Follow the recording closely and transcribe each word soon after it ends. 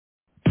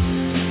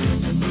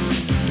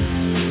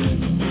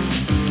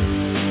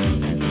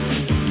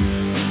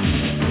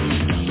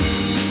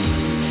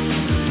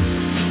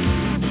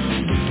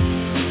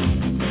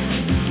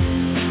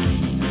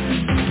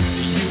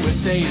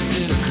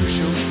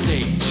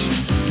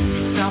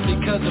down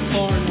because of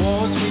foreign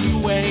wars we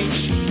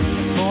wage.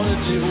 More to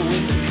do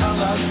with the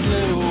colors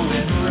blue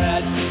and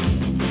red.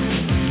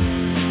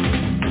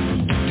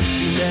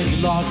 Too many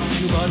laws and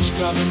too much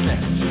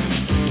government.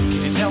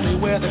 Can you tell me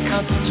where the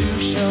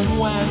Constitution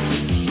went?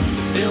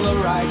 The Bill of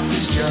Rights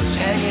is just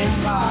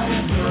hanging by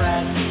a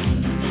thread.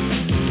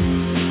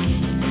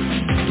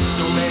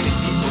 So many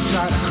people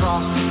try to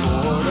cross the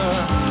border.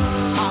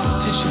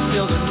 Politicians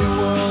build a new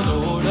world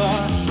order.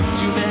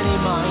 Too many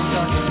minds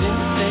are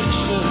convinced they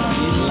should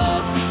be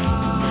led.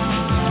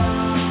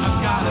 I've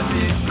gotta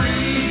be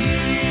free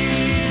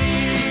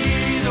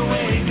the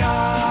way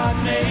God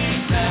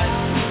made men.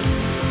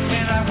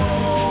 And I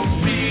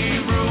won't be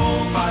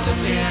ruled by the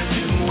damn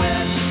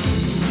UN.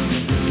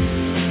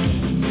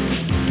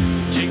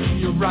 Taking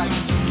your rights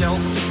to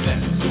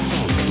self-defense.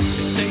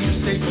 They say you're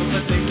safer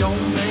but they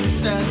don't make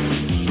sense.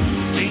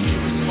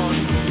 Dangerous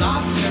ones will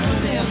not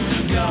turn into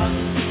guns.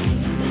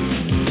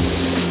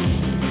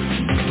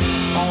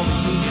 All the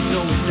unions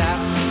always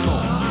ask for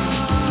more.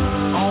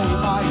 All you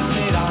buy is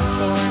made on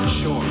foreign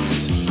shores.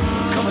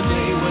 Come a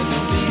day when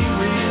there'll be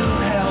real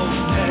hell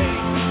to pay.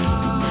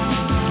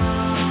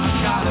 I've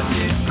gotta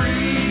be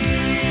free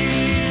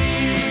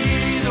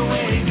the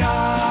way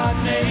God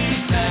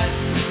made men.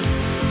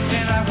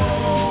 And I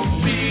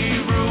won't be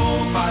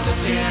ruled by the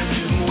damn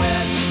UN.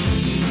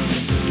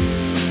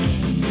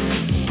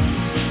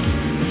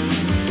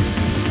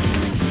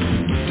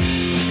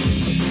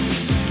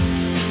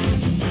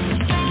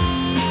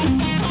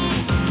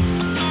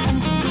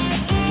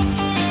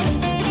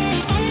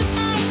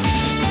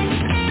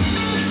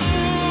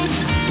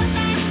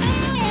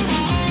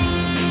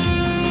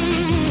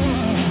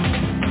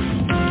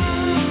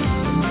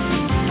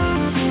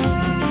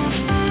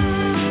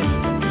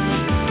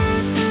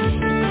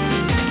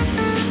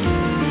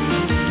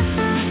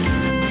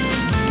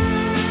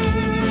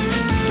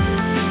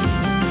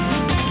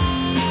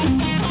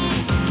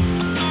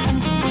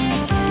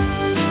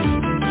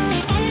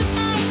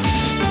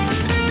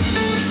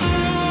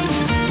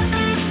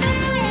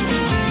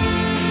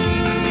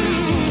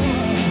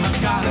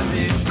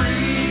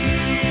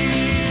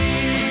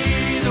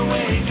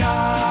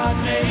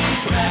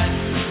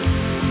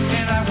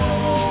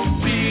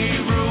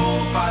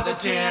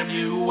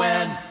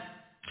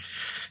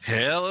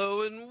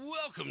 Hello and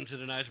welcome to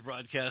tonight's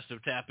broadcast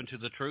of Tap Into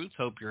the Truth.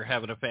 Hope you're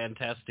having a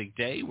fantastic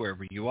day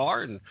wherever you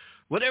are and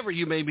whatever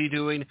you may be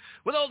doing,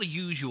 with all the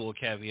usual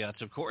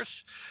caveats, of course.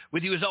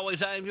 With you as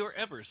always, I am your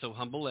ever so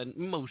humble and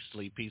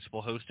mostly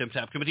peaceful host, Tim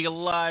Tap, coming to you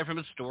live from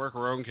historic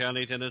Roane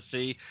County,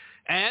 Tennessee.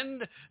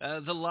 And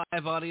the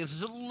live audience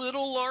is a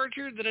little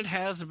larger than it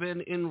has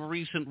been in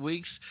recent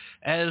weeks,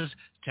 as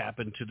Tap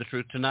Into the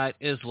Truth tonight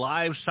is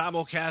live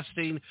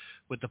simulcasting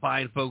with the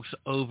fine folks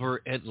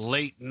over at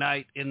Late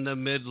Night in the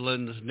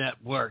Midlands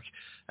Network.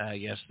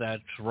 Yes,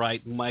 that's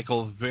right.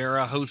 Michael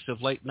Vera, host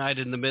of Late Night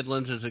in the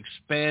Midlands, is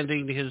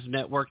expanding his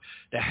network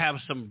to have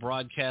some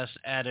broadcasts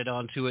added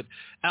onto it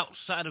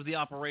outside of the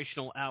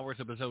operational hours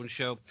of his own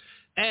show.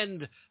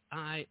 And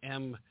I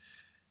am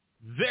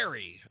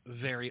very,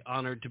 very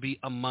honored to be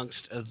amongst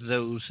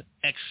those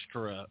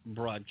extra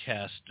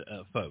broadcast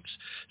folks.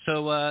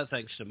 So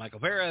thanks to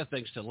Michael Vera,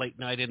 thanks to Late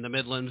Night in the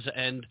Midlands,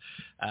 and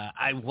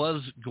I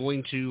was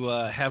going to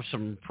have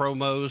some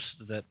promos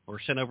that were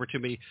sent over to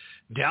me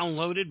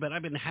downloaded, but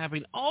I've been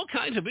having all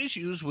kinds of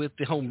issues with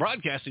the home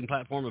broadcasting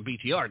platform of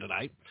BTR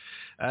tonight.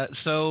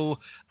 So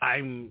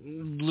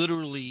I'm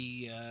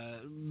literally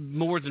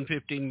more than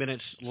 15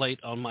 minutes late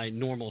on my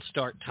normal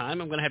start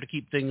time. I'm going to have to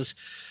keep things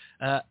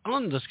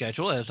on the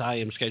schedule, as I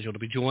am scheduled to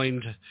be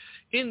joined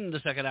in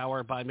the second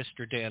hour by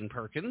Mr. Dan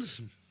Perkins.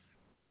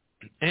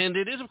 And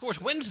it is, of course,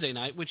 Wednesday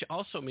night, which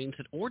also means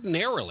that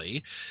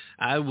ordinarily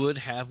I would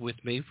have with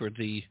me for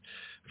the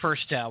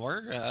first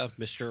hour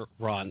Mr.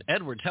 Ron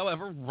Edwards.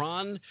 However,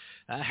 Ron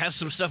has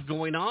some stuff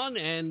going on,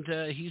 and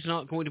he's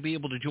not going to be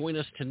able to join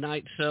us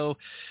tonight. So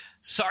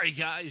sorry,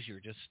 guys, you're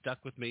just stuck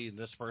with me in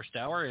this first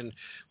hour. And I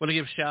want to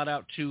give a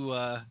shout-out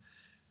to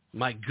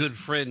my good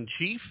friend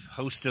Chief,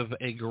 host of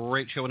a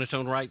great show in its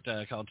own right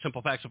called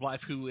Simple Facts of Life,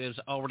 who has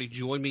already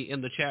joined me in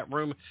the chat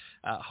room.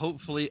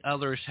 Hopefully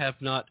others have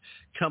not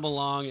come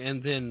along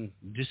and then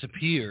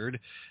disappeared,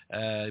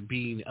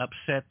 being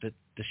upset that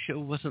the show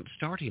wasn't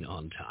starting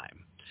on time.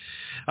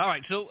 All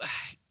right, so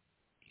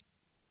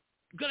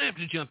I'm going to have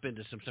to jump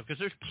into some stuff because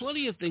there's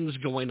plenty of things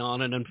going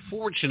on, and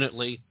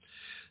unfortunately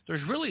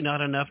there's really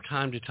not enough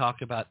time to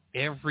talk about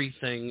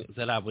everything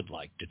that I would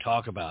like to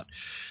talk about.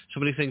 So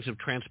many things have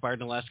transpired in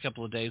the last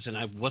couple of days, and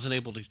I wasn't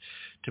able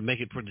to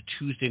make it for the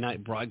Tuesday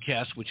night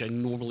broadcast, which I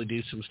normally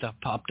do. Some stuff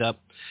popped up,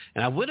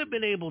 and I would have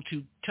been able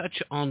to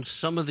touch on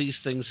some of these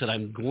things that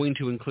I'm going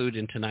to include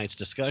in tonight's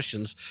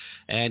discussions,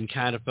 and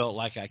kind of felt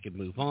like I could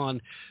move on.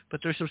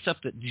 But there's some stuff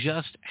that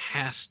just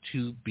has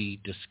to be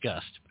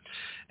discussed.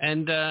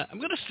 And I'm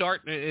going to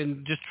start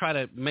and just try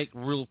to make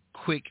real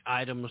quick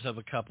items of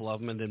a couple of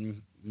them and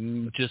then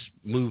just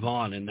move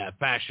on in that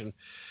fashion.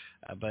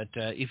 But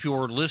if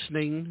you're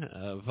listening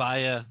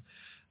via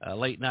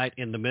late night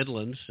in the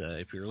Midlands.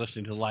 If you're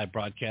listening to the live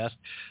broadcast,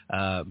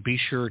 be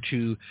sure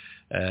to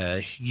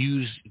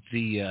use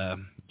the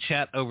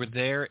chat over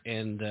there,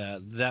 and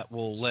that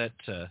will let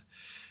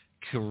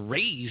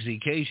Crazy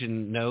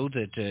Cajun know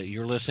that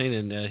you're listening,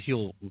 and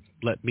he'll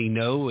let me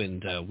know,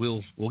 and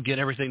we'll get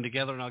everything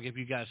together, and I'll give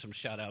you guys some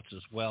shout-outs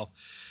as well.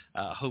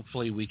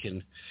 Hopefully we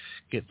can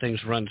get things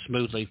run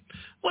smoothly.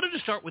 Wanted to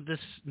start with this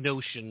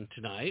notion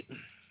tonight.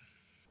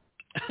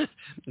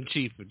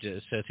 Chief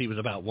says he was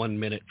about 1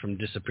 minute from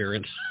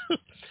disappearance.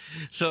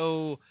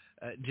 So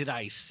did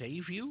I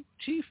save you,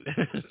 Chief?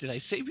 Did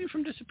I save you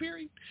from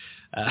disappearing?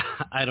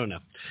 I don't know.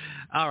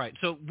 All right.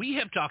 So we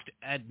have talked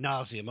ad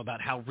nauseum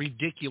about how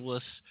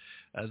ridiculous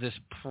this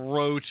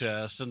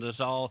protest and this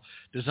all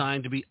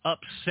designed to be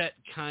upset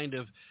kind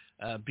of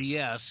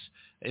BS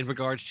in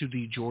regards to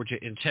the Georgia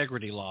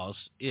integrity laws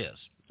is.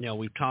 You know,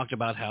 we've talked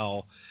about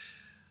how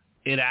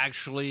it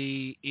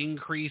actually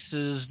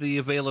increases the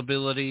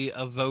availability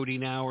of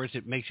voting hours.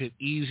 It makes it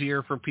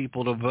easier for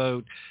people to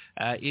vote.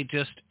 It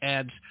just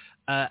adds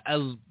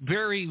a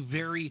very,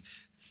 very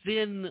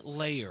thin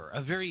layer,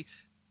 a very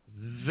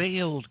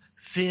veiled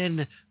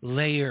thin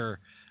layer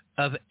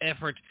of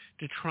effort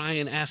to try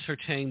and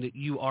ascertain that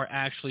you are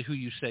actually who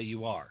you say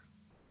you are.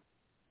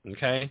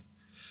 Okay?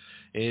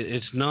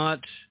 It's not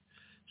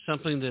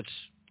something that's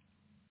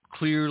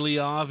clearly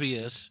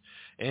obvious,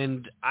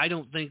 and I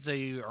don't think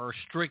they are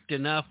strict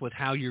enough with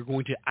how you're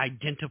going to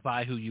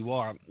identify who you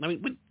are. I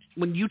mean,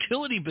 when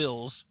utility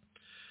bills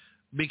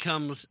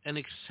becomes an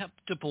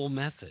acceptable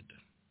method,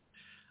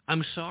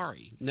 I'm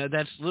sorry. No,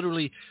 that's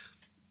literally,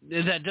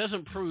 that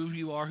doesn't prove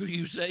you are who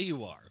you say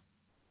you are.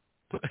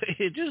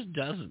 It just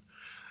doesn't.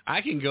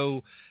 I can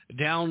go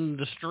down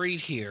the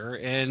street here,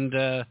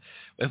 and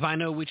if I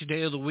know which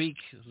day of the week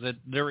that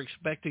they're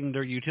expecting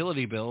their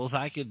utility bills,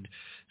 I could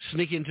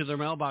sneak into their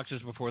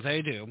mailboxes before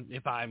they do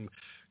if I'm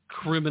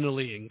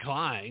criminally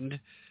inclined.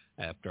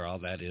 After all,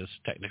 that is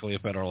technically a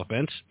federal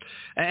offense.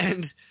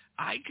 And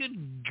I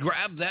could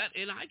grab that,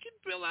 and I could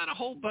fill out a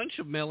whole bunch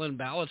of mail-in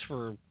ballots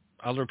for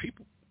other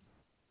people.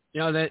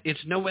 You know, that it's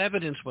no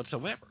evidence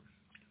whatsoever.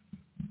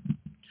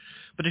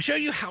 But to show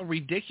you how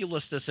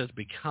ridiculous this has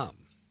become,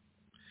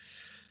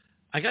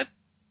 I got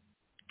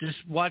just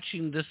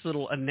watching this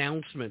little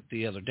announcement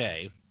the other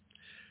day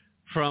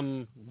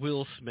from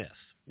Will Smith.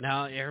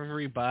 Now,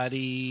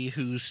 everybody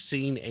who's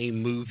seen a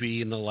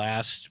movie in the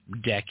last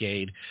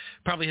decade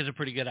probably has a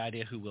pretty good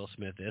idea who Will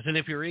Smith is. And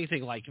if you're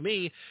anything like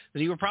me,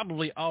 then you were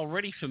probably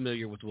already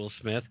familiar with Will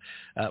Smith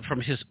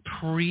from his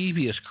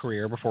previous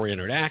career before he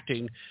entered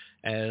acting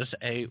as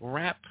a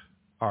rap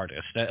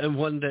artist, and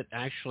one that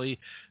actually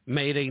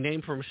made a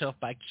name for himself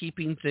by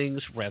keeping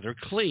things rather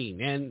clean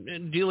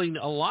and dealing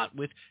a lot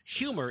with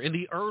humor in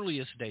the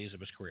earliest days of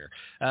his career,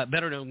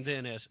 better known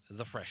then as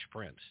the Fresh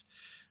Prince.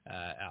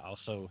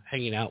 Also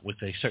hanging out with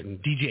a certain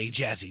DJ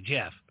Jazzy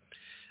Jeff.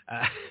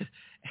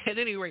 At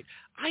any rate,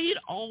 I had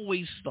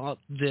always thought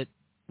that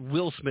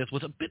Will Smith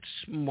was a bit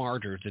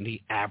smarter than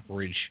the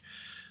average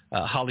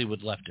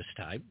Hollywood leftist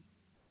type.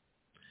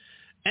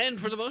 And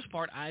for the most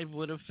part, I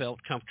would have felt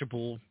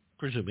comfortable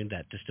presuming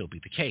that to still be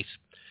the case.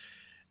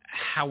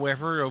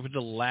 However, over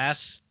the last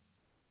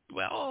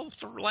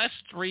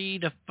 3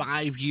 to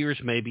 5 years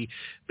maybe,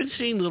 been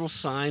seeing little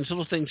signs,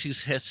 little things he's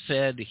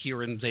said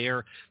here and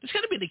there. That's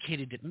kind of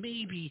indicated that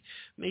maybe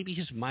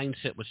his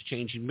mindset was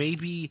changing.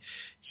 Maybe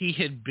he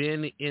had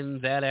been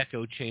in that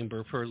echo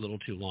chamber for a little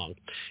too long.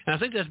 And I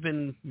think that's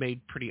been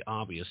made pretty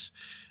obvious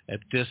at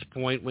this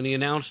point when he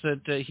announced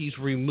that he's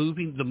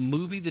removing the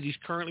movie that he's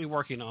currently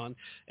working on,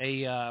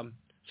 a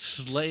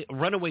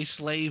runaway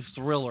slave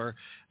thriller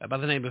by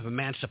the name of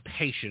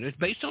Emancipation. It's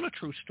based on a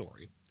true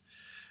story.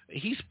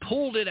 He's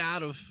pulled it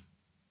out of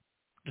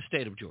the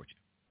state of Georgia.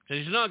 So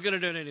he's not going to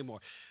do it anymore.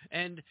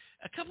 And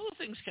a couple of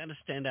things kind of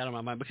stand out in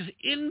my mind, because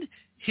in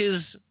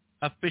his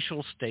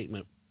official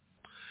statement,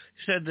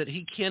 he said that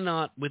he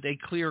cannot, with a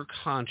clear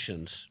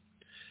conscience,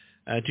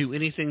 do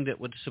anything that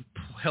would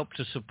help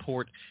to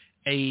support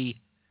a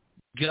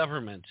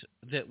government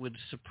that would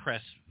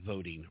suppress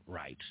voting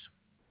rights.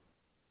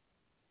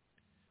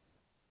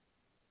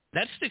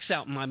 That sticks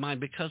out in my mind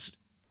because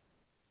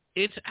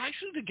it's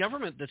actually the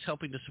government that's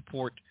helping to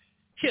support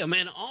him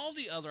and all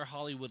the other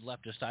Hollywood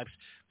leftist types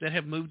that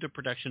have moved their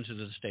productions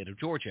into the state of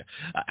Georgia.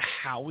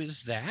 How is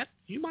that,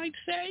 you might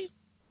say?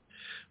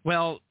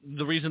 Well,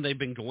 the reason they've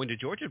been going to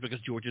Georgia is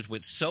because Georgia's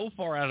went so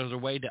far out of their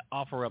way to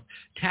offer up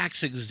tax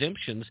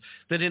exemptions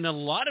that in a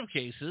lot of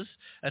cases,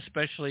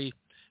 especially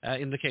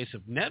in the case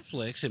of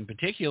Netflix in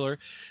particular,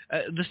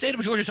 the state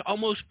of Georgia is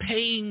almost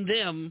paying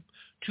them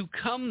to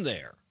come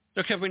there.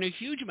 They're covering a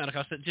huge amount of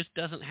cost that just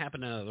doesn't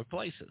happen in other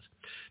places.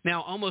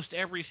 Now, almost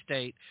every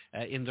state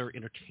in their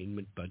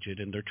entertainment budget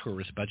and their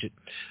tourist budget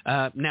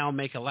now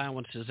make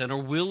allowances and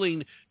are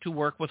willing to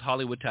work with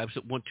Hollywood types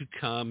that want to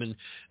come and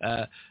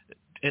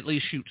at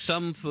least shoot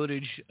some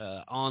footage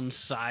on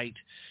site,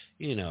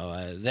 you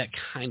know, that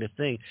kind of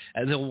thing.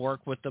 They'll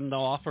work with them. They'll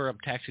offer up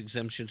tax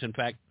exemptions. In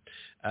fact,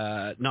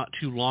 not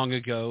too long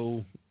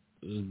ago,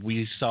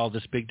 we saw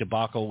this big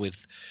debacle with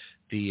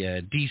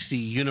DC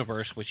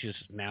Universe, which is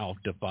now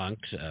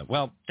debunked.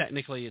 Well,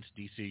 technically it's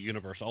DC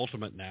Universe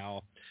Ultimate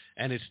now,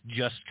 and it's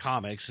just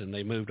comics, and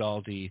they moved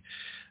all the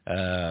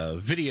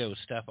video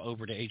stuff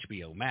over to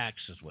HBO Max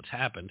is what's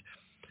happened.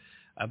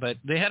 But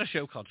they had a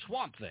show called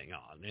Swamp Thing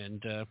on,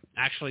 and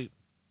actually,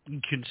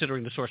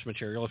 considering the source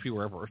material, if you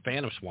were ever a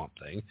fan of Swamp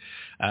Thing,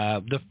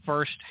 the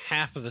first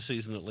half of the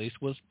season at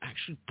least was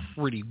actually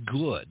pretty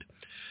good.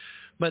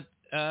 But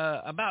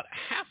about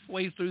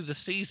halfway through the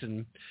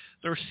season,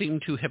 there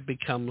seemed to have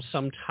become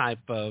some type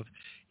of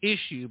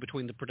issue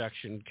between the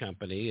production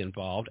company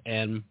involved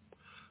and,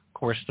 of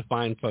course, the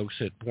fine folks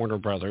at Warner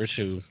Brothers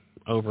who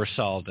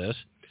oversaw this,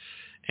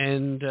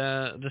 and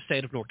the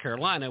state of North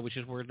Carolina, which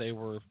is where they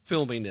were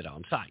filming it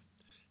on site.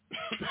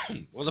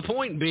 Well, the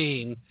point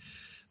being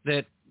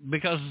that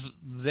because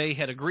they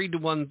had agreed to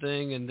one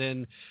thing and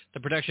then the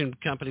production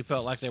company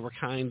felt like they were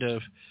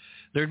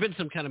there had been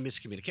some kind of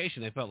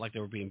miscommunication. They felt like they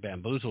were being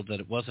bamboozled, that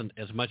it wasn't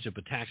as much of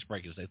a tax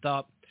break as they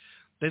thought.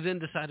 They then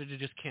decided to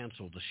just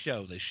cancel the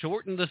show. They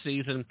shortened the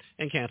season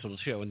and canceled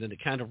the show, and then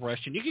it kind of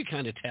rushed. And you could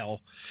kind of tell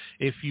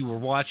if you were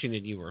watching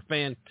and you were a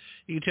fan,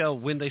 you could tell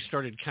when they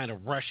started kind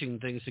of rushing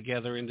things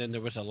together, and then there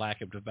was a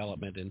lack of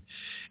development, and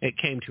it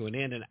came to an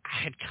end. And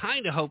I had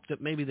kind of hoped that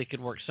maybe they could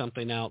work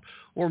something out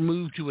or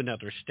move to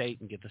another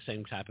state and get the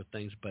same type of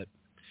things, but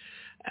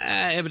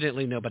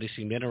evidently nobody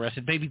seemed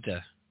interested.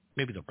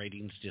 Maybe the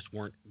ratings just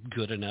weren't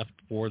good enough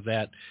for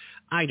that.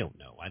 I don't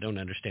know. I don't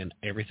understand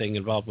everything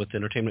involved with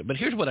entertainment, but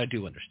here's what I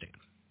do understand.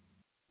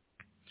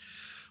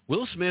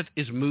 Will Smith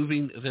is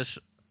moving this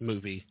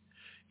movie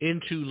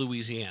into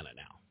Louisiana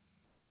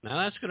now. Now,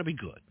 that's going to be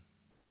good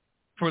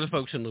for the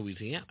folks in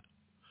Louisiana.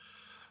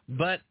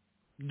 But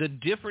the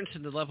difference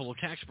in the level of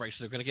tax breaks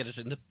they're going to get is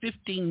in the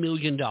 $15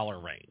 million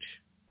range.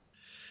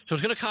 So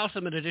it's going to cost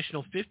them an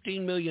additional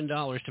 $15 million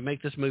to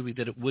make this movie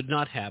that it would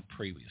not have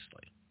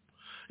previously.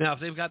 Now, if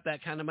they've got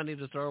that kind of money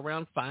to throw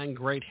around, fine,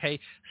 great.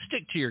 Hey,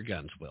 stick to your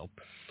guns, Will.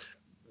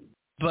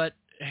 But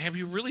have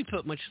you really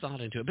put much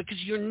thought into it? Because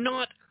you're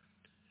not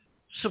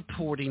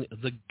supporting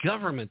the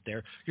government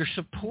there. You're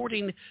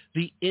supporting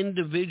the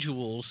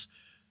individuals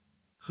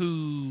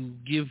who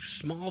give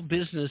small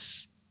business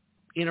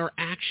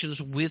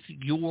interactions with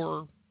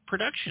your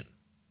production.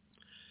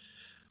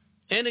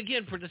 And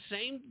again, for the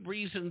same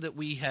reason that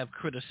we have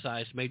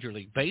criticized Major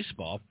League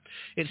Baseball,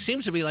 it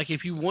seems to me like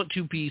if you want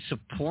to be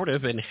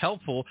supportive and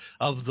helpful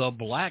of the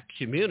black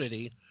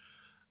community,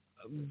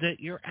 that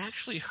you're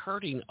actually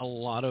hurting a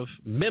lot of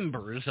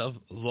members of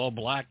the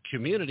black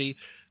community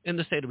in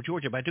the state of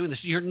Georgia by doing this.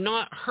 You're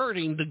not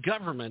hurting the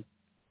government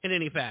in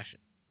any fashion.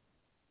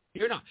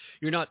 You're not.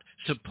 You're not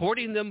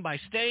supporting them by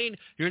staying.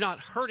 You're not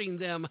hurting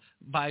them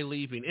by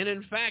leaving. And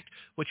in fact,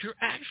 what you're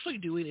actually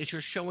doing is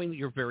you're showing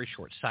your very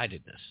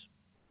short-sightedness,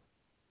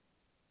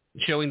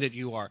 showing that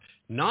you are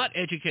not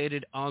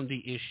educated on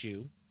the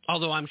issue,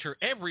 although I'm sure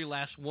every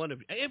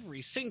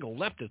single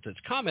leftist that's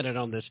commented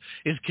on this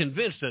is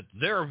convinced that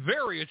they're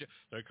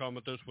they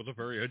comment this with a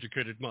very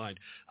educated mind.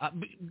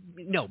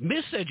 No,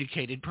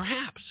 miseducated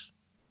perhaps.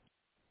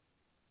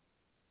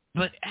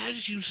 But as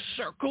you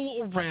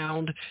circle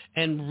around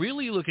and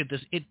really look at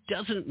this, it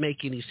doesn't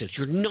make any sense.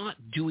 You're not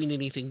doing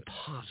anything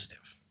positive.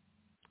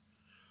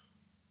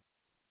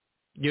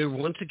 You're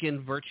once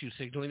again virtue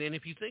signaling, and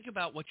if you think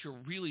about what you're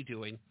really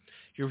doing,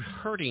 you're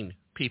hurting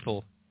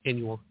people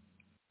in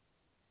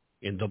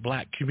the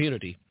black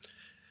community.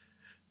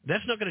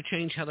 That's not going to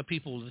change how the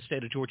people of the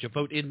state of Georgia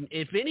vote. And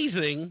if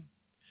anything,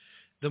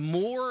 the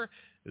more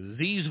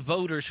these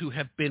voters who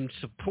have been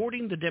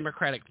supporting the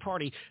Democratic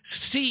Party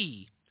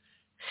see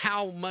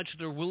how much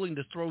they're willing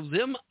to throw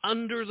them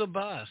under the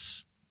bus,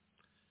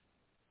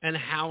 and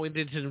how it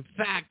is in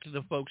fact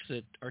the folks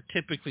that are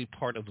typically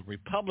part of the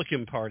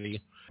Republican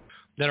Party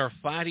that are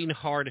fighting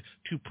hard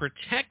to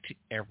protect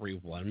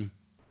everyone,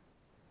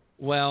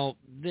 well,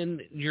 then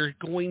you're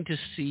going to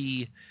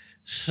see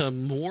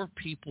some more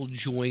people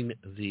join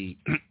the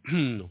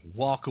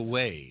walk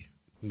away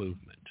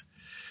movement.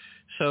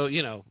 So,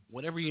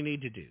 whatever you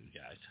need to do,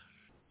 guys.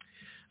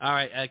 All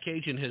right,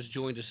 Cajun has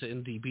joined us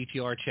in the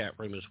BTR chat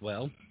room as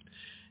well.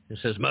 It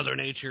says Mother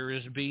Nature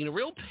is being a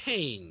real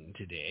pain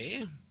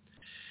today,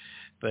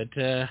 but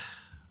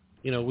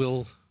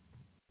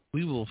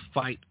we will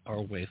fight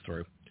our way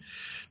through.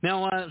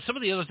 Now, some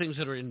of the other things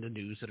that are in the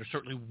news that are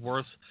certainly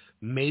worth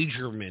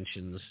major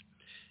mentions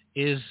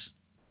is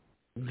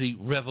the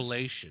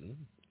revelation,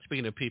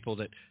 speaking of people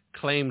that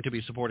claim to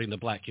be supporting the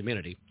black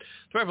community,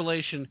 the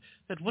revelation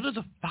that one of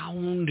the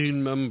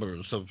founding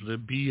members of the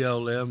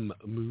BLM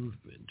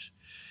movement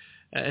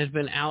has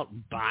been out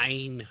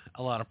buying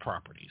a lot of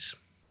properties.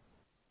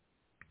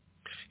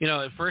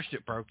 At first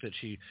it broke that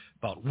she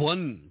bought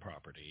one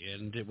property,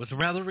 and it was a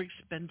rather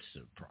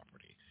expensive property.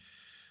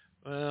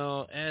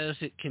 Well, as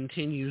it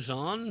continues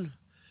on,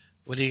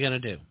 what are you going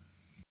to do?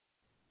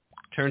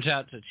 Turns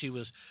out that she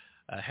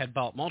had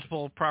bought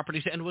multiple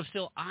properties and was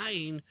still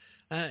eyeing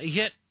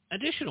yet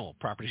additional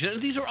properties.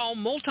 And these are all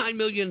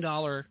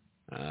multi-million-dollar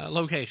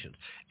locations,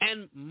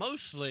 and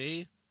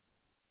mostly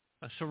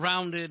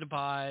surrounded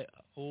by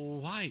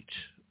white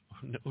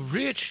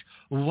rich,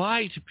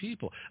 white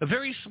people. A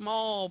very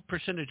small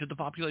percentage of the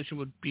population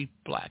would be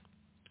black.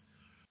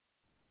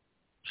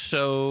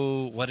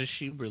 So what is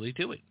she really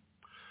doing?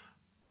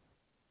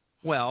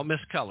 Well, Miss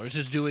Cullors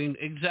is doing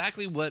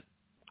exactly what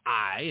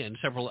I and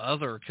several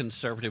other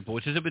conservative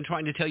voices have been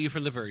trying to tell you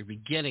from the very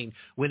beginning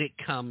when it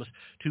comes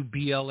to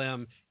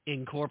BLM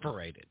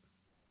Incorporated.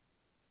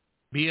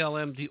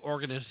 BLM, the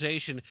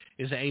organization,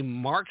 is a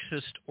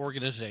Marxist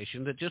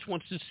organization that just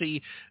wants to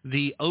see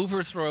the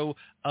overthrow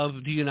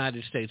of the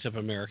United States of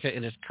America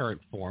in its current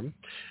form.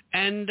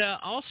 And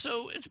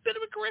also, it's a bit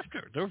of a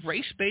grifter. They're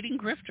race-baiting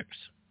grifters.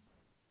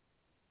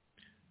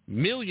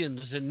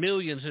 Millions and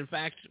millions, in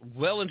fact,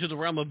 well into the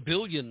realm of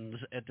billions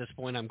at this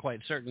point, I'm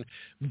quite certain,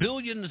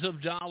 billions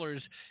of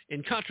dollars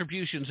in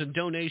contributions and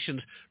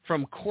donations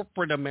from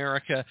corporate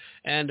America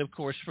and, of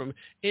course, from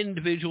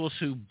individuals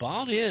who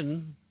bought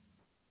in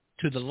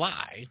to the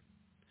lie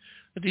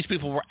that these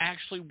people were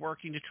actually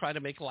working to try to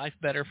make life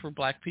better for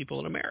black people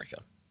in America.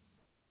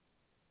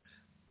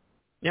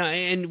 Now,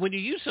 and when you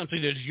use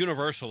something that's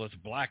universal, as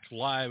Black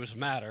Lives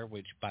Matter,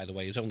 which, by the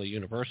way, is only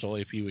universal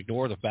if you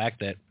ignore the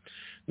fact that,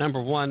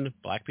 number one,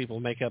 black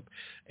people make up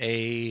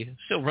a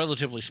still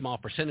relatively small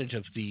percentage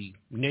of the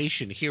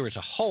nation here as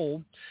a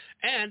whole,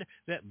 and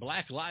that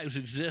black lives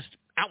exist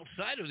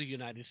outside of the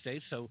United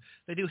States, so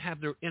they do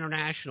have their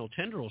international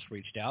tendrils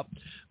reached out,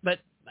 but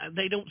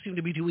they don't seem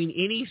to be doing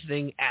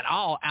anything at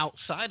all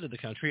outside of the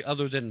country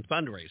other than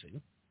fundraising.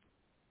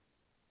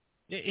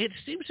 It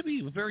seems to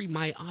be a very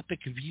myopic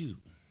view.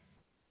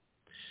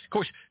 Of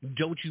course,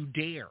 don't you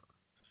dare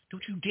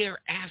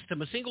ask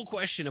them a single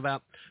question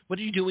about what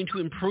are you doing to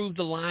improve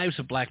the lives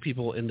of black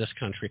people in this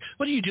country?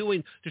 What are you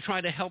doing to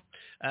try to help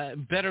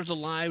better the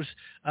lives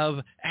of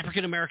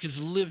African Americans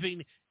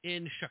living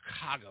in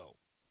Chicago,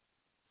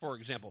 for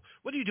example?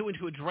 What are you doing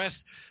to address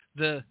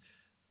the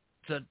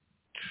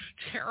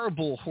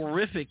terrible,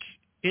 horrific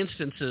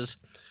instances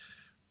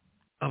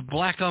of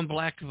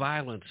black-on-black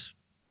violence?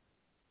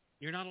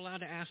 You're not allowed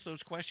to ask those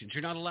questions.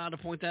 You're not allowed to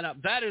point that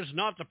out. That is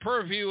not the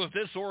purview of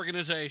this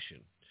organization.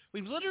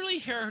 We've literally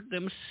heard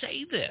them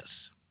say this.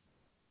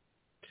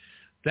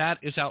 That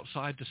is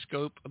outside the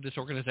scope of this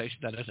organization.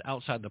 That is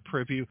outside the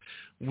purview.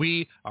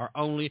 We are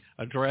only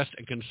addressed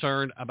and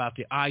concerned about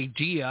the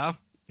idea,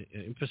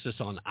 emphasis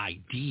on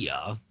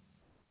idea.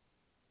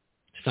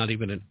 It's not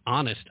even an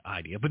honest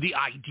idea, but the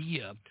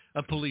idea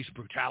of police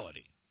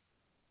brutality.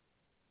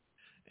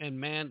 And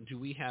man, do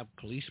we have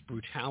police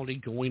brutality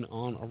going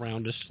on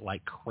around us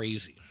like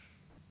crazy.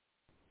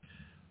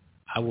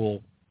 I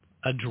will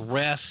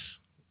address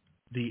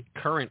the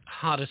current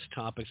hottest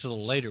topics a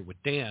little later with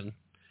Dan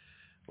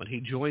when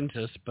he joins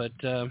us, but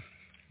there's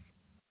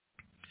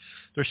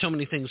so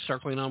many things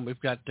circling on.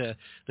 We've got the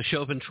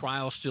Chauvin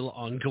trial still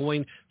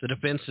ongoing. The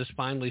defense has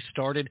finally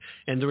started,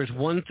 and there is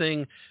one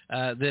thing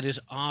that is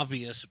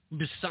obvious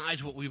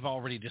besides what we've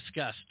already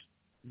discussed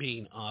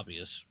being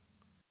obvious.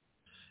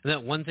 And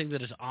that one thing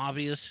that is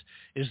obvious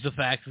is the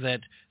fact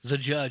that the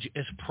judge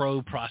is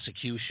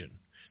pro-prosecution.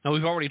 Now,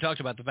 we've already talked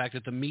about the fact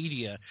that the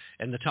media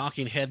and the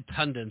talking head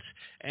pundits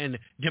and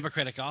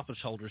Democratic office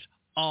holders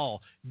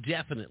all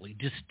definitely,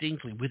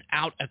 distinctly,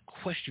 without a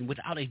question,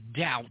 without a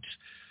doubt,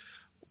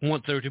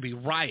 want there to be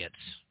riots.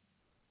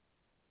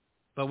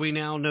 But we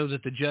now know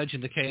that the judge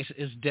in the case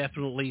is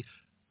definitely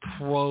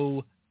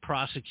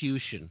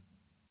pro-prosecution.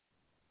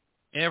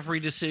 Every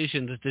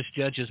decision that this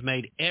judge has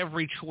made,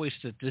 every choice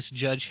that this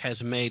judge has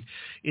made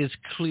is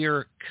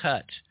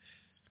clear-cut.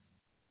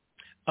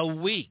 A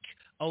week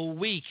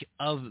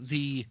of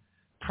the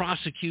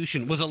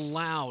prosecution was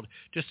allowed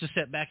just to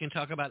step back and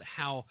talk about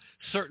how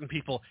certain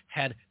people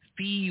had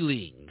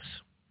feelings.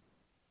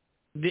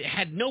 It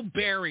had no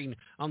bearing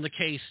on the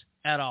case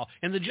at all.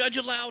 And the judge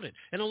allowed it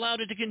and allowed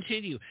it to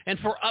continue. And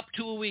for up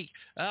to a week,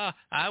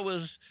 I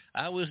was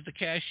the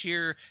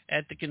cashier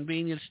at the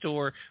convenience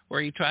store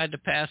where he tried to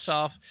pass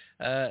off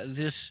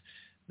this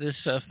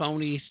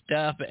phony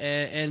stuff,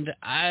 and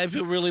I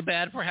feel really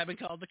bad for having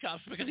called the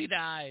cops because he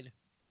died.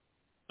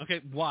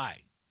 Okay, why?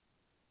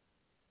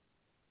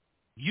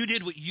 You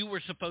did what you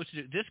were supposed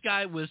to do. This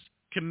guy was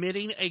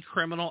committing a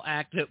criminal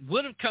act that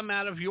would have come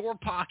out of your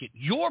pocket.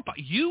 You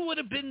would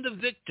have been the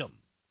victim.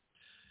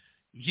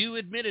 You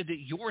admitted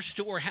that your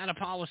store had a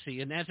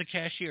policy, and as a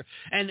cashier,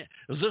 and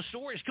the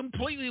store is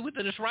completely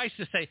within its rights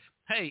to say,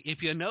 hey,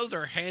 if you know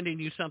they're handing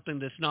you something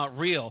that's not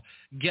real,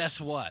 guess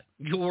what?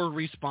 You're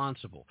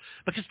responsible.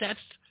 Because that's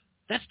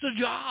the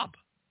job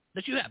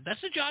that you have.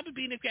 That's the job of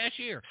being a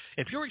cashier.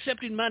 If you're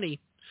accepting money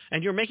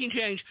and you're making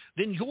change,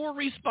 then you're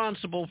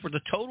responsible for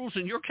the totals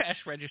in your cash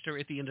register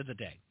at the end of the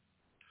day.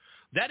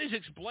 That is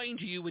explained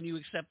to you when you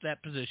accept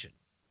that position.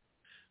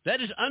 That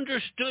is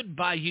understood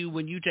by you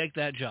when you take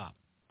that job.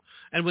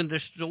 And when the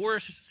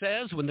store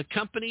says, when the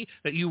company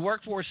that you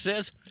work for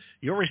says,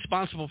 you're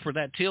responsible for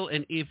that till,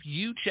 and if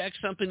you check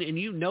something and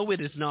you know it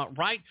is not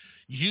right,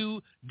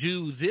 you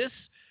do this,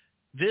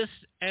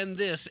 and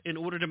this in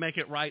order to make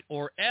it right,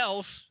 or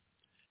else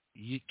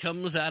it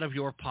comes out of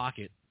your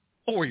pocket,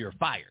 or you're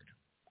fired.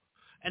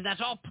 And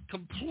that's all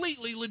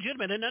completely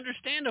legitimate and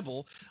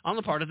understandable on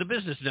the part of the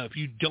business. Now, if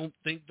you don't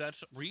think that's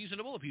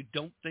reasonable, if you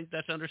don't think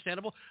that's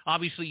understandable,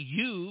 obviously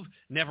you've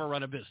never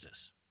run a business.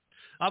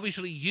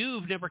 Obviously,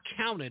 you've never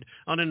counted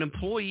on an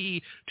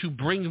employee to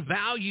bring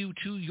value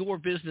to your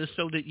business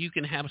so that you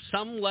can have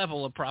some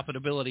level of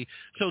profitability,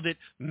 so that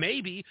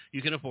maybe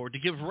you can afford to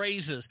give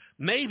raises.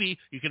 Maybe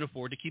you can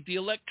afford to keep the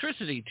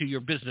electricity to your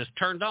business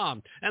turned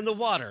on, and the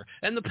water,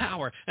 and the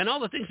power, and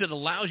all the things that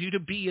allows you to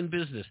be in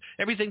business.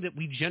 Everything that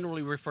we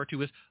generally refer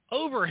to as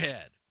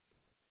overhead.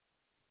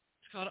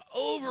 It's called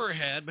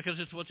overhead because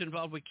it's what's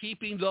involved with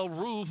keeping the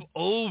roof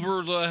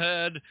over the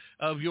head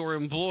of your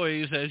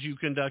employees as you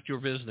conduct your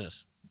business.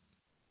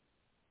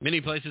 Many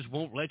places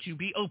won't let you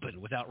be open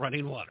without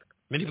running water.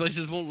 Many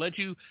places won't let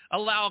you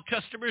allow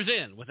customers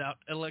in without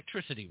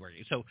electricity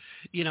working. So,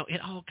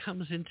 it all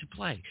comes into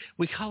play.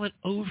 We call it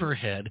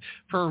overhead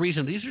for a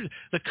reason. These are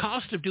the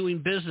cost of doing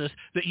business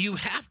that you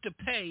have to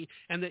pay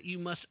and that you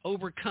must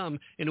overcome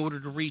in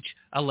order to reach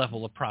a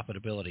level of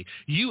profitability.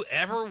 You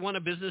ever want a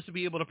business to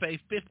be able to pay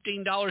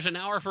 $15 an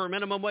hour for a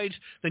minimum wage?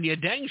 Then you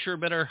dang sure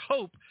better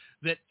hope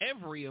that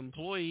every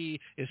employee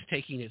is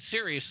taking it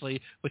seriously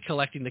with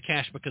collecting the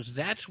cash, because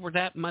that's where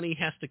that money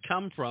has to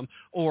come from.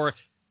 Or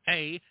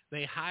A,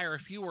 they hire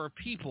fewer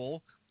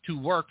people to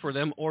work for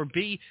them, or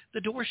B,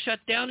 the door's shut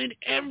down and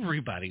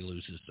everybody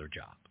loses their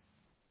job.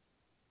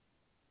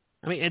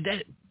 I mean,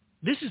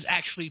 this is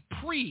actually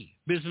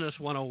pre-Business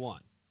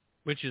 101,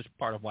 which is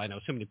part of why I know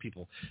so many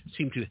people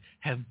seem to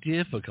have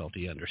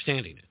difficulty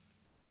understanding it.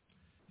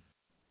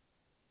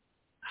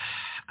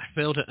 I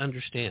fail to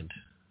understand.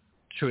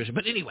 True.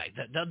 But anyway,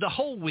 the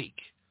whole week,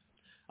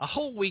 a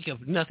whole week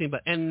of nothing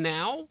but, and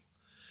now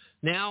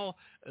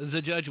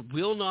the judge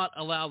will not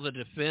allow the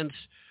defense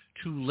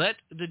to let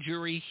the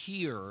jury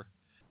hear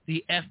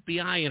the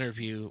FBI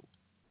interview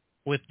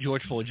with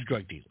George Floyd's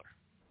drug dealer.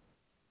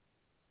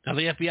 Now,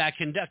 the FBI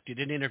conducted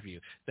an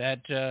interview.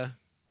 That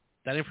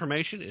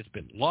information, it's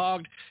been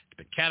logged, it's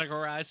been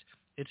categorized,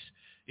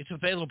 it's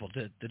available.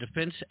 The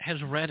defense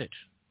has read it.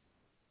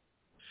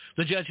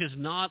 The judge has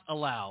not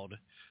allowed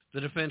the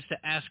defense to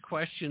ask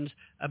questions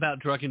about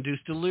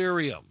drug-induced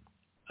delirium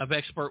of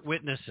expert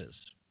witnesses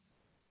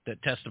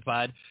that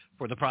testified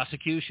for the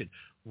prosecution.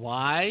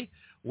 Why?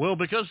 Well,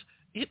 because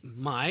it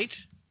might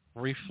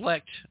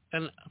reflect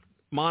a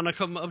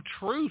modicum of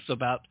truth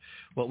about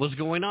what was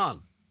going on.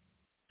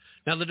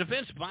 Now, the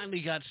defense finally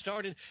got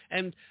started,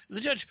 and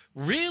the judge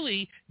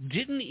really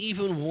didn't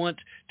even want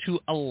to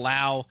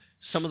allow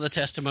some of the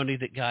testimony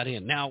that got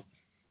in. Now,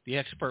 the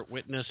expert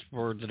witness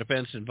for the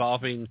defense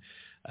involving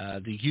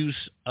the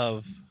use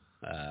of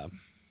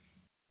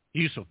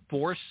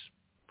force,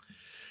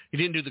 he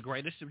didn't do the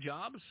greatest of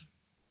jobs.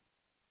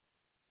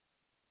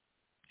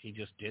 He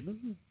just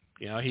didn't.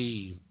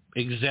 He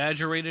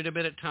exaggerated a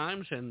bit at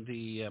times, and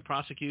the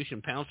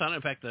prosecution pounced on it.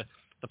 In fact,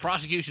 the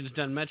prosecution has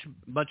done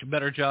much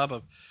better job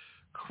of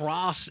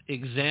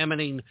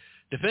cross-examining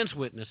defense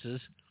witnesses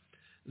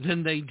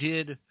than they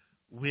did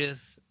with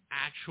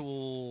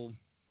actual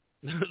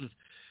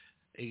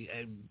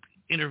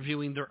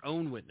interviewing their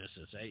own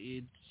witnesses.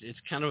 It's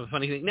kind of a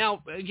funny thing.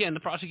 Now, again, the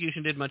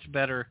prosecution did much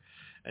better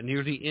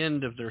near the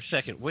end of their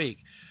second week,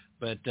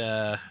 but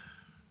the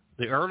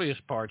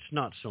earliest parts,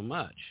 not so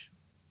much.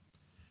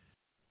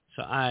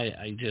 So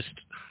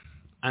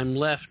I'm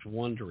left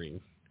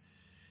wondering,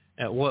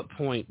 at what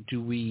point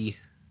do we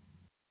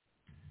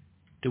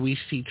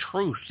see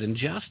truth and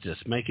justice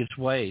make its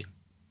way?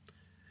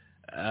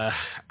 I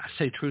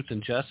say truth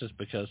and justice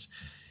because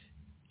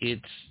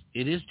it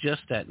is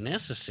just that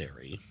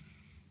necessary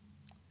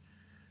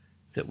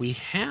that we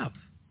have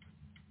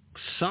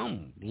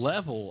some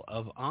level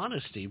of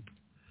honesty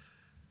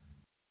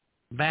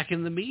back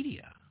in the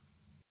media,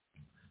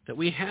 that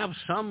we have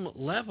some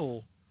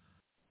level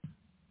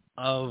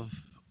of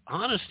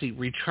honesty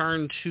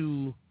returned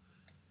to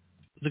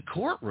the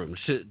courtrooms,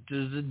 to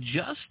the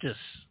justice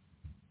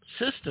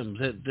system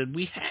that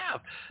we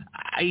have.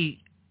 I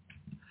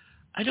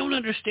don't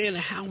understand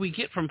how we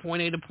get from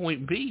point A to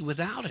point B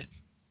without it.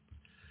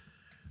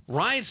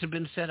 Riots have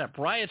been set up.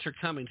 Riots are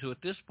coming. So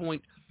at this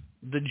point,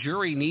 the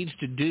jury needs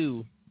to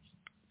do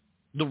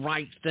the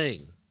right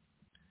thing.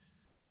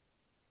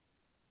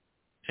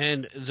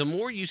 And the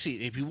more you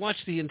see, if you watch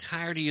the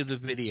entirety of the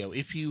video,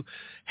 if you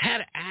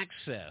had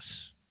access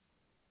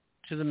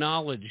to the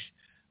knowledge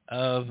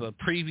of a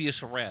previous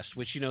arrest,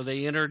 which,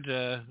 they entered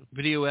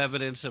video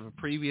evidence of a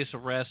previous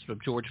arrest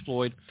of George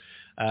Floyd,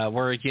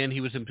 where, again,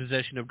 he was in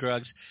possession of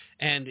drugs,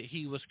 and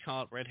he was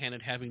caught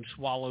red-handed having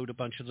swallowed a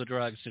bunch of the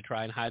drugs to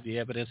try and hide the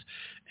evidence,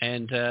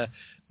 and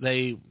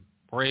they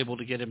were able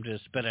to get him to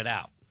spit it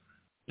out.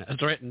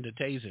 Threatened to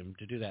tase him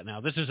to do that. Now,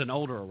 this is an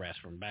older arrest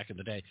from back in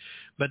the day,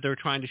 but they're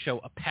trying to show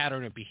a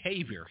pattern of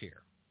behavior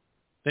here.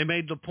 They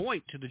made the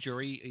point to the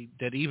jury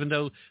that even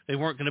though they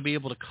weren't going to be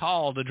able to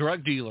call the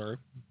drug dealer,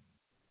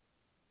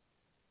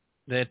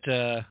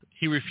 that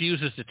he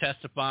refuses to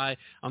testify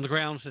on the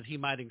grounds that he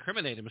might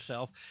incriminate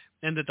himself,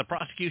 and that the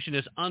prosecution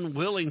is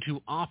unwilling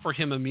to offer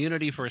him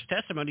immunity for his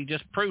testimony,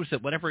 just proves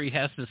that whatever he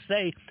has to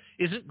say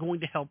isn't going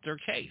to help their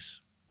case.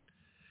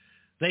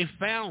 They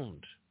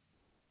found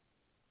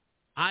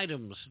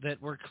items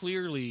that were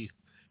clearly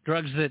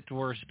drugs that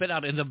were spit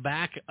out in the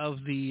back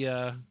of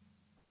the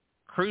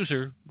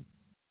cruiser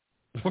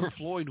where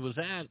Floyd was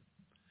at,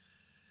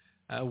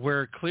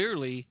 where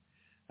clearly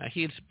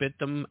he had spit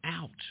them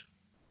out.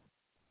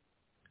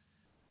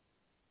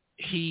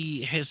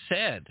 He has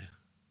said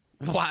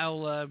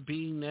while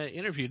being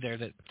interviewed there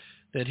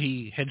that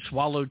he had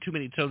swallowed too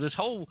many. So this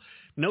whole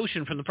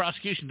notion from the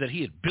prosecution that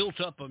he had built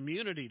up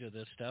immunity to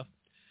this stuff,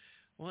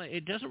 well,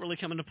 it doesn't really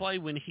come into play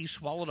when he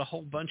swallowed a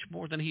whole bunch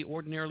more than he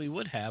ordinarily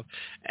would have.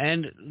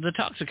 And the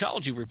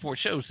toxicology report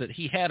shows that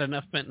he had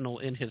enough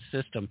fentanyl in his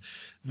system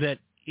that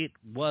it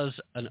was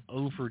an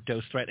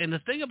overdose threat. And the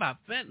thing about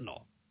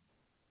fentanyl,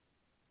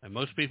 and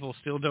most people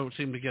still don't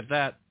seem to get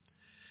that,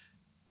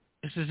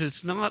 is that it's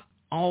not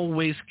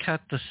always cut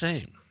the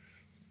same.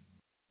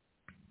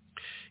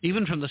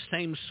 Even from the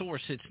same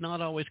source, it's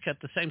not always cut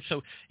the same.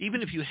 So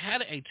even if you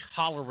had a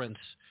tolerance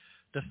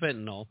to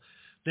fentanyl,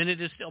 then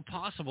it is still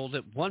possible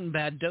that one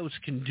bad dose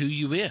can do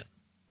you in.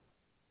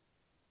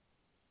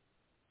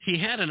 He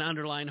had an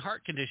underlying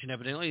heart condition,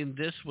 evidently, and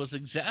this was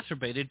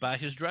exacerbated by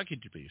his drug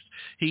abuse.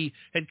 He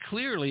had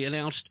clearly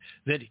announced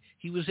that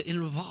he was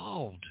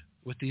involved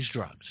with these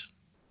drugs,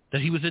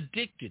 that he was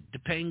addicted to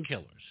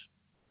painkillers.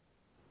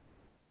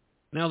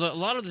 Now, a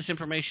lot of this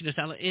information is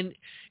out, and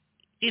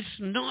it's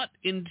not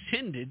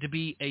intended to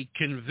be a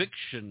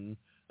conviction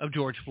of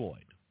George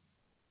Floyd.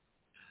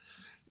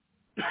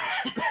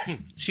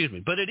 Excuse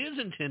me. But it is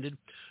intended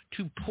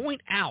to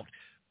point out,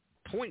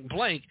 point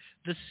blank,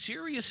 the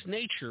serious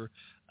nature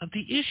of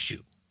the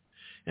issue.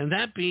 And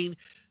that being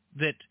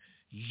that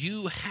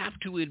you have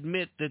to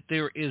admit that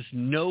there is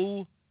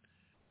no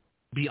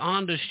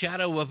beyond a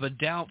shadow of a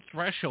doubt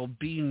threshold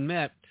being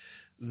met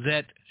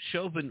that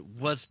Chauvin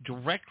was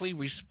directly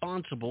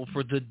responsible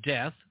for the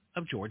death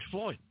of George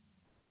Floyd.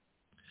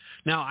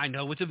 Now, I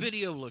know what the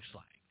video looks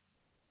like.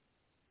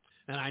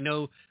 And I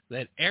know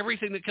that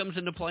everything that comes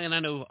into play, and I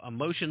know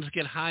emotions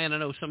get high, and I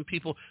know some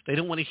people, they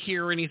don't want to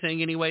hear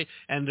anything anyway,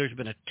 and there's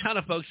been a ton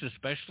of folks,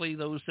 especially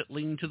those that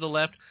lean to the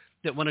left,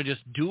 that want to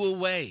just do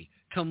away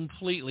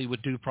completely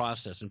with due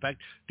process. In fact,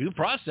 due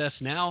process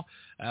now,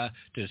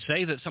 to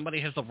say that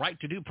somebody has the right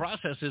to due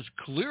process is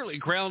clearly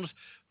grounds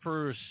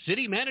for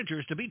city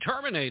managers to be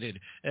terminated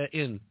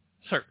in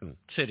certain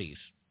cities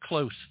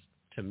close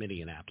to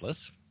Minneapolis.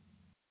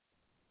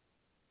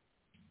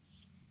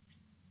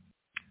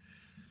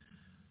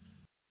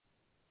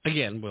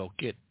 Again, we'll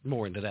get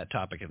more into that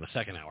topic in the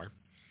second hour.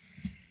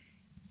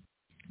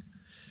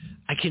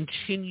 I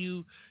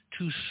continue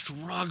to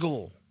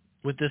struggle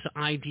with this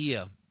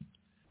idea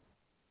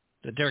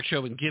that Derek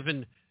Chauvin,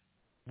 given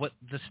what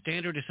the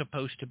standard is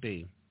supposed to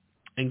be,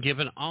 and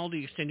given all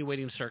the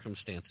extenuating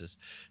circumstances,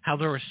 how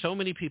there are so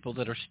many people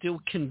that are still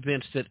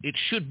convinced that it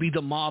should be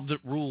the mob that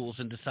rules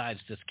and decides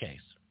this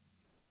case.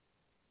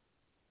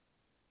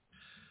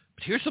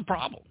 But here's the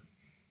problem.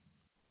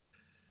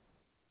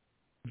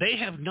 They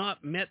have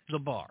not met the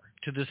bar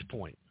to this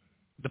point.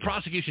 The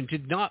prosecution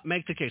did not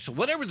make the case. So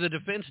whatever the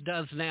defense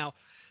does now,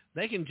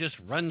 they can just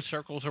run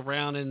circles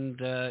around and,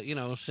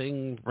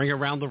 sing Ring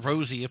Around the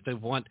Rosie if they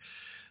want.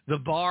 The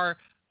bar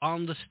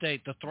on the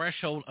state, the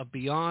threshold of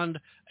beyond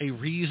a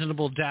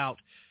reasonable doubt,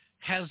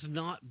 has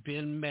not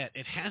been met.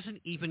 It hasn't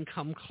even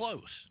come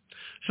close.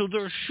 So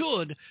there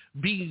should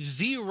be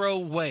zero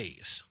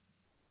ways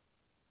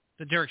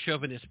that Derek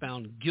Chauvin is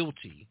found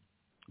guilty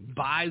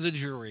by the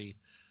jury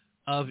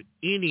of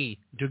any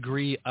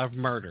degree of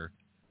murder.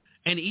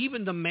 And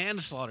even the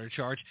manslaughter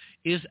charge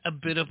is a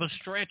bit of a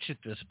stretch at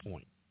this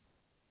point.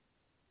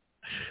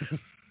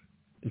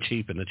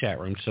 Cheap in the chat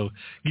room, so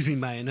give me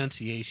my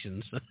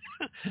enunciations.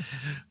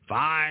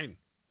 Fine.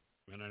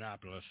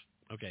 Minneapolis.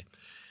 Okay.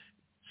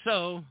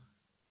 So,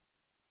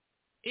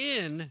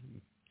 in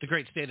the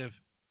great state of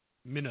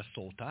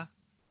Minnesota,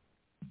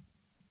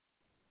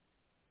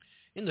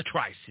 in the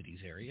Tri-Cities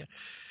area,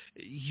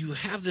 you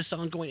have this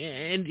ongoing,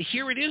 and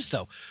here it is,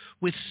 though,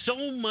 with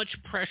so much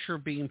pressure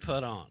being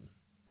put on,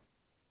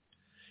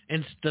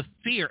 and the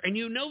fear, and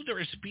there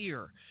is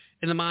fear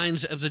in the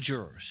minds of the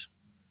jurors.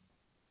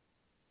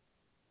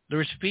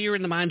 There is fear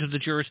in the minds of the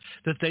jurors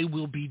that they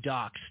will be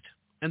doxxed,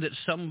 and that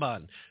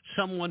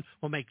someone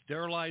will make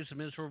their lives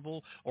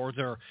miserable, or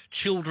their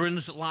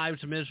children's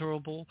lives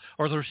miserable,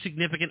 or their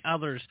significant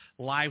others'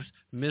 lives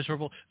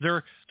miserable,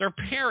 their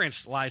parents'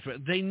 lives.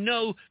 They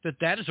know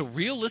that is a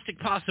realistic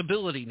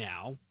possibility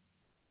now,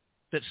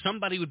 that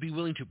somebody would be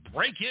willing to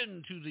break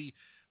into the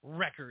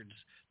records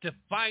to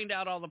find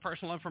out all the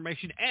personal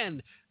information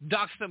and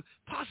dox them,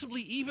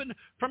 possibly even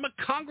from a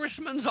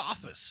congressman's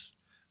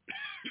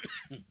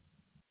office.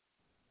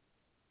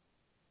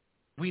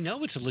 We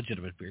know it's a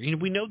legitimate fear.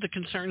 We know the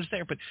concern's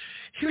there, but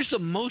here's the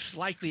most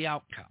likely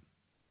outcome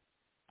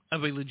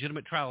of a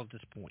legitimate trial at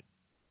this point.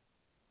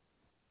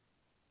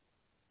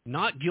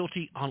 Not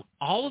guilty on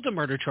all of the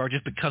murder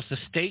charges because the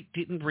state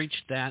didn't reach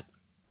that,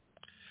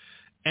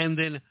 and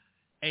then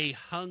a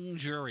hung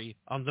jury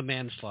on the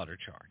manslaughter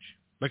charge.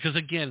 Because,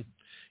 again,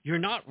 you're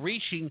not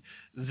reaching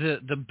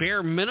the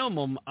bare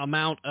minimum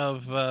amount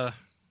of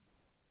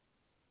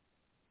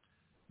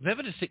of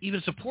evidence to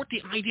even support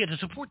the idea, to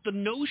support the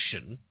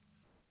notion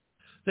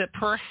that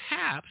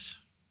perhaps,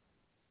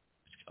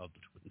 it's called the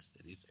Twin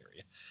Cities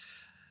area.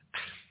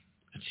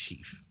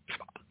 Chief,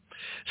 come on.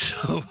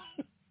 So,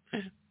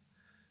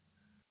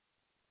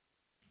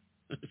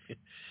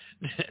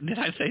 did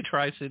I say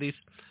Tri-Cities?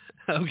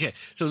 Okay,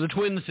 so the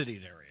Twin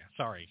Cities area.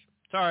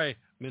 Sorry,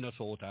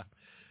 Minnesota.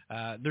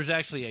 There's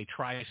actually a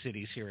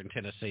Tri-Cities here in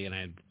Tennessee, and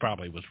I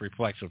probably was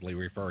reflexively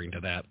referring to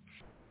that.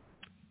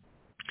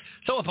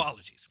 So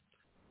apologies.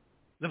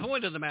 The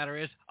point of the matter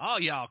is, all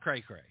y'all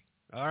cray-cray.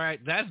 All right,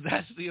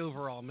 that's the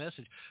overall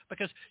message.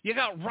 Because you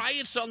got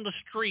riots on the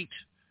street.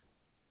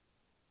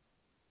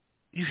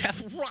 You have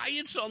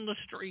riots on the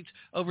streets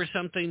over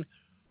something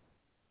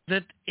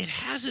that it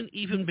hasn't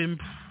even been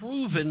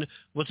proven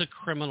was a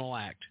criminal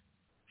act.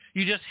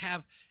 You just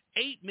have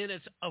 8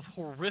 minutes of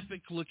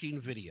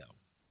horrific-looking video.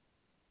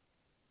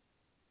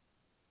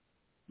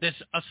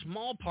 That's a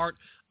small part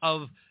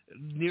of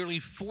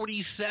nearly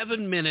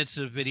 47 minutes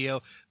of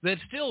video that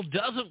still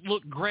doesn't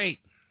look great.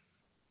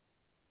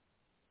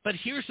 But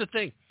here's the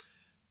thing.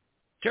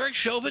 Derek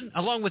Chauvin,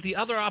 along with the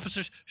other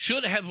officers,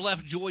 should have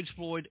left George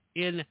Floyd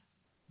in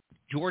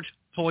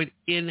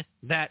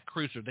that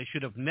cruiser. They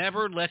should have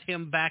never let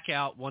him back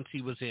out once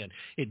he was in.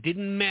 It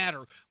didn't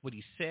matter what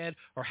he said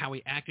or how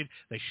he acted.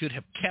 They should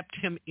have kept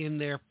him in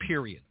there,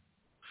 period.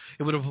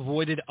 It would have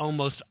avoided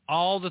almost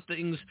all the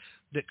things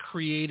that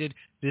created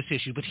this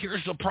issue. But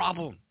here's the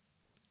problem.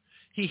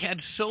 He had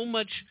so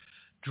much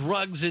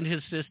drugs in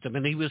his system,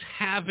 and he was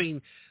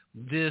having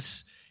this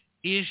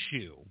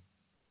issue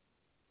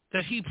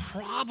that he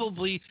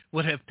probably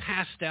would have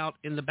passed out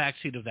in the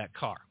backseat of that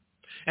car.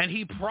 And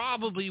he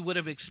probably would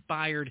have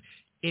expired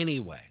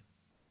anyway.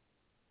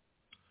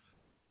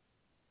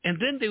 And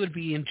then they would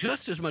be in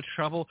just as much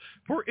trouble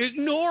for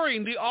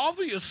ignoring the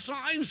obvious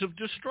signs of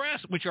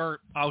distress, which are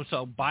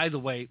also, by the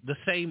way, the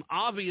same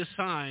obvious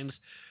signs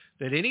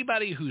that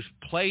anybody who's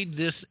played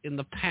this in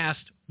the past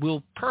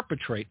will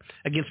perpetrate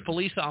against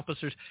police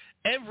officers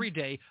every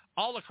day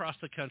all across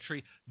the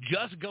country.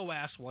 Just go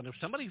ask one. If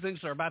somebody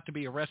thinks they're about to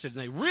be arrested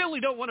and they really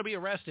don't want to be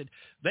arrested,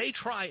 they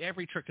try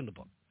every trick in the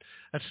book,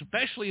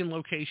 especially in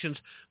locations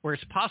where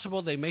it's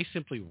possible they may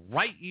simply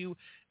write you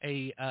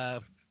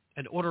an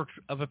order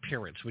of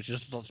appearance, which is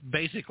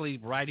basically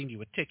writing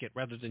you a ticket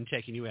rather than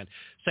taking you in,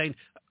 saying,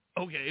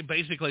 okay,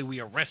 basically we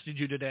arrested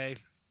you today,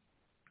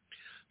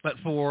 but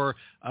for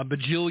a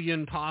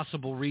bajillion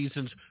possible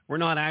reasons, we're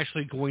not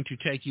actually going to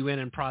take you in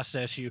and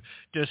process you.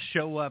 Just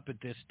show up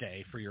at this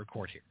day for your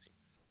court hearing.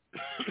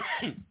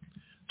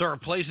 There are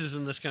places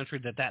in this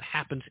country that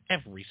happens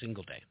every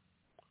single day.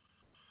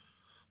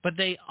 But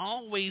they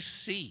always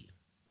see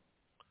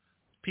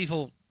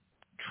people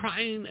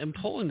trying and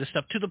pulling this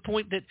stuff to the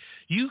point that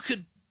you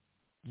could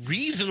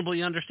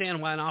reasonably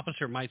understand why an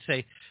officer might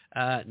say,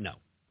 no.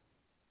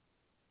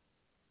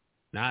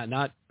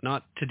 Not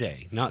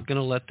today. Not going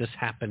to let this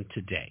happen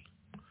today.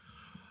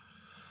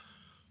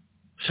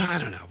 So I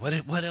don't know. What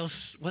else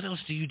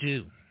do you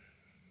do?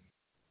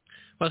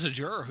 Well, as a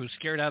juror who's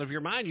scared out of your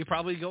mind, you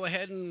probably go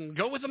ahead and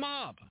go with the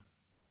mob.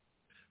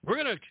 We're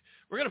gonna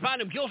find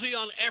him guilty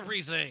on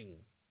everything.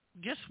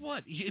 Guess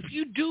what? If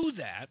you do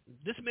that,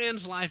 this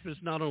man's life is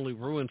not only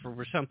ruined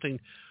for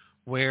something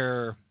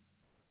where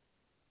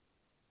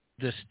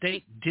the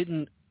state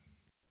didn't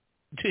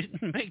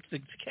make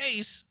the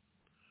case.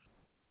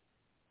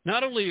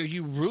 Not only are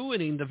you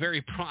ruining the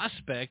very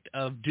prospect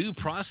of due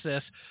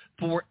process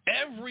for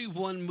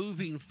everyone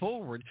moving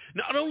forward,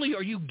 not only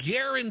are you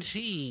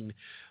guaranteeing,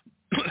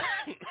 not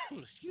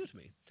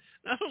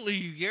only are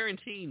you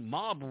guaranteeing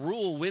mob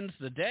rule wins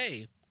the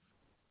day,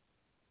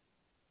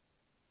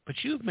 but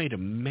you've made a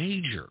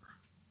major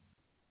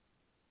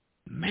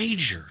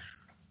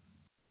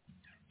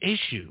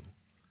issue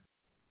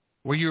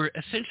where you're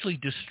essentially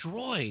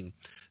destroying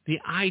the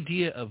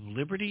idea of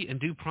liberty and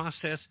due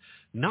process,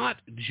 not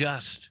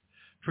just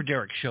for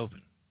Derek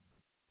Chauvin,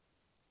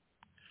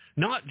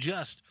 not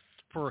just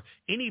for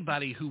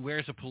anybody who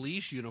wears a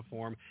police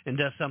uniform and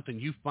does something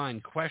you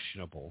find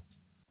questionable,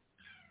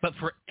 but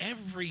for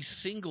every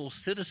single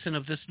citizen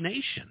of this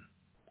nation.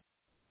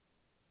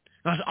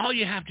 Because all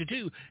you have to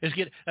do is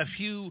get a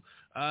few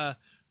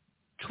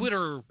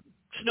Twitter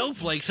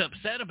snowflakes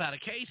upset about a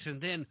case,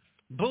 and then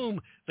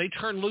boom, they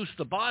turn loose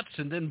the bots,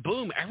 and then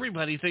boom,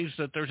 everybody thinks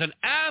that there's an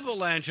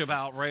avalanche of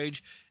outrage,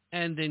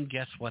 and then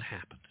guess what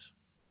happens?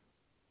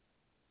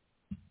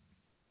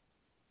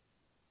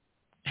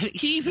 And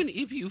even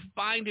if you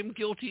find him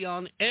guilty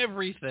on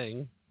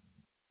everything,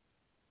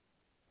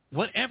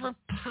 whatever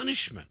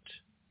punishment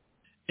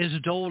is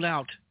doled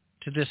out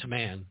to this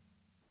man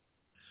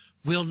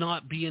will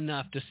not be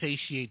enough to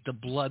satiate the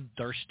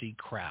bloodthirsty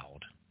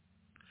crowd.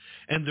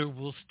 And there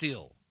will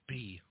still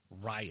be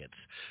riots.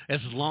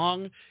 As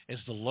long as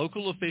the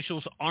local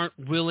officials aren't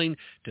willing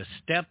to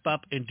step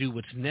up and do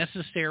what's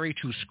necessary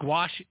to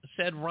squash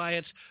said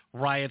riots,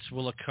 riots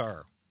will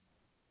occur.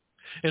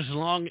 As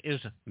long as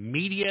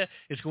media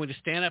is going to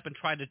stand up and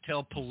try to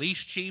tell police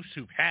chiefs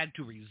who've had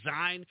to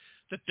resign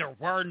that there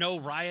were no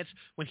riots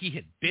when he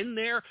had been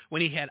there,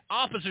 when he had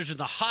officers in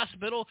the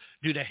hospital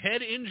due to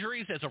head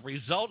injuries as a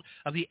result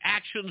of the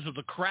actions of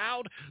the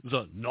crowd,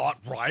 the not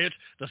riot,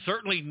 the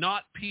certainly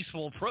not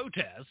peaceful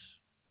protests,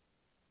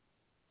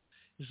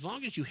 as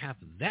long as you have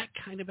that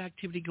kind of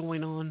activity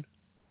going on,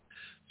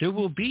 there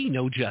will be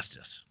no justice.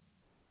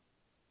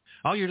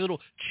 All your little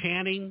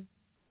chanting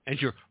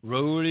as you're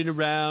rolling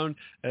around,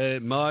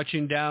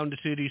 marching down the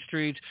city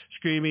streets,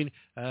 screaming,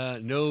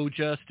 no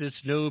justice,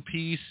 no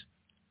peace.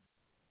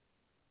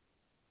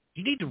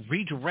 You need to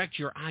redirect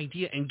your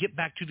idea and get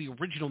back to the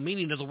original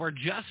meaning of the word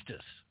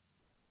justice.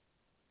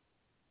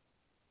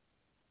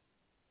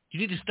 You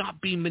need to stop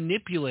being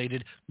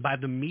manipulated by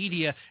the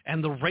media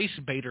and the race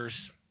baiters.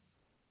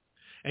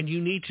 And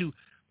you need to,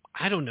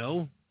 get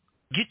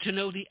to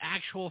know the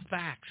actual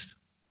facts.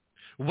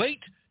 Wait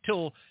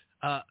till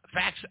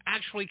facts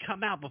actually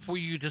come out before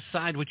you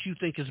decide what you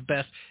think is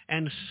best.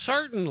 And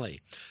certainly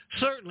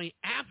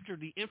after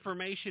the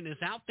information is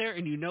out there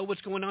and you know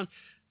what's going on,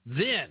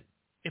 then,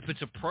 if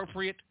it's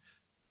appropriate,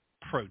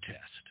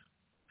 protest.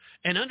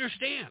 And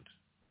understand,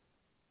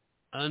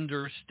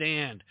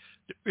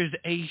 there is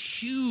a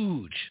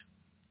huge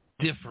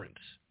difference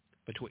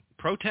between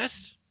protests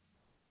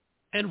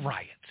and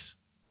riots.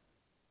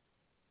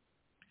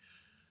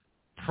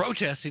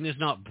 Protesting is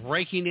not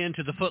breaking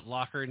into the Foot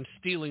Locker and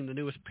stealing the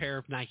newest pair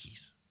of Nikes.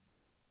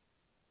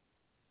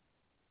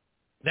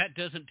 That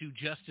doesn't do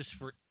justice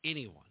for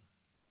anyone.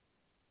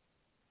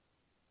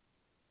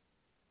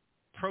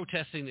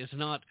 Protesting is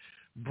not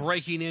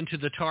breaking into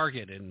the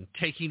Target and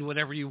taking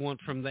whatever you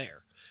want from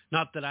there.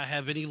 Not that I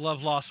have any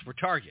love lost for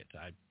Target.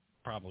 I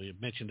probably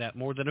have mentioned that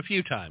more than a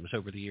few times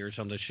over the years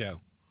on this show.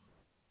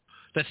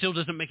 That still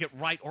doesn't make it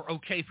right or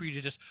okay for you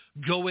to just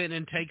go in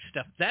and take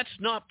stuff. That's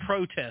not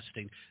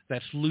protesting.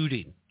 That's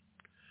looting.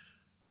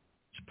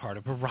 It's part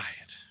of a riot.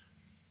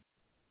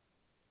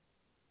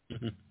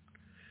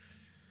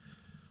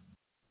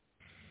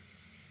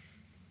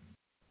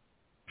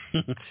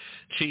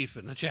 Chief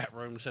in the chat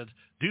room says,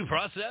 due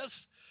process?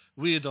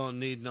 We don't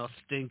need no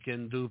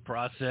stinking due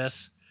process.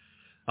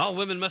 All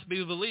women must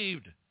be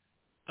believed,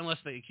 unless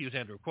they accuse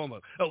Andrew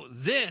Cuomo. Oh,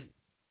 then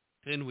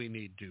we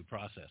need due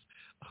process.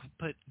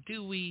 But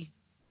do we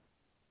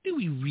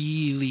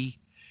really?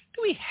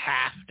 Do we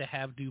have to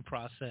have due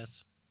process?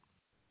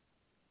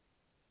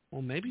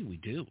 Well, maybe we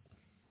do.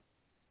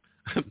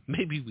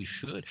 Maybe we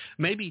should.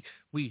 Maybe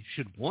we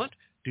should want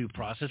due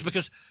process,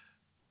 because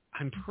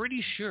I'm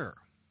pretty sure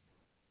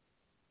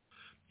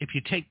if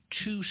you take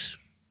two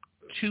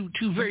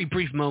very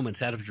brief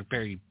moments out of your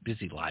very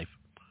busy life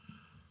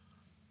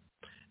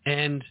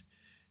and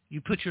you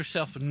put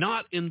yourself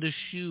not in the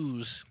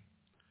shoes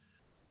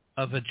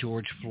of a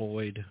George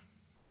Floyd,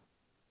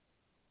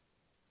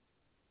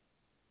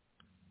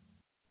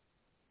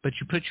 but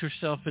you put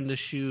yourself in the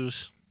shoes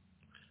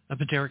of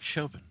a Derek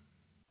Chauvin,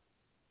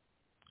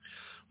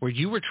 where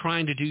you were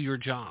trying to do your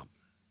job.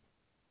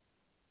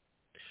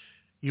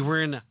 You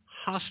were in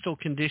hostile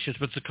conditions,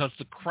 but it's because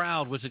the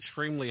crowd was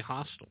extremely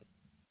hostile.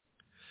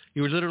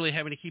 You were literally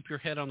having to keep your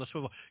head on the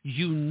swivel.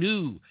 You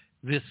knew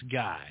this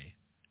guy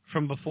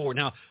from before.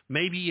 Now,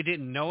 maybe you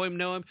didn't know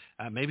him.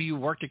 Maybe you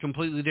worked a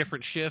completely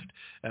different shift.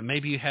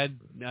 Maybe you had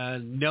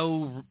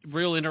no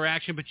real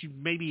interaction, but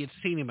maybe you'd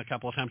seen him a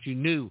couple of times. You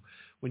knew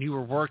when you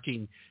were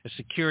working as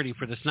security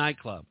for this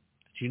nightclub.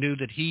 You knew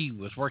that he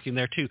was working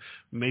there too.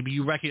 Maybe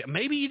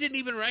you didn't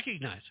even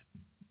recognize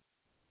him.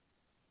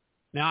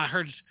 Now, I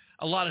heard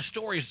a lot of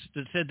stories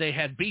that said they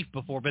had beef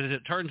before, but as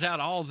it turns out,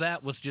 all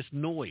that was just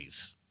noise.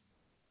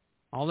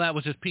 All that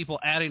was just people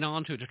adding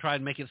on to it to try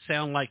and make it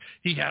sound like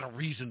he had a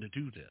reason to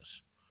do this.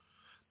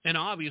 And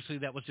obviously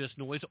that was just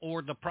noise,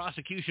 or the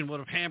prosecution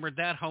would have hammered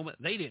that home.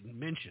 They didn't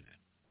mention it.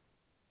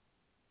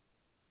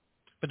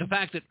 But the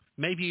fact that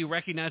maybe you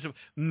recognize him,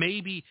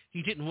 maybe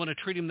he didn't want to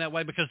treat him that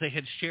way because they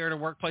had shared a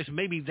workplace.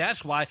 Maybe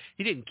that's why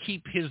he didn't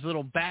keep his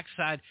little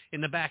backside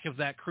in the back of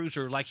that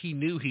cruiser like he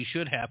knew he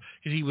should have,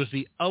 because he was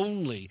the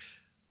only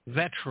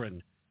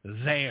veteran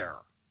there.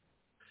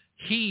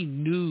 He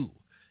knew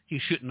he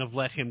shouldn't have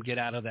let him get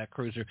out of that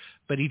cruiser,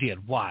 but he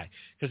did. Why?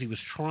 Because he was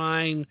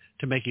trying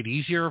to make it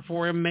easier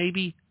for him,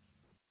 maybe.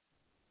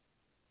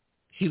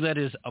 He let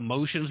his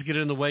emotions get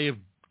in the way of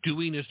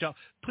doing his job.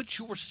 Put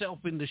yourself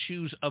in the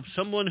shoes of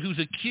someone who's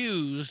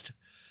accused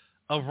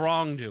of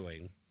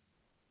wrongdoing,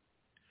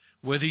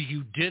 whether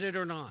you did it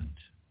or not.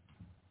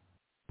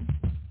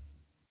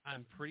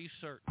 I'm pretty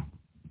certain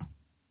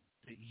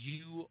that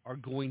you are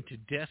going to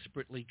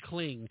desperately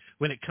cling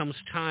when it comes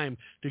time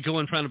to go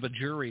in front of a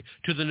jury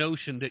to the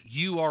notion that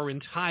you are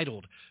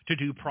entitled to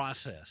due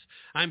process.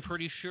 I'm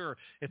pretty sure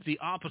if the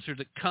officer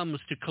that comes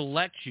to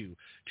collect you,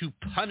 to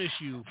punish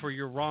you for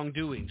your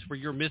wrongdoings, for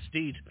your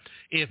misdeeds,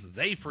 if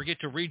they forget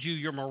to read you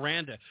your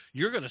Miranda,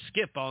 you're going to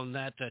skip on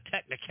that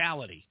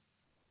technicality.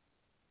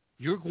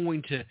 you're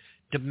going to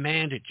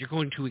demand it. You're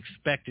going to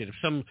expect it. If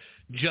some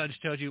judge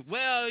tells you,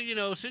 well,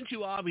 since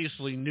you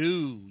obviously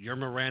knew your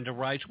Miranda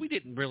rights, we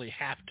didn't really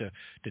have to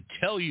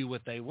tell you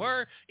what they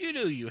were. You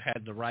knew you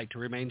had the right to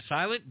remain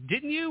silent,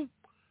 didn't you?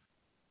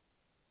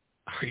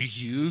 Are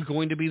you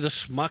going to be the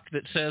schmuck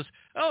that says,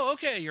 oh,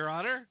 okay, Your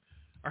Honor?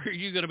 Or are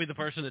you going to be the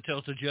person that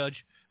tells the judge,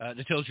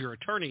 that tells your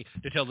attorney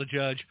to tell the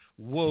judge,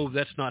 whoa,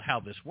 that's not how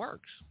this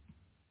works?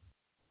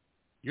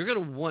 You're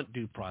going to want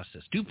due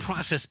process. Due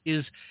process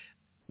is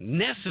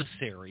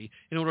necessary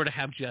in order to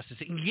have justice.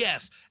 And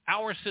yes,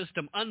 our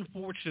system,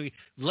 unfortunately,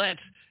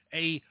 lets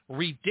a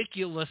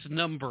ridiculous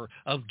number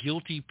of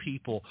guilty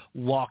people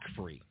walk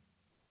free.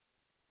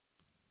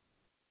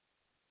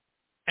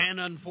 And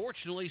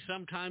unfortunately,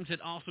 sometimes it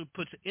also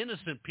puts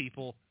innocent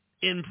people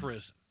in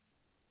prison.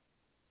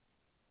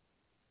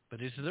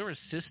 But is there a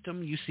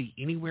system you see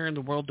anywhere in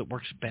the world that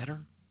works better?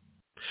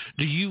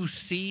 Do you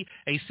see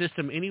a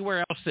system anywhere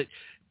else that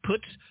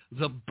puts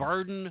the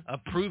burden of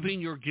proving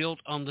your guilt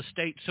on the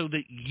state so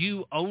that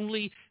you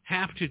only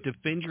have to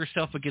defend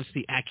yourself against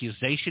the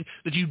accusation,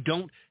 that you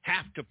don't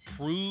have to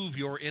prove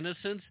your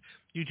innocence?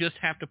 You just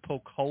have to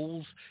poke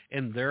holes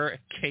in their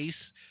case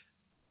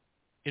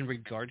in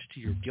regards to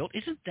your guilt?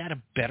 Isn't that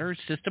a better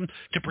system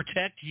to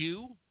protect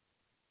you?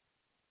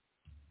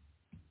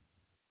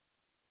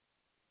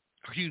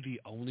 Are you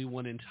the only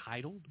one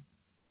entitled?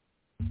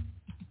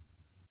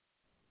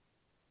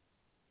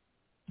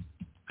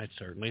 I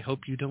certainly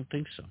hope you don't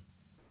think so.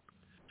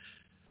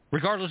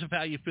 Regardless of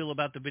how you feel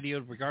about the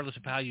video, regardless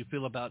of how you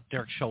feel about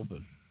Derek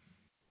Chauvin,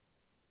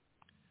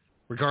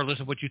 regardless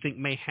of what you think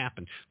may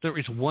happen, there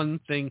is one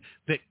thing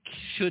that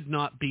should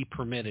not be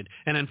permitted,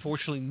 and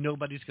unfortunately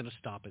nobody's going to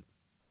stop it.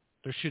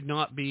 There should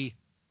not be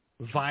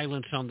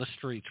violence on the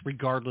streets,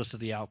 regardless of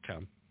the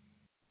outcome.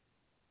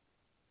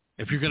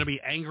 If you're going to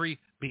be angry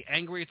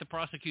at the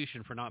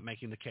prosecution for not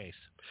making the case.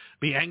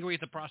 Be angry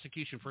at the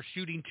prosecution for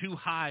shooting too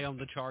high on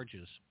the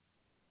charges.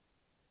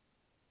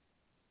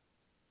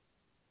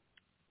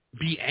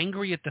 Be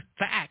angry at the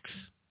facts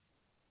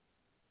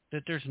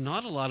that there's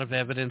not a lot of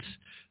evidence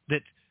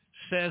that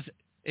says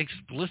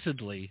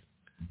explicitly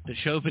that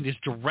Chauvin is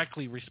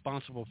directly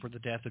responsible for the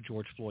death of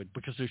George Floyd,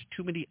 because there's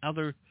too many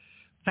other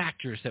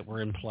factors that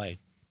were in play.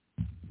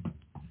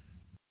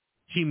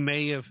 He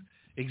may have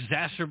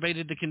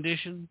exacerbated the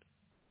condition.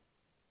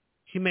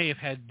 He may have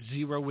had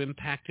zero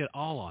impact at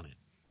all on it.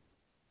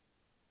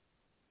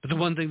 But the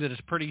one thing that is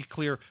pretty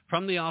clear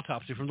from the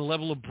autopsy, from the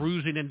level of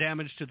bruising and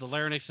damage to the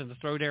larynx and the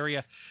throat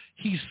area,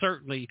 he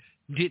certainly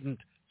didn't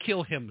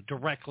kill him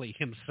directly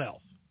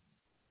himself.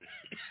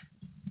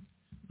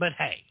 But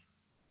hey,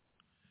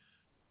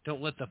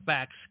 don't let the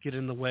facts get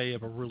in the way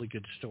of a really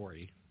good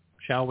story,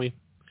 shall we?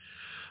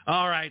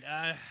 All right,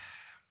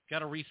 got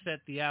to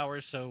reset the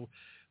hours, so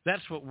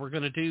that's what we're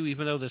going to do,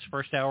 even though this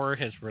first hour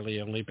has really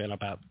only been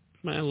about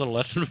a little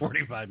less than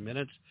 45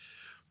 minutes.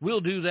 We'll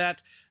do that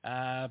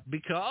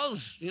because,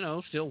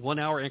 still 1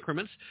 hour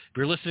increments. If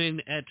you're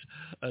listening at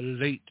a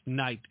late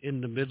night in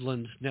the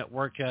Midlands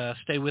Network,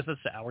 stay with us.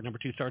 Hour number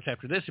 2 starts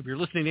after this. If you're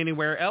listening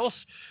anywhere else,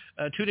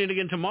 tune in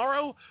again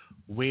tomorrow,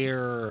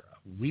 where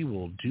we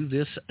will do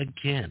this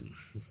again.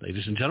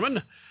 Ladies and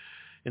gentlemen,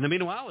 in the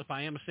meanwhile, if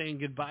I am saying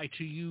goodbye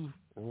to you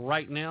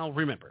right now,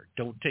 remember,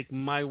 don't take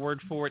my word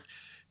for it.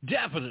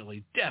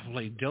 Definitely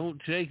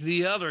don't take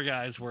the other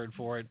guy's word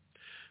for it.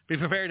 Be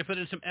prepared to put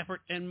in some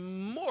effort, and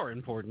more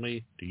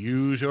importantly, to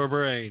use your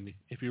brain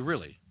if you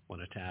really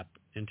want to tap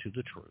into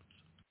the truth.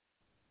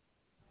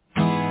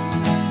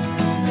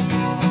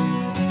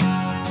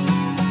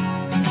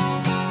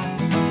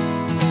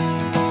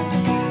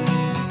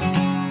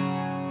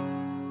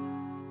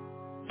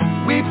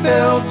 We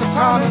built a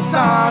promise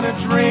on a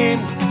dream,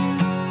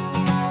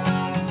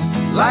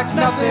 like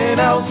nothing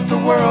else the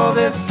world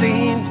has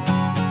seen.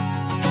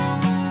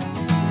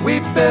 We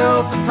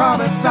built a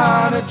promise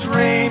on a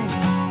dream.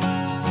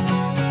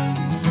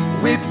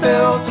 We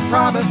built a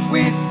promise,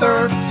 we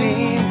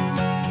 13.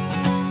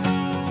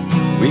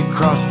 We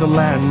crossed the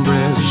land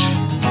bridge,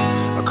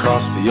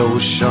 across the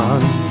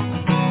ocean,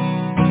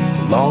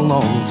 a long,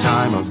 long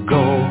time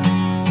ago.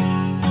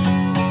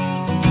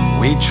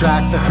 We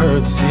tracked the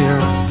herds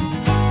here,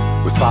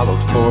 we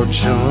followed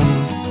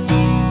fortune,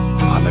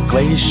 on the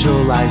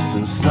glacial ice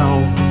and snow.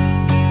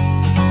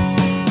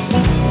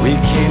 We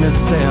came as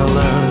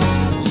sailors,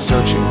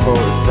 searching for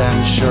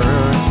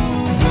adventure.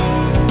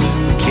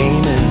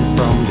 Came in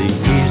from the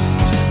east.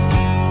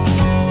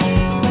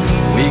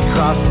 We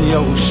crossed the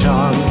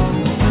ocean,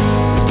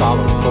 we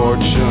followed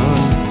fortune,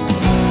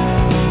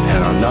 and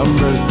our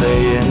numbers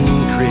they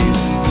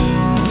increased.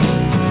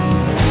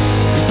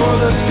 Before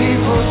the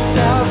people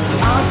stepped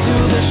onto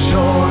the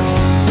shore,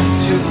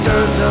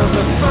 2/3 of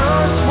the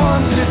first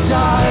ones to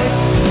die.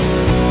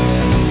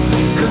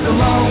 'Cause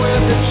along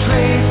with the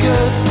trade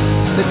goods,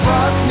 they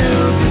brought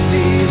new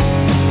disease,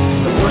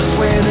 the worst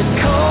way that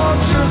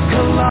cultures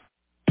collide.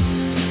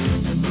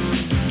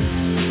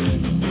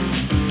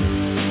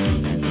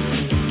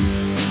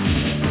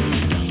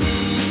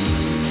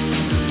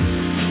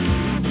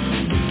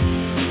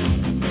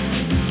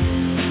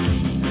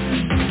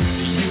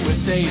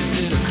 say is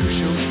in a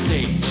crucial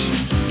stage.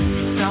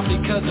 It's not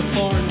because of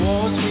foreign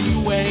wars we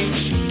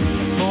wage.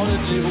 It's more to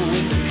do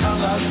with the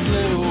colors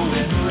blue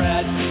and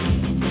red.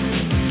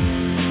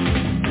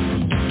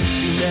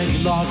 Too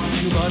many laws and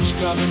too much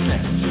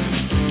government.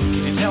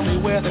 Can you tell me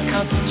where the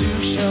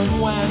Constitution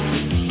went?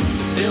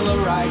 The Bill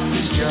of Rights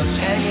is just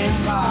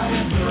hanging by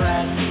a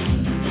thread.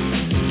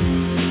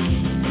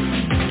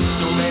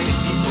 So many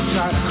people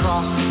try to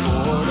cross the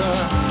border.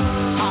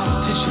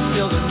 Politicians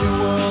build a new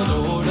world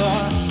order.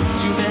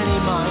 Too many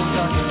minds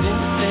are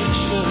convinced they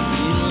should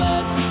be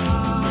led.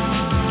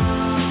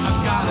 I've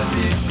gotta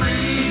be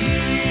free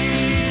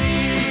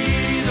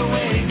the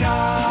way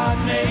God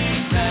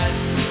made men.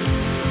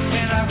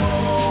 And I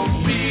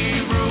won't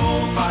be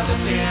ruled by the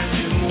damned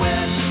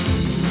UN.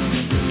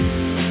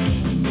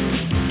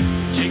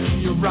 Taking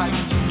your right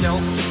to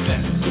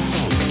self-defense.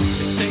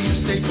 They say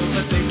you're stable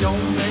but they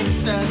don't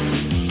make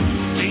sense.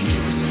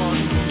 Dangerous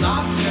ones will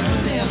not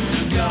turn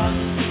into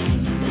guns.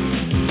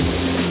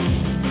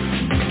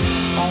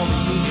 All the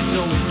unions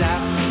always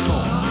ask for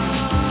more.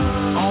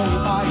 All you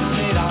buy is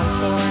made on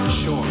foreign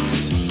shores.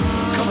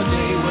 Come a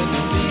day when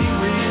there'll be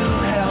real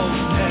hell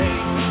to pay.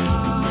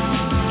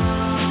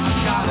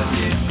 I've gotta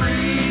be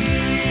free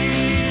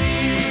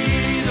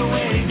the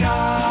way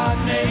God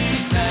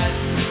made men.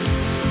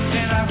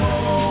 And I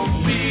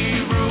won't be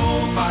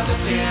ruled by the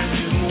damned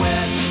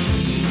UN.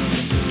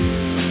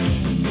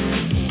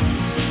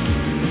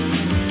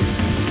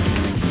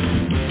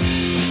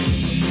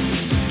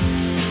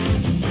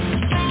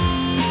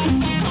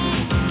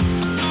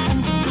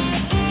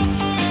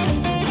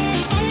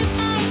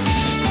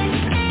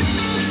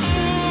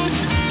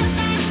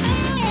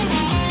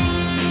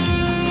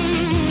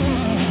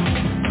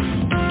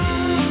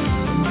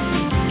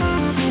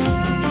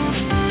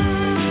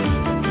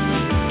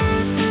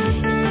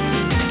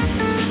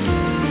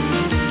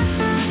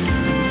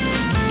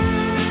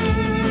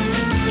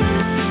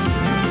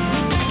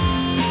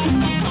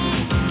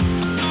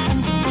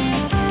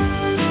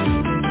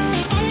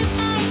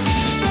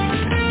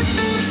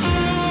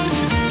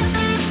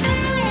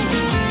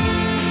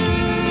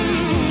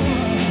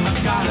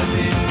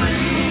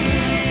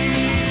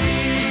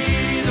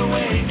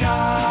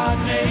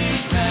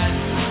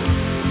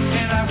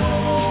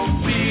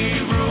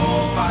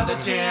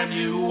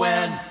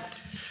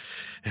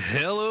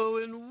 Hello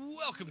and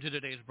welcome to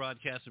today's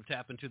broadcast of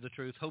Tap Into the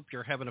Truth. Hope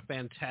you're having a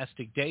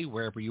fantastic day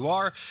wherever you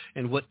are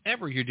and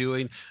whatever you're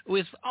doing,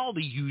 with all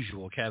the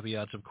usual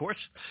caveats, of course.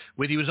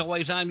 With you as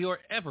always, I'm your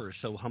ever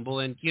so humble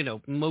and,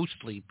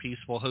 mostly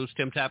peaceful host,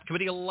 Tim Tapp, coming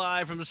to you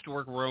live from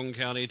historic Roane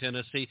County,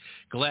 Tennessee.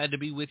 Glad to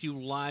be with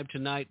you live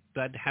tonight.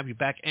 Glad to have you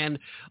back, and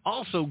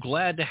also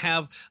glad to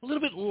have a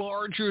little bit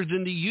larger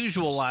than the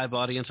usual live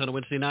audience on a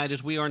Wednesday night,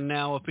 as we are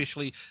now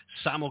officially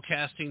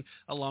simulcasting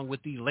along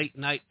with the Late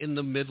Night in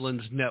the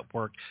Midlands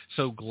Network.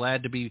 So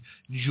glad to be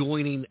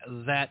joining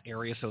that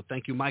area. So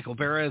thank you, Michael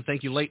Vera.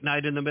 Thank you, Late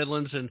Night in the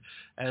Midlands. And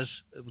as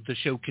the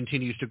show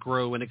continues to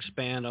grow and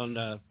expand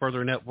on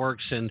further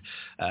networks and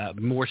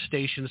more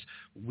stations,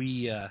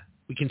 we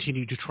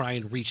continue to try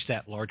and reach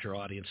that larger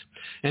audience.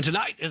 And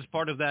tonight, as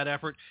part of that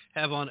effort,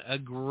 have on a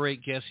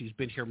great guest. He's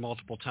been here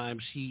multiple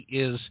times. He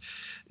is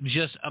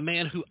just a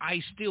man who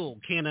I still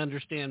can't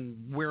understand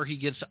where he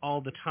gets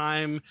all the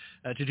time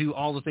to do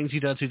all the things he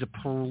does. He's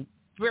a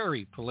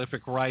very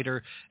prolific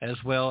writer, as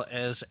well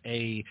as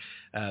a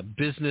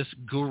business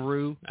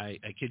guru. I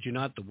kid you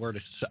not, the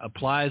word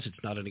applies. It's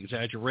not an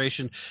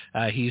exaggeration.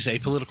 He's a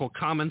political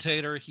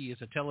commentator. He is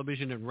a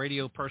television and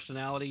radio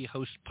personality,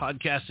 hosts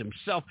podcasts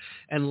himself.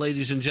 And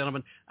ladies and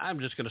gentlemen, I'm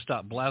just going to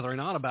stop blathering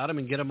on about him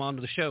and get him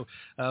onto the show.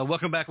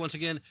 Welcome back once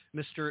again,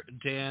 Mr.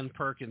 Dan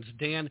Perkins.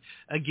 Dan,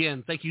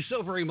 again, thank you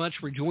so very much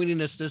for joining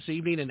us this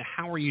evening. And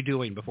how are you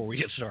doing before we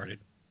get started?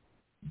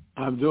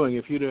 I'm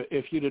doing. If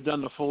you'd have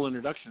done the full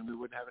introduction, we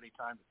wouldn't have any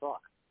time to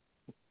talk.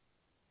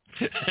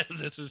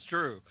 This is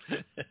true.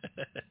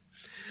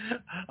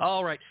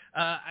 All right.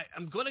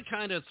 I'm going to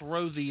kind of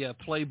throw the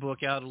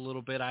playbook out a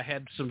little bit. I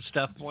had some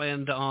stuff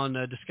planned on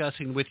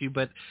discussing with you,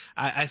 but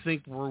I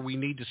think where we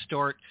need to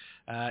start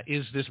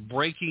is this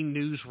breaking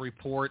news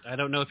report. I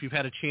don't know if you've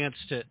had a chance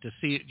to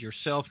see it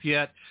yourself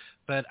yet,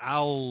 but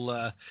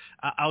I'll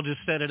just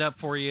set it up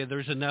for you.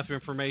 There's enough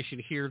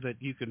information here that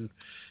you can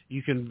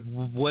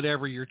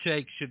whatever your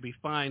take should be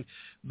fine.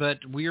 But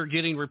we are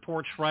getting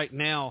reports right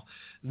now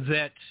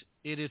that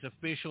it is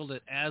official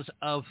that as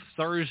of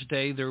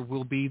Thursday there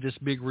will be this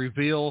big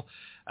reveal.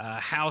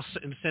 House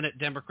and Senate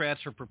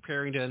Democrats are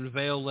preparing to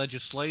unveil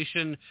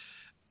legislation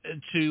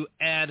to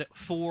add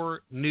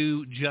 4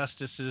 new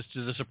justices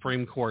to the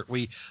Supreme Court.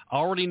 We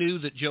already knew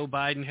that Joe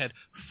Biden had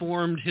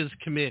formed his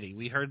committee.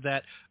 We heard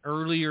that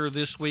earlier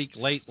this week,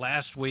 late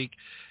last week,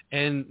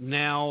 and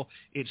now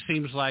it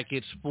seems like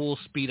it's full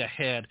speed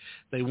ahead.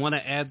 They want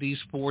to add these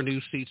 4 new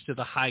seats to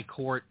the high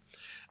court.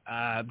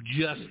 I'm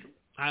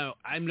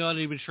not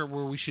even sure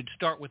where we should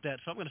start with that,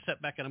 so I'm going to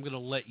step back and I'm going to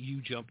let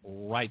you jump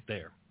right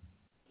there.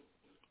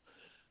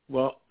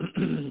 Well,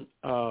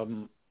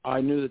 I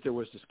knew that there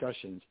was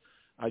discussions.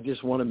 I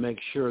just want to make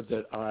sure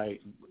that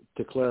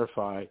to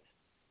clarify,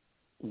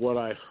 what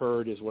I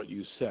heard is what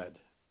you said.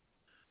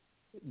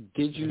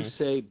 Did you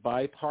say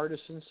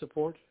bipartisan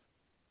support?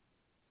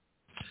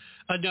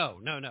 No.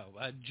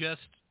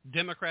 Just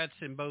Democrats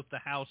in both the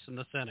House and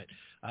the Senate.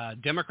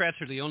 Democrats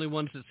are the only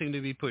ones that seem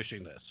to be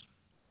pushing this.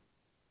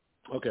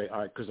 Okay, all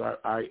right, because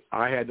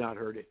I had not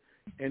heard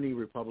any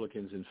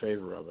Republicans in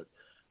favor of it.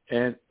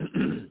 And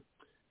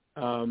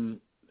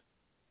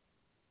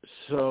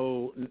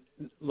so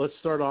let's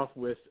start off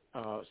with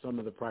some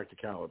of the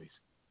practicalities.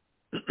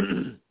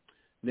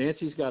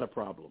 Nancy's got a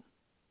problem.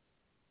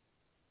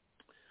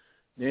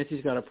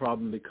 Nancy's got a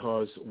problem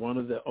because one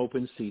of the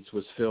open seats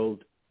was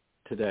filled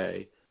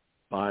today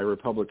by a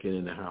Republican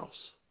in the House.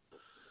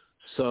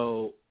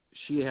 So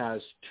she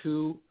has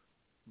 2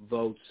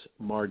 votes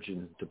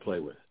margin to play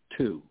with.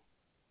 2.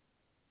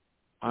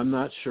 I'm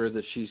not sure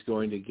that she's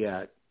going to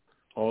get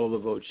all the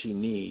votes she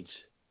needs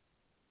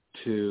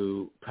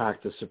to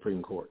pack the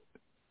Supreme Court.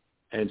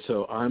 And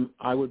so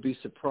I would be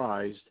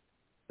surprised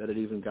that it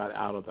even got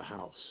out of the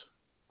House.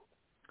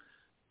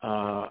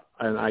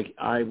 And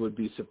I would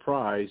be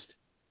surprised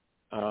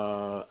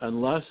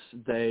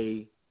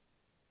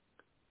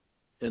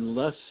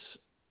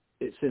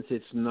since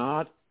it's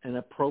not an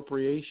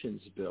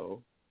appropriations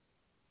bill,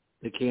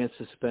 they can't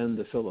suspend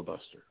the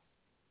filibuster.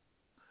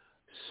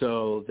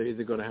 So they're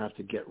either going to have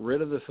to get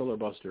rid of the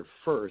filibuster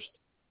first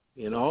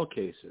in all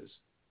cases,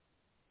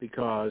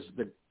 because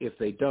if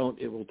they don't,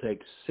 it will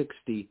take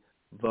 60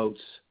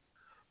 votes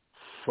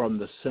from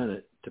the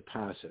Senate to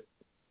pass it.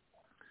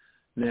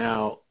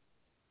 Now,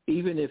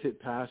 even if it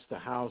passed the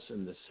House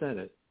and the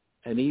Senate,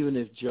 and even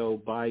if Joe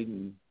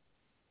Biden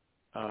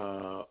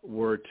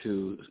were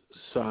to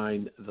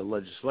sign the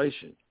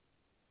legislation,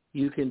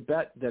 you can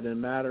bet that in a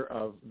matter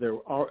of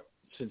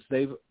since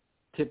they've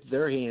tipped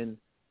their hand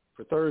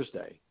for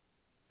Thursday,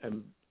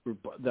 and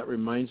that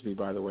reminds me,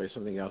 by the way,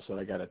 something else that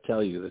I got to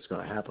tell you that's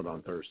going to happen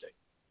on Thursday,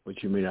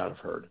 which you may not have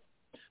heard.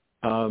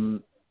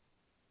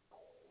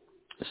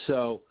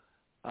 So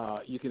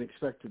you can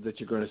expect that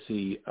you're going to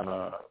see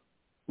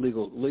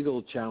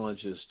legal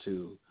challenges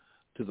to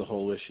the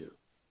whole issue.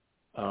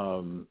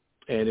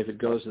 And if it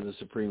goes to the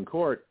Supreme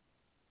Court,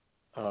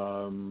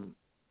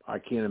 I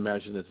can't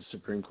imagine that the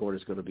Supreme Court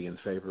is going to be in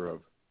favor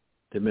of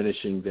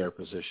diminishing their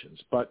positions.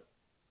 But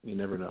you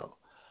never know.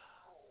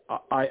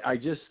 I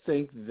just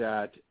think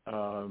that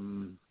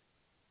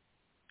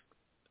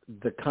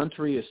the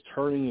country is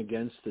turning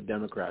against the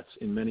Democrats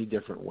in many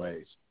different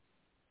ways.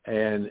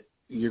 And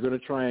you're going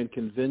to try and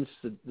convince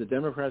the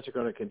Democrats are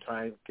going to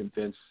try and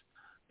convince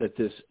that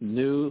this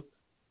new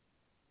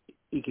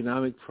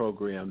economic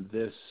program,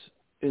 this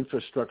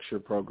infrastructure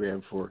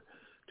program for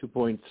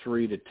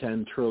 $2.3 to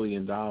 $10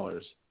 trillion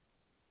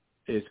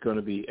is going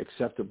to be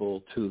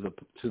acceptable to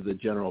the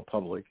general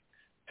public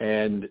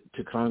and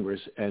to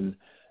Congress. And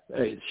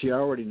she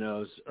already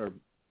knows, or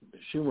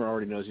Schumer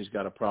already knows, he's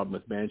got a problem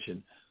with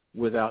Manchin.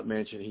 Without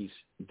Manchin, he's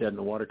dead in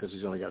the water because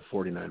he's only got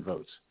 49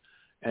 votes,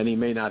 and he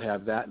may not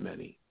have that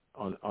many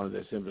on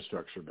this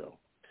infrastructure bill.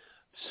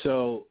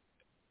 So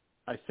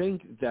I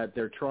think that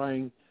they're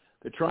trying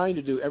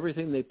to do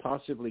everything they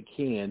possibly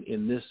can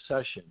in this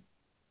session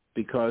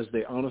because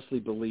they honestly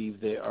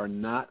believe they are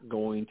not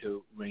going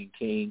to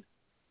maintain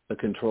the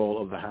control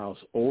of the House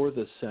or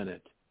the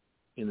Senate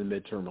in the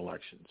midterm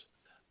elections.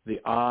 The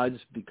odds,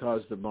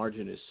 because the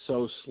margin is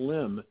so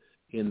slim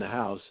in the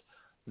House,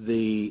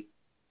 the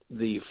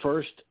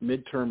first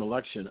midterm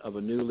election of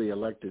a newly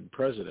elected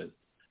president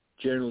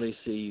generally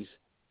sees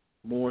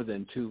more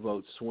than 2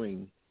 vote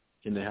swing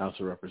in the House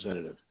of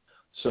Representatives.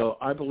 So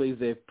I believe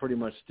they've pretty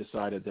much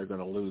decided they're going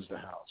to lose the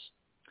House.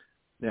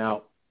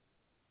 Now,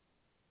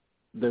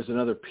 there's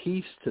another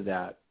piece to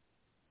that,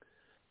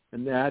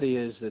 and that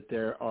is that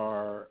there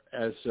are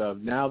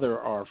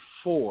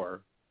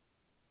 4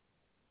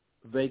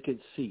 vacant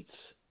seats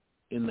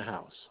in the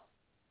House.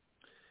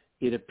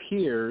 It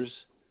appears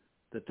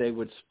that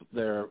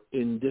they're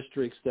in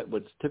districts that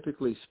would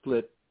typically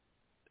split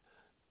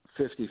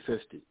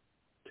 50-50,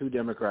 2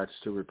 Democrats,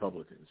 2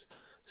 Republicans.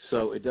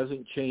 So it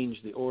doesn't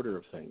change the order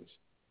of things.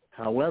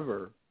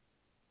 However,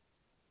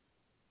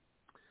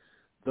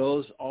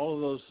 all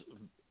of those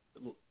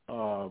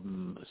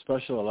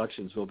special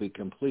elections will be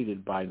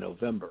completed by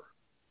November,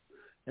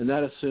 and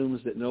that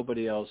assumes that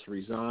nobody else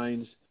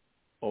resigns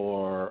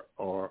or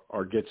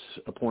gets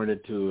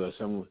appointed to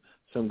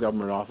some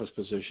government office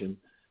position.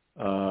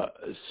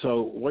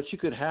 So what you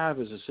could have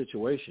is a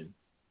situation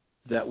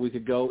that we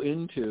could go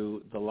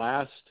into the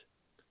last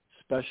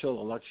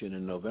special election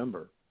in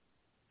November,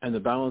 and the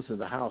balance of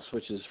the House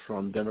switches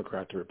from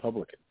Democrat to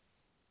Republican.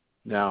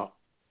 Now,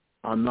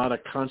 I'm not a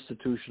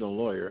constitutional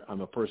lawyer.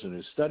 I'm a person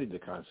who studied the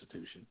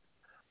Constitution.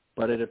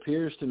 But it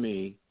appears to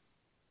me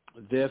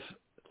that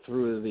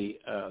through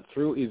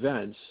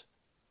events,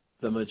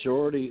 the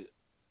majority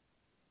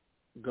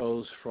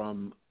goes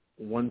from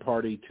one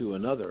party to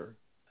another,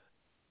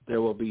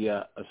 there will be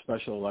a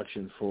special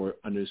election for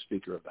a new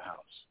Speaker of the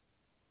House.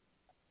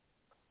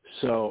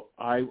 So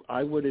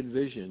I would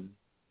envision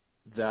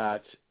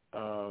that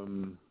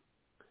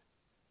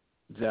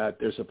that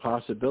there's a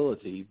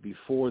possibility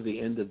before the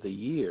end of the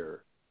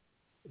year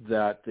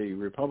that the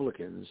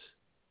Republicans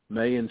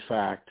may in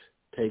fact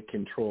take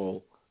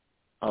control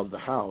of the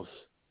House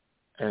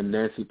and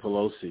Nancy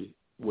Pelosi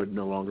would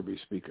no longer be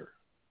Speaker.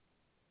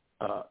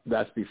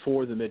 That's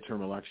before the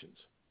midterm elections.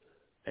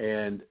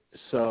 And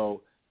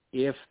so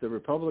if the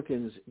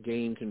Republicans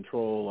gain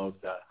control of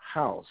the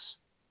House,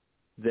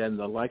 then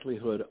the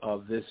likelihood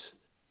of this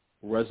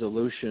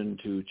resolution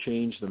to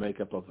change the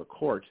makeup of the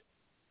court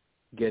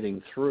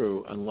getting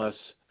through, unless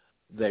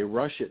they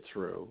rush it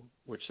through,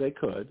 which they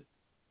could,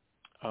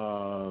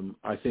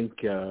 I think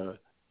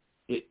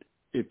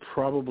it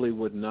probably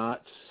would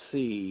not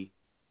see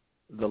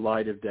the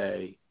light of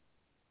day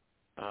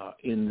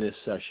in this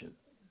session,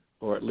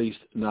 or at least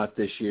not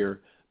this year,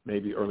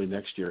 maybe early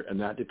next year, and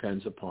that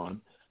depends upon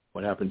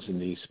what happens in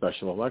these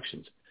special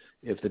elections.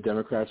 If the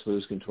Democrats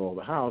lose control of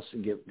the House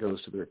and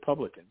goes to the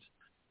Republicans,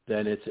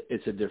 then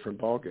it's a different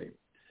ballgame.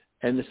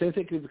 And the same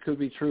thing could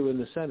be true in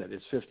the Senate.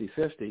 It's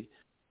 50-50,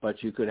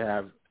 but you could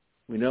have,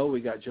 we know we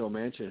got Joe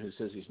Manchin who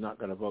says he's not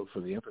going to vote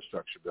for the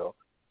infrastructure bill.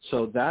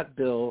 So that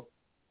bill,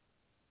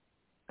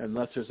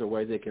 unless there's a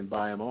way they can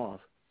buy him off,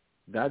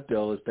 that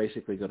bill is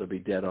basically going to be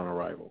dead on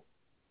arrival.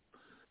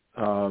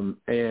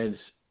 And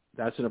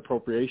that's an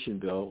appropriation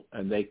bill,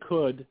 and they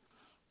could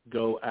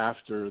go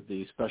after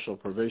the special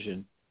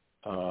provision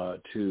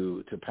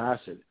to pass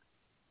it.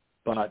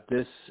 But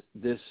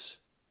this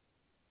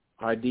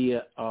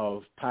idea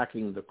of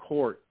packing the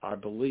court, I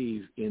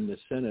believe, in the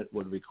Senate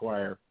would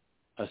require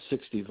a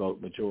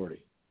 60-vote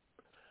majority.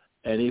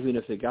 And even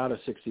if they got a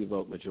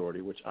 60-vote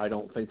majority, which I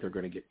don't think they're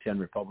going to get 10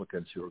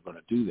 Republicans who are going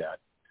to do that,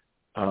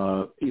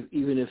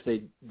 even if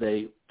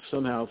they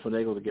somehow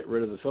finagle to get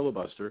rid of the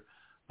filibuster,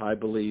 I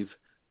believe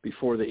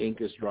before the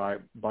ink is dry,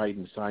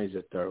 Biden signs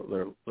it, there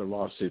are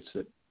lawsuits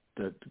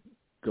that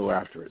go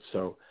after it.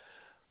 So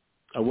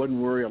I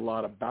wouldn't worry a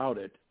lot about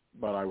it,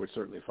 but I would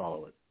certainly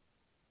follow it.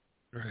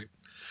 Right.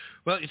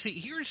 Well, you see,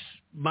 here's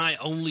my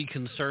only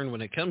concern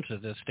when it comes to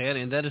this, Dan,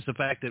 and that is the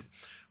fact that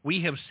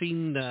we have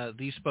seen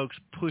these folks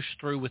push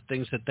through with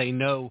things that they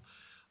know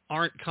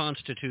aren't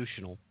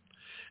constitutional.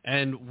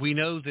 And we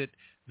know that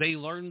they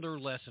learned their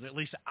lesson, at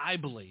least I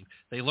believe.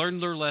 They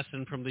learned their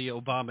lesson from the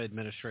Obama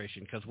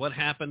administration, because what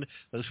happened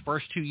those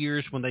first 2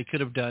 years when they could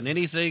have done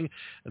anything,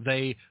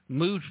 they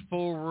moved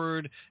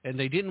forward, and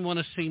they didn't want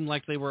to seem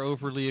like they were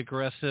overly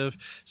aggressive,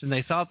 and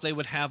they thought they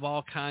would have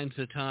all kinds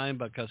of time,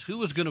 because who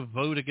was going to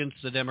vote against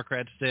the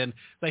Democrats then?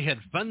 They had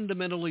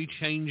fundamentally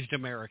changed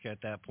America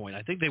at that point.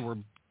 I think they were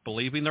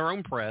believing their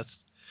own press,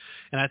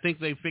 and I think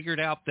they figured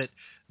out that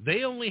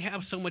they only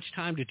have so much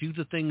time to do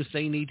the things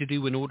they need to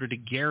do in order to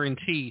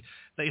guarantee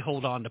they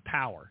hold on to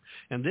power.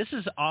 And this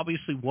is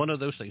obviously one of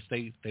those things.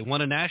 They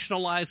want to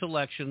nationalize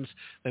elections.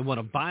 They want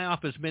to buy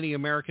off as many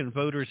American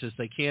voters as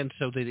they can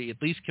so that they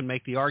at least can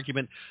make the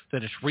argument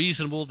that it's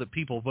reasonable that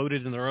people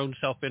voted in their own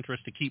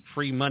self-interest to keep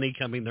free money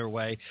coming their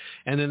way.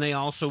 And then they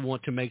also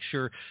want to make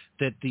sure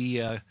that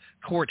the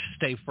courts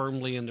stay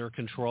firmly in their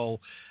control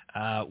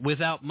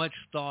without much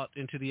thought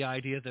into the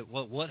idea that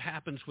what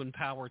happens when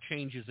power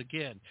changes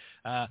again?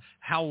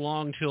 How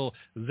long till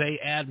they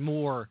add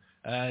more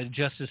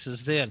justices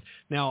then?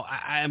 Now,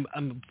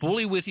 I'm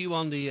fully with you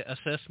on the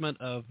assessment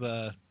of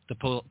the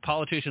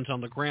politicians on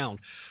the ground,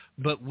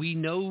 but we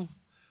know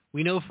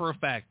for a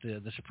fact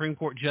the Supreme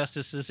Court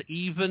justices,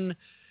 even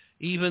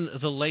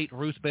the late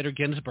Ruth Bader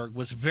Ginsburg,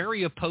 was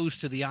very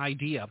opposed to the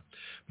idea,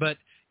 but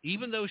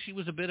even though she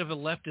was a bit of a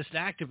leftist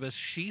activist,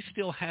 she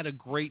still had a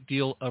great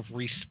deal of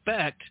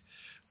respect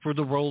for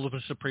the role of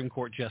a Supreme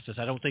Court justice.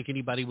 I don't think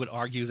anybody would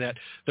argue that.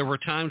 There were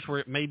times where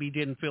it maybe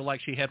didn't feel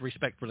like she had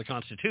respect for the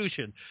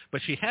Constitution,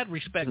 but she had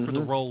respect for the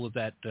role of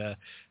that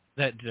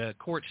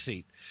court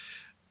seat.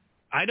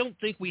 I don't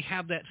think we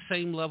have that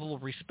same level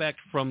of respect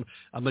from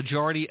a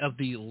majority of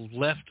the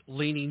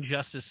left-leaning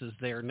justices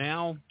there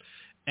now.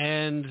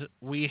 And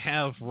we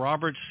have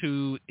Roberts,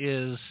 who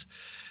is,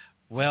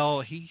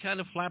 well, he kind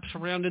of flaps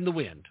around in the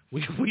wind.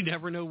 We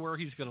never know where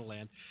he's going to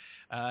land.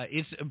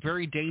 It's a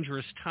very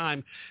dangerous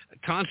time.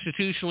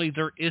 Constitutionally,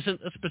 there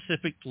isn't a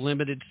specific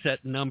limited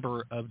set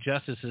number of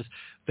justices.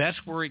 That's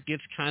where it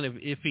gets kind of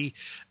iffy.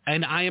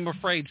 And I am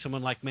afraid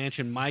someone like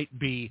Manchin might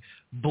be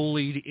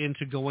bullied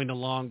into going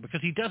along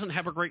because he doesn't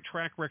have a great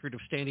track record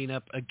of standing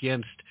up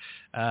against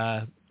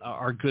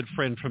our good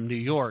friend from New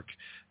York,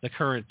 the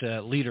current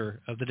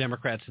leader of the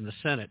Democrats in the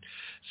Senate.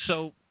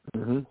 So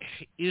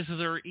is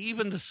there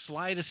even the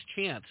slightest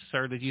chance,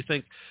 sir, that you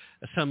think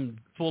some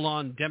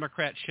full-on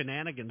Democrat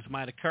shenanigans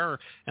might occur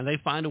and they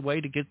find a way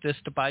to get this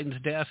to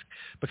Biden's desk?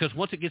 Because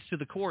once it gets to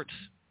the courts,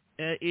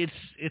 it's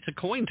a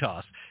coin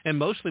toss, and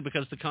mostly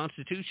because the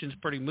Constitution's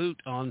pretty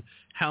moot on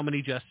how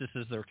many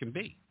justices there can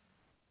be.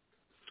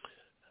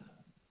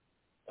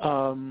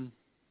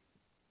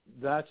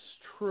 That's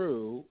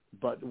true,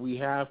 but we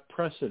have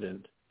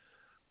precedent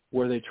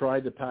where they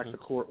tried to pack the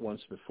court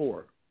once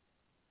before,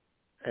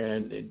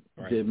 and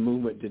the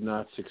movement did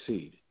not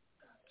succeed.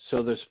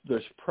 So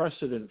there's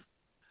precedent,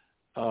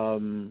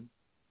 and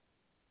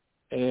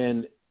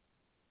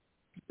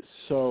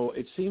so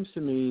it seems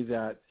to me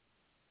that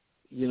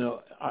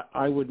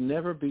I would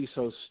never be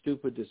so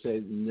stupid to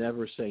say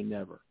never,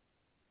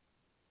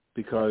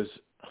 because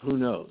who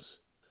knows?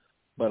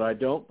 But I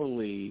don't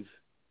believe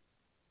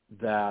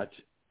that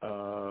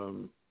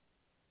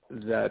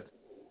that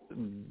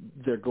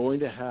they're going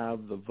to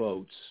have the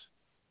votes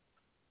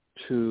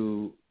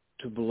to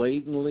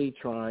blatantly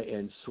try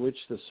and switch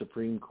the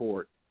Supreme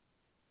Court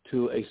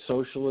to a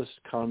socialist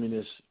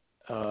communist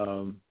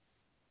in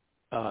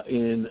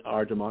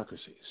our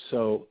democracy.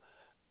 So,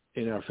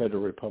 in our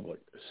federal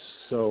republic.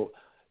 So,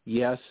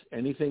 yes,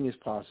 anything is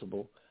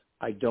possible.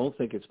 I don't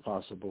think it's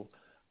possible.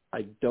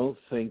 I don't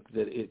think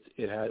that it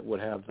would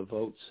have the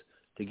votes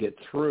to get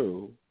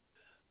through.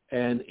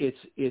 And it's.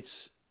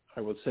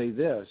 I would say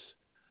this: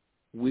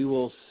 we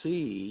will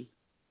see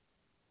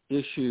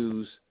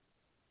issues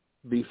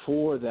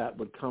before that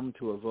would come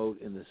to a vote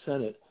in the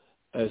Senate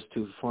as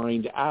to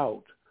find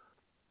out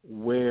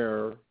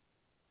where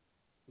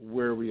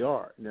we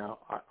are. Now,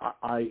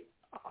 I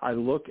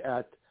look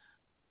at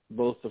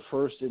both the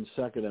First and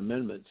Second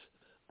Amendments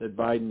that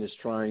Biden is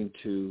trying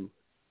to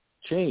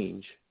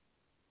change,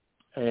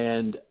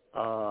 and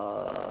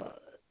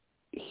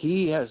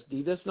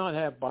he does not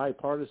have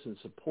bipartisan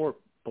support,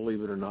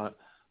 believe it or not,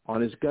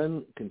 on his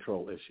gun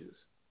control issues.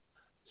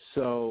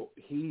 So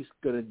he's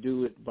going to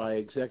do it by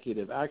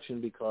executive action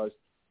because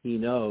he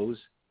knows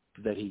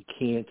that he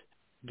can't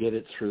get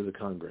it through the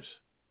Congress.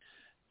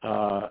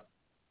 I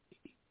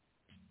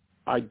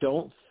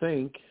don't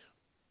think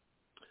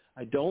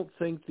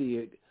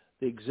the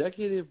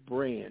executive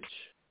branch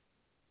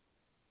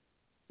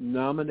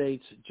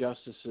nominates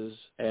justices,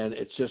 and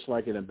it's just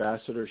like an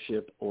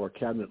ambassadorship or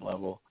cabinet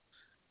level.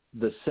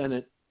 The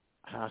Senate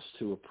has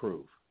to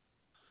approve.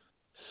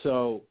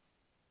 So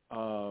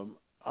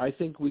I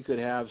think we could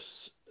have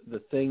the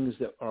things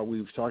that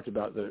we've talked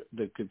about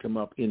that could come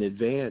up in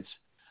advance,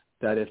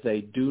 that if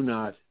they do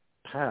not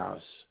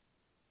pass,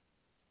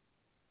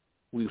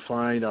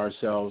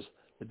 the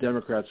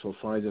Democrats will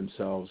find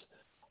themselves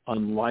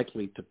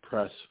unlikely to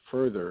press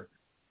further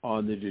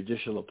on the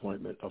judicial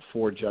appointment of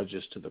 4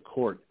 judges to the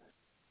court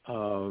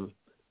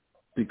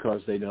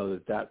because they know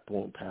that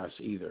won't pass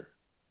either.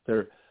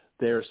 They're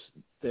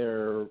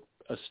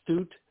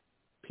astute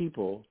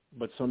people,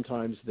 but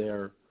sometimes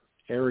they're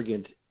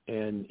arrogant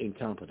and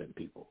incompetent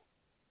people.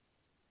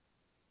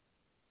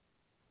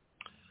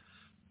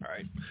 All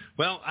right.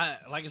 Well,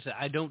 like I said,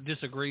 I don't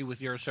disagree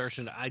with your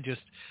assertion.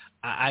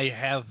 I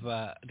have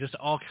just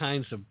all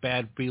kinds of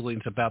bad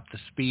feelings about the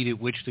speed at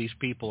which these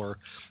people are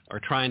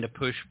trying to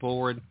push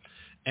forward,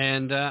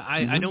 and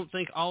I don't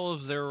think all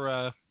of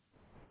their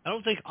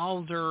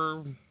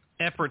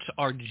efforts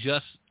are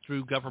just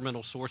through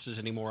governmental sources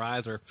anymore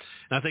either.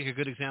 And I think a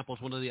good example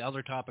is one of the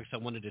other topics I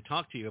wanted to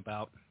talk to you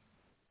about.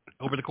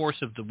 Over the course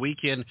of the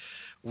weekend,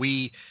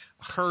 we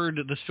heard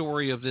the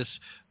story of this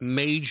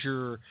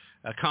major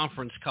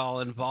conference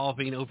call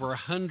involving over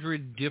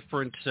 100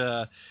 different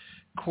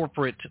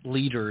corporate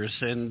leaders.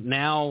 And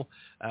now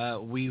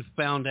we've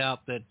found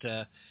out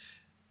that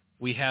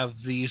we have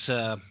these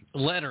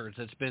letters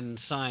that's been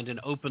signed, an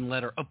open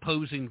letter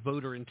opposing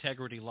voter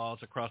integrity laws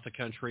across the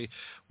country,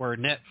 where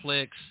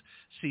Netflix,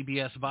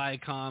 CBS,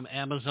 Viacom,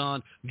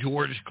 Amazon,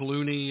 George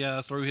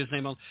Clooney threw his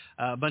name on.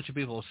 A bunch of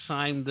people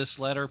signed this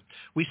letter.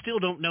 We still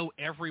don't know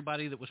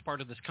everybody that was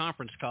part of this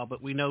conference call,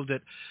 but we know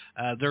that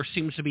there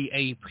seems to be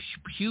a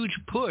huge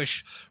push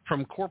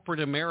from corporate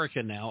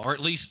America now, or at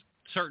least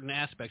certain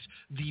aspects,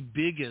 the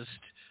biggest,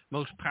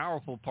 most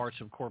powerful parts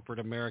of corporate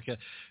America,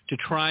 to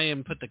try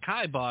and put the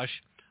kibosh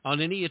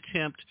on any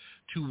attempt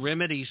to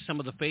remedy some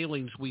of the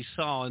failings we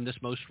saw in this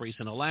most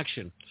recent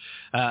election,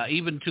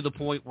 even to the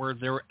point where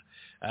they're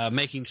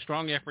making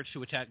strong efforts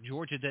to attack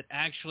Georgia that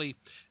actually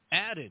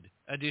added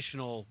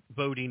additional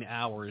voting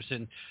hours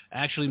and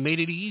actually made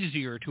it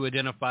easier to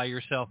identify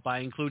yourself by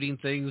including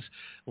things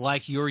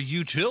like your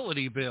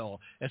utility bill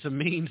as a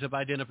means of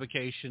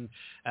identification.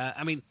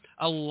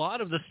 A lot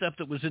of the stuff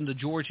that was in the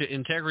Georgia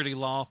integrity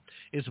law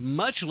is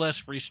much less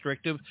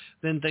restrictive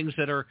than things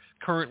that are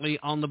currently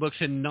on the books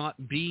and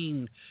not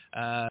being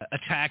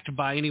attacked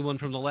by anyone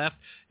from the left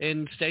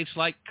in states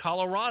like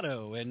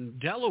Colorado and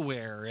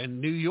Delaware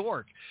and New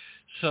York.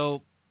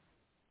 So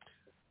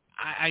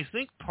I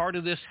think part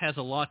of this has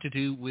a lot to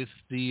do with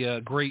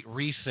the Great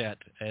Reset,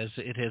 as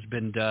it has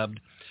been dubbed,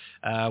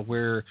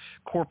 where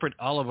corporate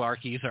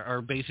oligarchies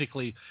are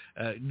basically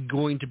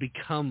going to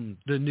become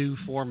the new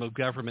form of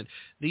government.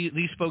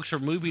 These folks are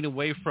moving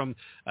away from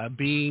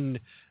being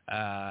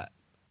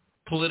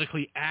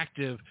politically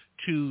active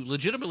to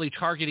legitimately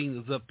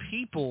targeting the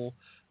people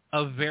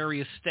of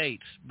various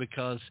states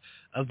because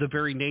of the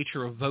very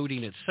nature of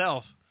voting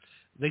itself.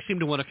 They seem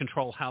to want to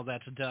control how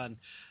that's done.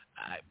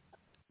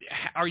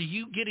 Are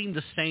you getting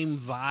the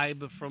same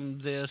vibe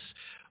from this,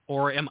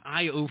 or am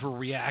I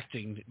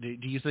overreacting?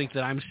 Do you think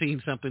that I'm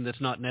seeing something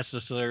that's not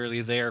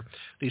necessarily there?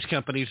 These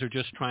companies are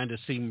just trying to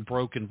seem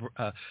woke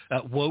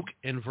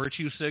and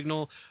virtue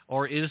signal,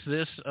 or is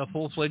this a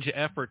full-fledged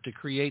effort to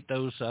create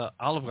those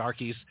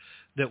oligarchies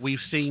that we've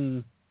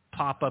seen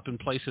pop up in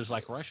places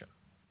like Russia?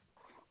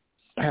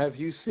 Have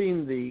you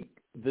seen the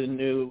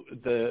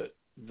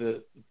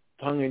the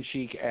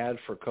tongue-in-cheek ad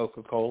for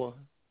Coca-Cola?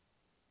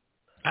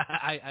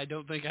 I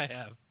don't think I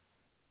have.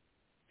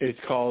 It's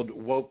called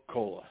Woke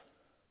Cola.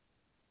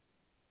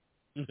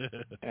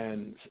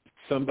 And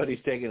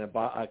somebody's taken a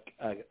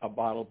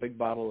bottle, big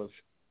bottle of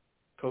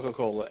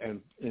Coca-Cola,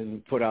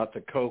 and put out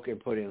the Coke and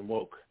put in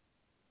woke.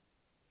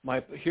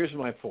 Here's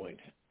my point.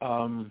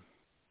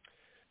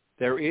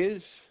 There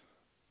is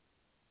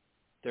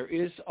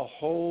a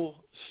whole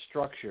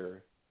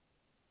structure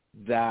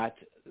that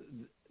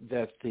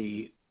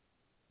the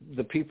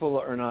people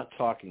are not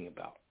talking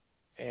about,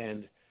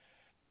 and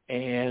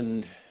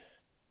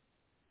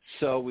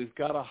so we've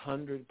got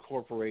 100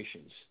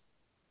 corporations,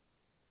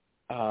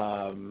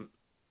 and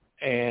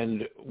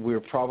we're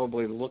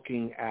probably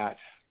looking at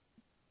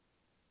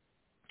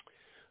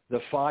the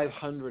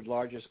 500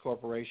 largest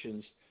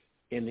corporations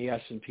in the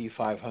S&P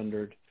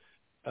 500.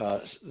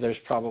 There's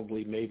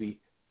probably maybe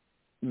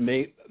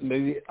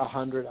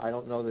 100. I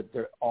don't know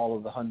that all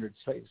of the 100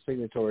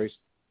 signatories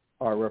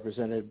are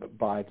represented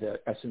by the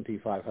S&P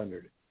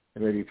 500.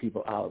 There may be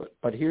people out of it.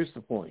 But here's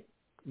the point.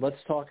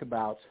 Let's talk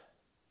about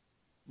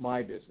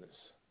my business,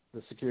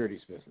 the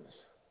securities business.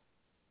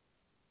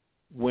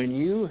 When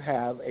you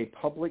have a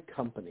public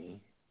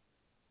company,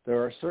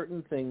 there are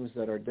certain things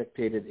that are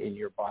dictated in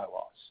your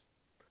bylaws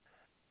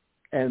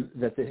and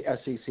that the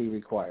SEC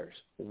requires.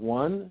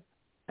 One,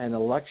 an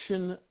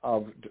election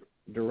of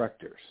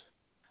directors,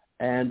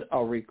 and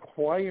a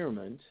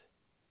requirement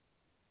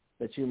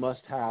that you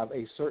must have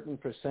a certain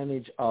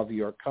percentage of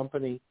your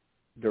company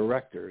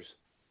directors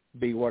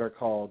be what are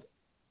called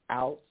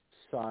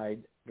outside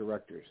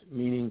directors,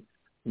 meaning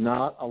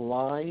not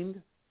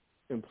aligned,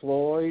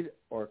 employed,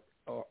 or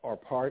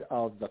part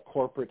of the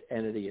corporate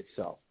entity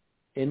itself.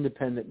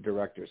 Independent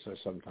directors are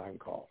sometimes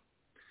called.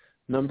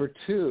 Number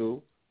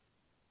two,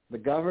 the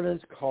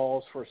governance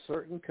calls for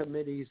certain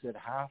committees that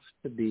have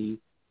to be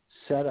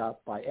set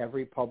up by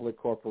every public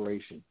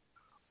corporation.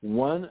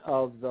 One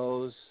of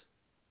those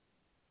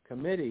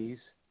committees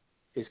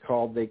is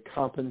called the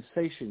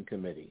Compensation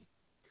Committee.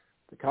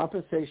 The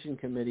Compensation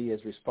Committee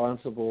is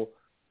responsible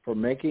for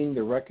making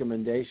the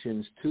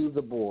recommendations to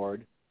the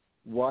board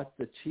what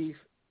the chief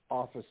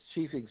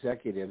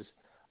executives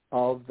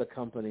of the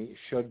company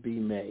should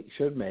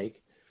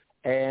make,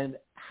 and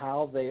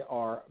how they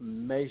are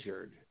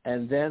measured.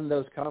 And then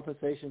those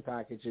compensation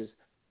packages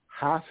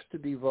have to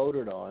be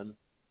voted on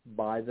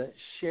by the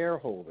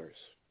shareholders.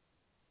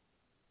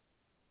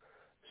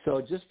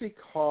 So just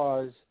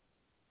because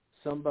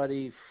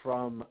somebody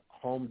from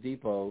Home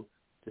Depot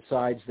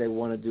decides they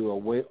want to do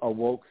a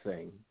woke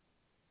thing,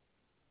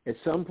 at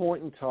some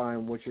point in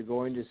time what you're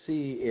going to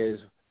see is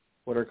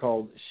what are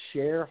called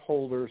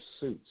shareholder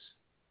suits.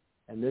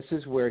 And this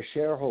is where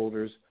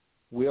shareholders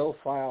will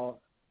file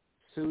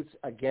suits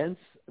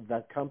against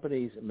the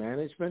company's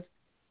management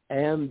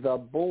and the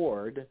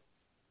board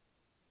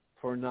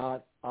for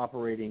not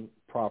operating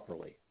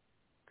properly.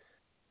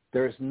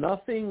 There's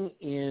nothing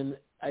in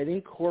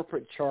any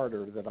corporate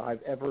charter that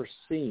I've ever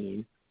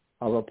seen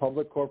of a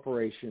public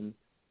corporation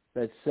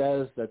that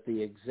says that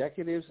the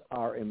executives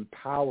are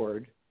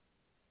empowered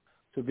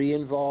to be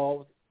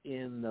involved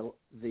in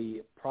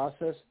the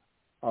process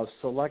of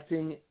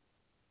selecting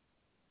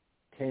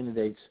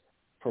candidates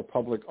for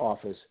public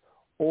office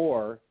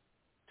or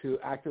to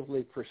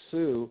actively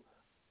pursue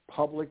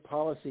public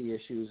policy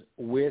issues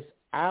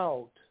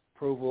without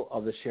approval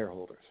of the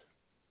shareholders.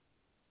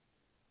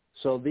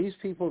 So these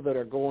people that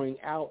are going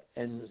out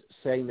and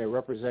saying they're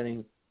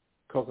representing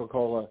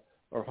Coca-Cola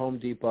or Home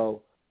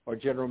Depot or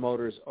General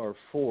Motors or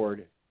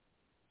Ford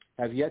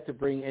have yet to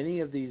bring any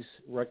of these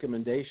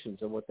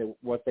recommendations of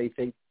what they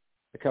think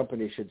the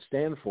company should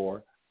stand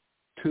for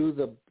to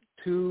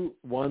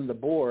the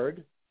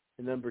board,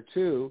 and number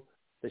two,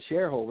 the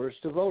shareholders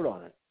to vote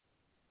on it.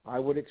 I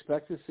would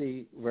expect to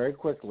see very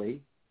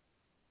quickly,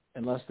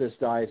 unless this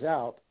dies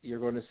out, you're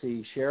going to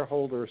see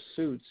shareholder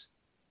suits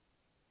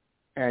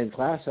and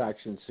class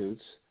action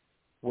suits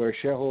where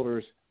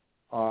shareholders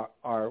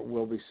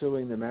will be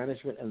suing the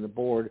management and the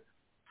board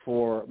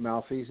for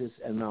malfeasance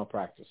and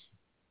malpractice.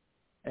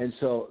 And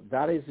so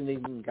that hasn't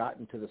even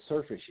gotten to the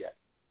surface yet,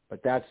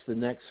 but that's the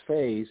next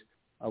phase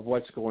of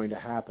what's going to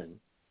happen.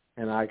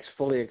 And I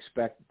fully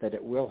expect that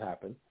it will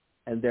happen,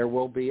 and there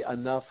will be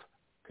enough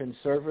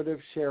conservative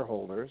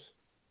shareholders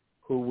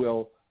who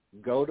will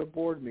go to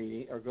board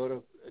meeting or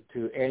go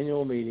to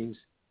annual meetings.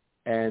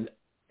 And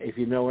if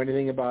you know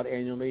anything about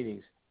annual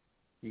meetings,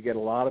 you get a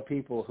lot of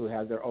people who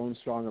have their own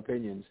strong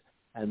opinions,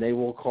 and they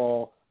will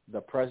call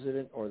the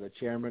president or the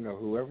chairman or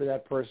whoever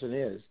that person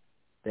is,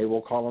 they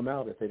will call them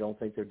out if they don't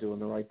think they're doing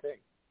the right thing.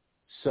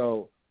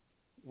 So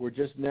we're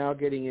just now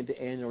getting into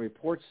annual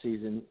reporting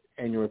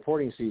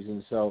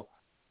season. So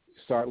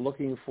start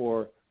looking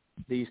for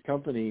these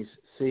companies,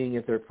 seeing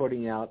if they're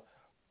putting out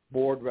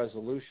board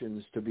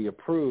resolutions to be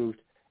approved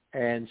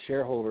and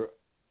shareholder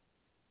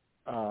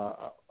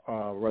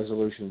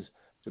resolutions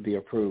to be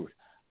approved.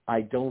 I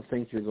don't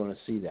think you're going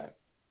to see that.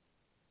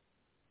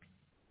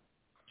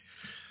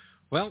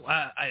 Well,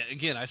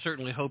 I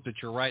certainly hope that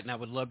you're right, and I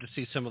would love to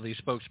see some of these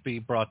folks be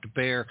brought to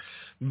bear.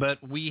 But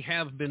we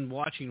have been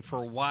watching for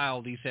a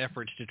while these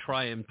efforts to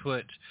try and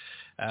put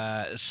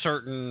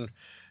certain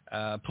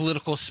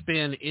political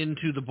spin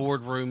into the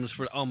boardrooms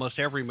for almost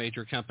every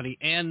major company.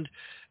 And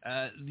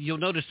you'll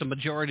notice the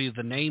majority of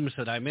the names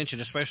that I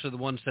mentioned, especially the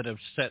ones that have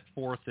set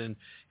forth and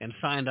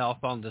signed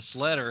off on this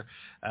letter,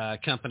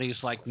 companies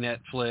like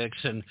Netflix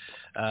and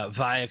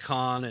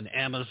Viacom and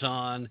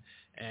Amazon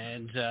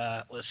and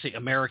let's see,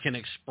 American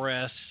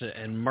Express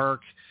and Merck,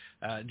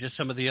 just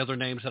some of the other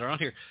names that are on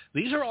here.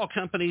 These are all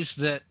companies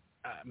that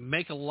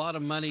make a lot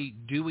of money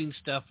doing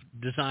stuff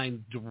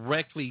designed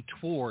directly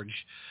towards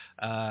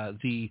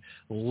the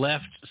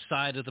left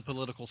side of the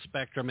political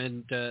spectrum,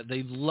 and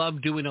they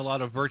love doing a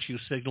lot of virtue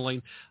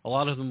signaling. A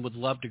lot of them would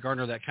love to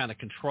garner that kind of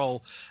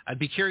control. I'd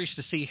be curious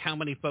to see how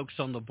many folks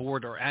on the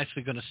board are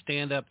actually going to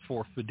stand up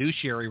for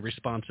fiduciary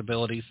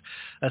responsibilities,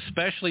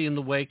 especially in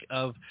the wake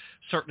of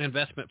certain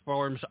investment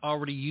firms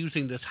already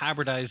using this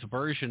hybridized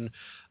version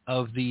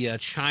of the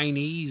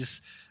Chinese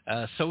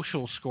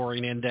social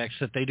scoring index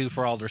that they do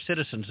for all their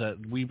citizens.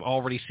 We've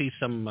already see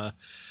some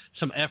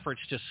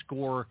efforts to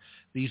score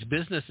these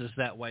businesses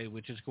that way,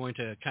 which is going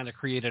to kind of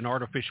create an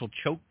artificial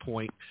choke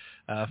point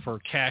for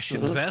cash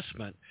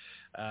investment.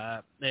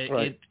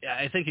 Right.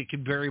 I think it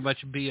could very much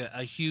be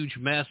a huge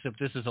mess if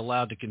this is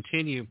allowed to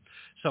continue.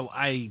 So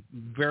I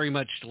very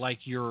much, like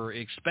you're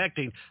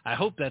expecting, I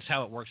hope that's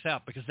how it works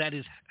out, because that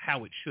is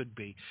how it should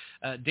be.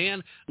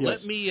 Dan, Yes.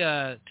 let me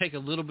take a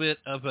little bit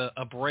of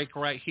a break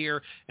right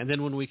here, and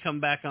then when we come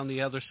back on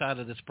the other side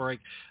of this break,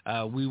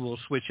 we will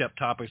switch up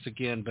topics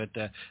again. But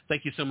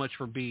thank you so much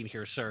for being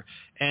here, sir.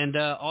 And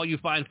all you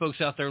fine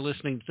folks out there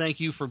listening, thank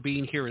you for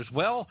being here as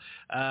well.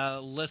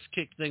 Let's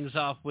kick things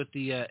off with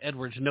the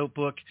Edwards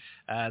Notebook.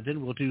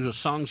 Then we'll do the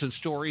songs and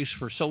stories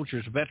for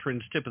soldiers,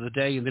 veterans, tip of the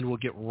day, and then we'll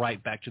get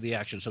right back to the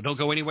action. So don't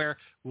go anywhere.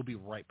 We'll be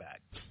right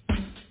back.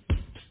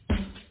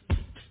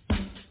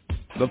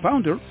 The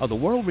founder of the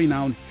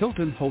world-renowned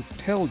Hilton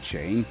hotel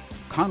chain,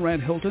 Conrad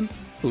Hilton,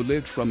 who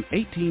lived from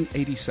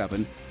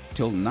 1887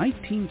 till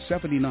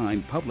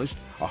 1979, published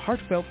a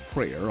heartfelt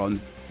prayer on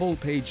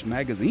full-page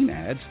magazine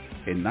ads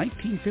in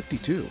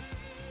 1952.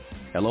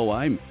 Hello,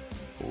 I'm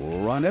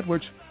Ron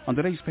Edwards. On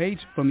today's page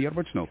from the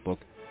Edwards Notebook,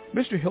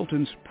 Mr.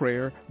 Hilton's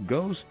prayer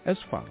goes as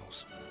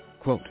follows,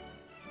 quote,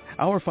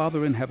 "Our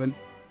Father in heaven,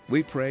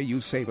 we pray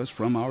you save us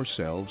from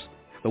ourselves.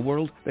 The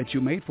world that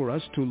you made for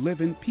us to live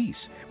in peace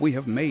we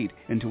have made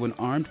into an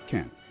armed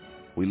camp.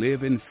 We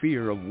live in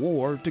fear of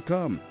war to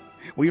come.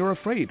 We are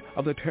afraid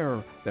of the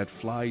terror that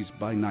flies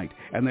by night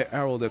and the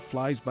arrow that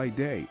flies by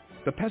day,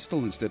 the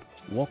pestilence that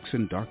walks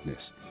in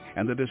darkness,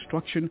 and the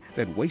destruction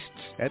that wastes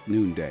at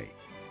noonday.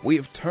 We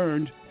have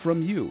turned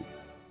from you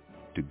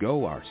to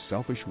go our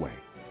selfish way.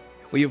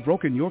 We have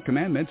broken your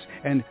commandments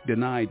and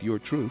denied your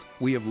truth.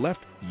 We have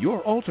left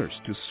your altars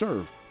to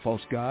serve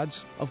false gods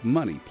of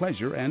money,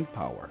 pleasure, and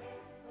power.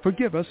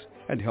 Forgive us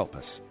and help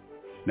us.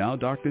 Now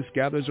darkness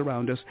gathers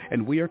around us,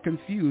 and we are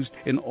confused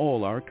in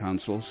all our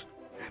counsels.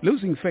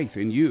 Losing faith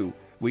in you,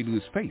 we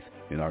lose faith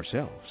in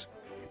ourselves.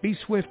 Be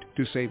swift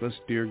to save us,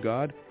 dear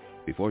God,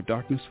 before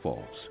darkness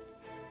falls."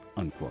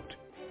 Unquote.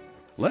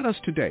 Let us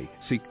today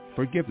seek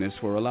forgiveness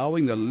for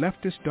allowing the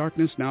leftist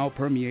darkness now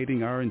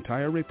permeating our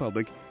entire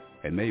republic,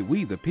 and may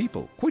we, the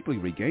people, quickly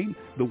regain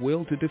the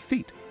will to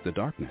defeat the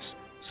darkness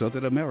so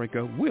that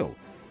America will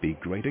be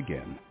great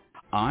again.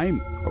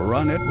 I'm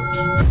Ron Edwards.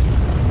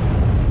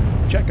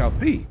 Check out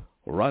the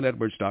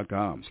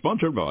RonEdwards.com.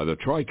 Sponsored by the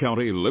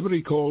Tri-County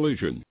Liberty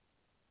Coalition.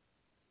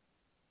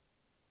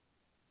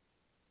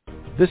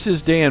 This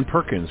is Dan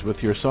Perkins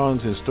with your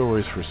Songs and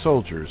Stories for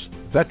Soldiers,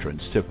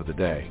 Veterans Tip of the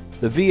Day.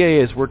 The VA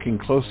is working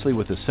closely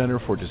with the Center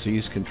for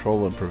Disease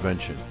Control and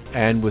Prevention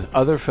and with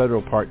other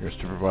federal partners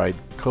to provide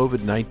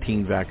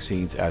COVID-19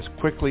 vaccines as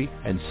quickly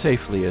and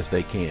safely as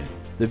they can.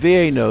 The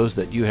VA knows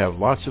that you have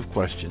lots of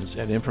questions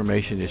and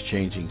information is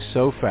changing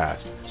so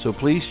fast, so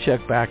please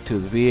check back to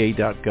the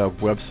va.gov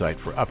website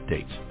for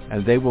updates,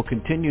 and they will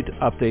continue to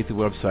update the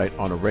website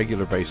on a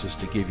regular basis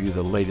to give you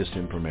the latest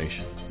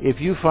information. If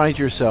you find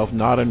yourself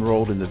not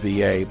enrolled in the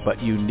VA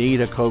but you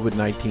need a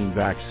COVID-19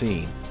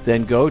 vaccine,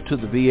 then go to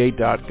the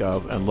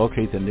va.gov and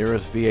locate the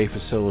nearest VA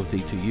facility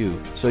to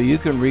you so you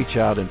can reach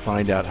out and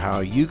find out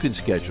how you can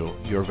schedule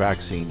your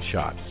vaccine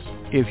shots.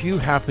 If you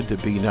happen to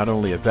be not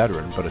only a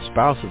veteran, but a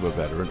spouse of a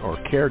veteran or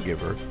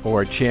caregiver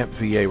or a CHAMP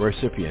VA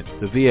recipient,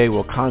 the VA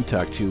will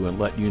contact you and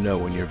let you know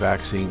when your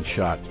vaccine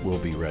shot will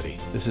be ready.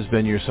 This has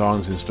been your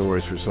Songs and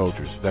Stories for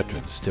Soldiers,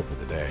 Veterans Tip of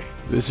the Day.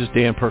 This is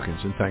Dan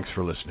Perkins, and thanks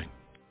for listening.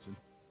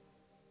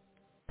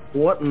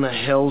 What in the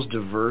hell's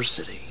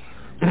diversity?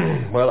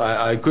 Well,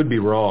 I could be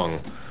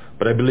wrong,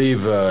 but I believe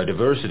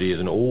diversity is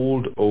an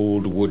old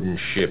wooden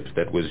ship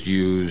that was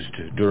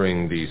used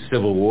during the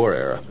Civil War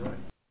era.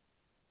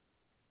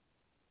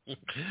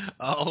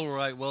 All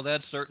right. Well,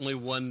 that's certainly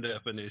one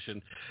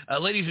definition.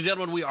 Ladies and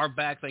gentlemen, we are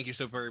back. Thank you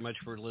so very much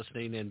for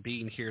listening and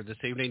being here this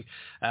evening.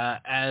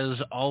 As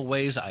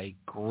always, I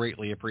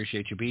greatly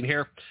appreciate you being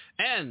here.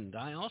 And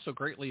I also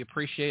greatly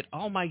appreciate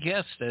all my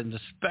guests, and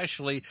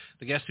especially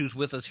the guest who's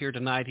with us here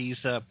tonight. He's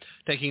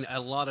taking a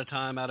lot of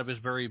time out of his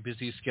very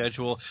busy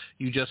schedule.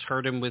 You just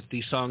heard him with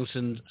the Songs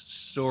and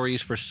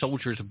Stories for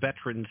Soldiers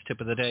Veterans tip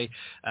of the day,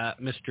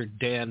 Mr.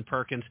 Dan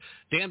Perkins.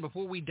 Dan,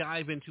 before we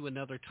dive into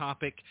another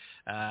topic,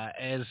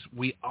 as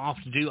we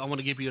often do, I want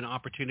to give you an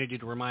opportunity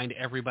to remind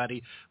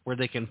everybody where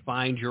they can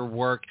find your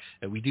work.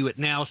 We do it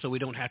now so we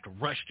don't have to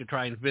rush to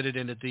try and fit it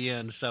in at the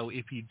end. So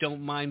if you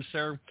don't mind,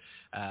 sir,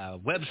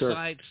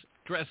 websites,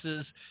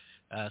 addresses,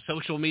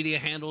 social media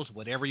handles,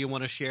 whatever you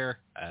want to share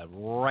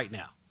right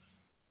now.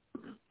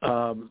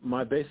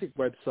 My basic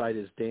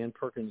website is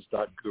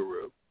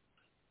danperkins.guru.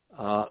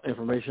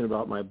 Information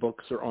about my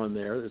books are on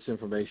there. There's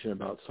information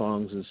about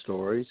Songs and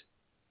Stories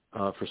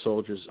for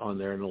Soldiers on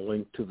there, and a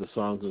link to the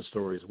Songs and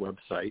Stories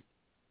website.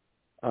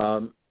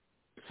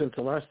 Since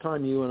the last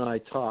time you and I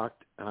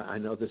talked, I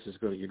know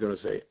you're going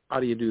to say, how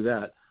do you do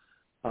that?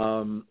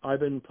 I've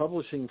been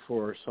publishing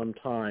for some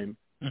time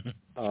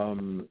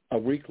a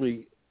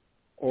weekly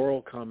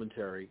oral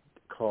commentary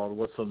called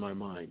What's on My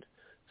Mind.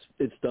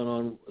 It's done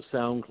on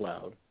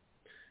SoundCloud.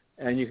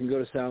 And you can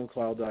go to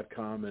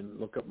SoundCloud.com and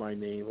look up my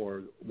name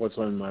or What's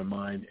on My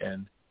Mind,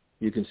 and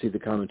you can see the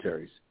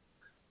commentaries.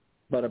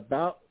 But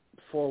about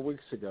 4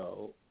 weeks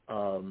ago,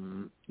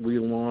 we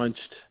launched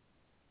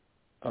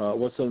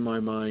What's on My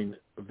Mind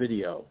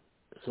video.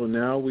 So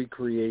now we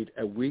create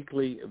a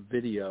weekly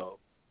video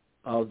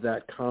of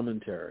that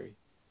commentary.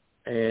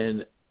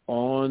 And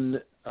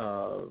on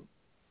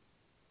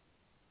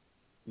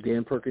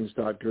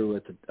danperkins.guru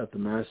at the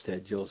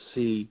masthead, you'll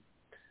see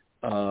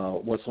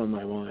What's on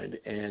My Mind,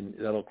 and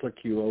that'll click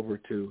you over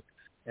to,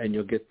 and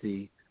you'll get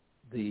the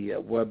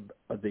web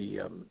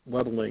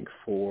link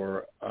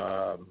for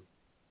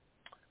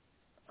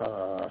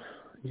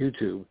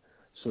YouTube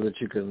so that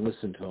you can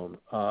listen to them.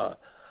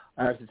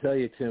 I have to tell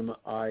you, Tim,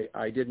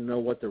 I didn't know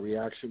what the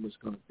reaction was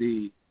going to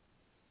be,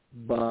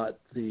 but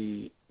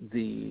the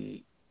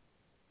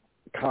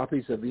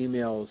copies of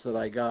emails that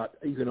I got,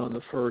 even on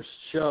the first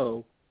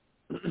show,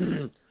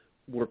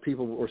 where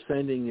people were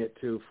sending it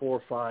to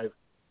 4, 5,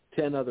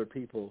 10 other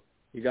people.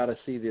 You got to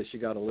see this. You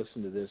got to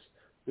listen to this.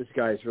 This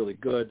guy is really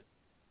good.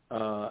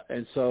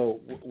 And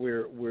so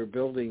we're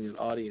building an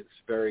audience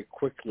very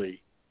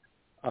quickly.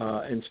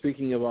 And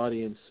speaking of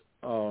audience,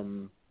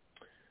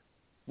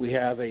 we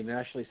have a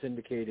nationally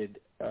syndicated,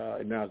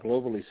 now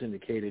globally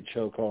syndicated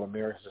show called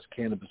America's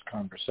Cannabis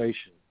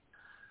Conversation.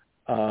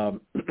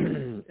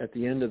 At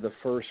the end of the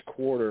first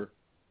quarter,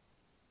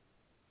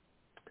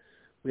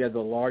 we had the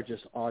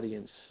largest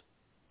audience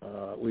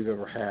we've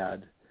ever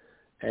had.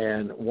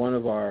 And one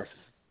of our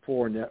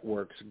 4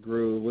 networks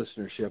grew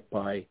listenership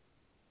by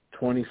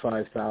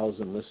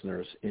 25,000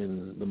 listeners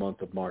in the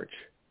month of March.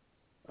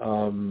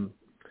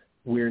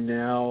 We're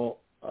now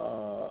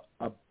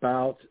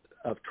about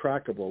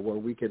trackable, where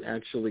we can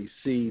actually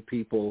see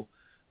people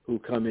who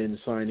come in,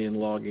 sign in,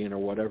 log in, or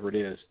whatever it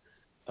is.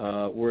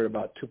 We're at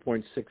about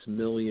 2.6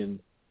 million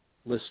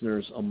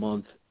listeners a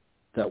month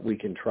that we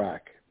can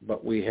track.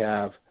 But we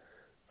have,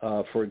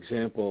 for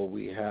example,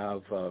 we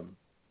have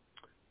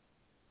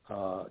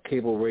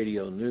cable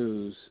radio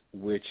news,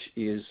 which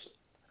is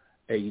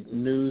a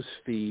news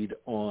feed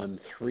on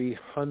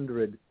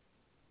 300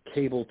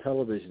 cable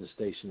television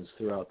stations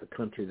throughout the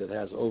country that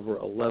has over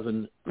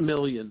 11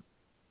 million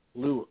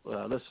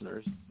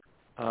listeners.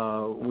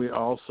 We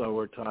also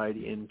are tied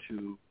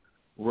into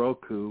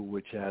Roku,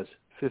 which has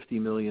 50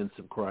 million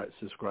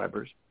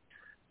subscribers.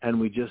 And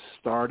we just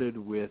started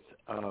with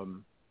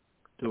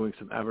doing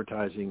some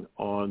advertising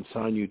on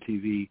Sanyu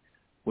TV,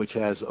 which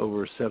has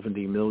over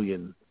 70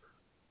 million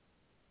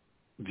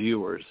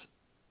viewers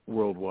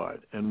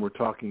worldwide. And we're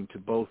talking to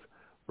both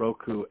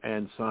Roku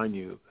and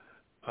Sanyu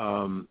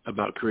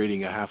about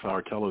creating a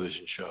half-hour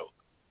television show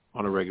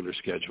on a regular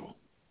schedule.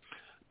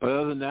 But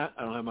other than that,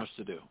 I don't have much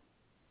to do.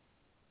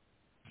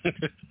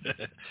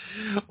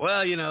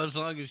 Well, as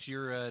long as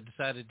you're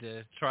decided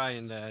to try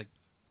and,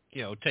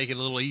 take it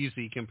a little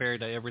easy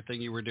compared to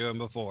everything you were doing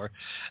before.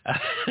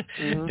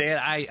 Dan,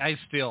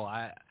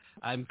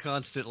 I'm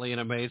constantly in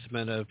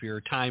amazement of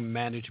your time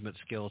management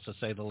skills, to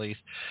say the least.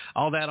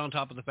 All that on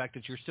top of the fact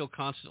that you're still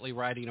constantly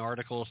writing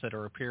articles that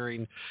are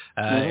appearing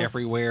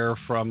everywhere,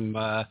 from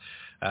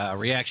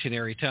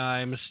Reactionary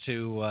Times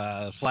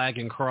to Flag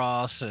and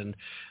Cross, and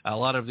a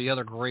lot of the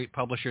other great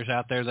publishers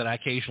out there that I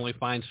occasionally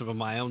find some of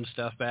my own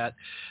stuff at.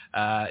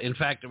 In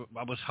fact,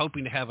 I was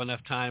hoping to have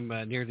enough time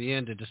near the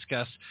end to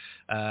discuss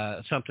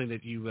something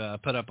that you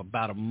put up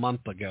about a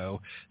month ago.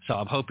 So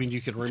I'm hoping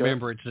you can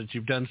remember it, since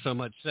you've done so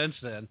much since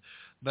then.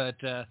 But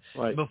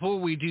before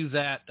we do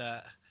that,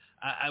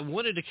 I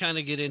wanted to kind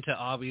of get into,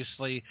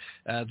 obviously,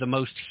 the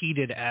most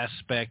heated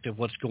aspect of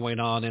what's going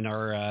on in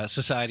our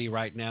society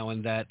right now,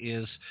 and that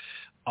is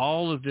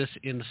all of this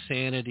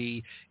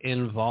insanity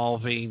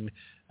involving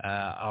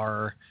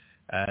our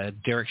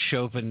Derek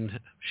Chauvin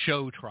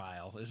show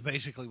trial is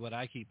basically what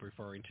I keep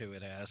referring to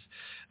it as.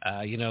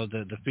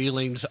 The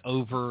feelings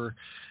over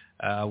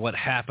what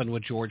happened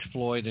with George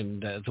Floyd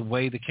and the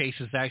way the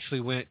cases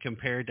actually went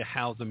compared to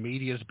how the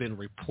media has been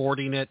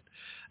reporting it,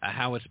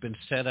 how it's been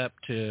set up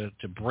to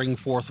bring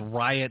forth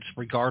riots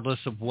regardless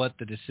of what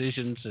the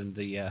decisions and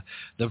the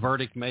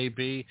verdict may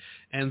be.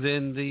 And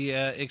then the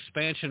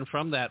expansion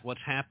from that,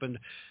 what's happened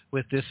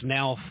with this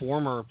now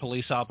former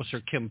police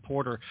officer, Kim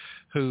Porter,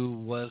 who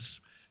was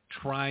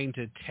trying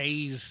to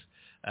tase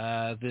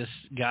this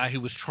guy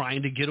who was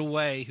trying to get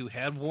away, who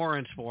had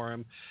warrants for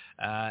him.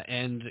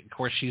 And, of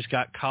course, she's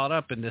got caught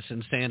up in this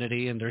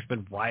insanity, and there's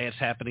been riots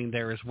happening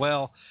there as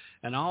well.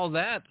 And all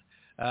that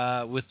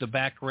with the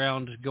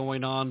background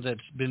going on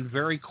that's been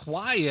very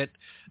quiet,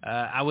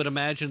 I would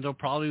imagine they'll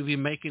probably be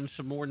making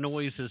some more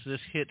noise as this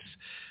hits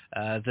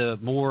the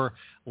more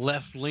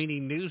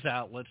left-leaning news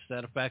outlets,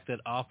 that the fact that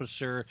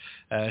Officer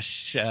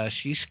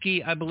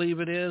Shiski, I believe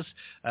it is,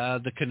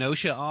 the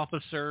Kenosha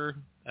officer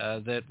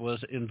that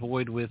was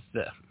involved with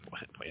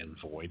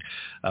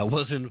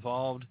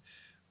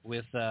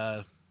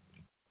the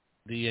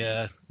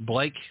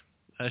Blake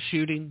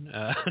shooting,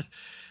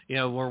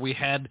 where we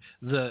had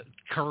the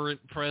current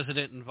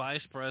president and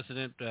vice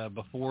president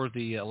before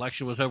the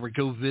election was over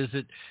go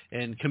visit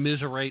and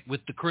commiserate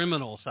with the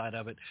criminal side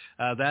of it.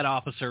 That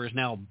officer is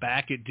now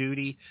back at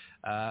duty.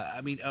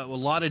 A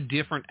lot of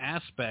different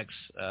aspects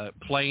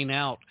playing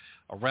out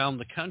around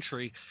the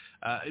country.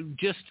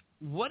 Just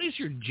what is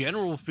your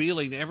general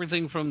feeling,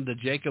 everything from the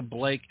Jacob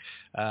Blake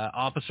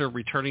officer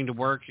returning to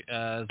work,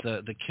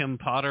 the Kim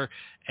Potter,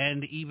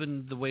 and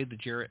even the way the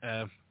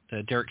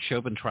Derek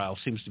Chauvin trial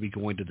seems to be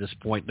going to this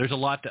point? There's a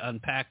lot to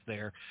unpack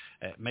there.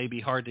 It may be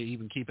hard to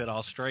even keep it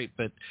all straight,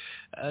 but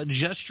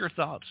just your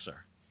thoughts, sir.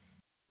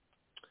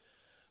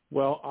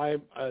 Well, I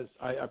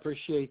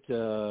appreciate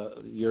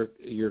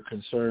your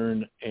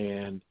concern,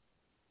 and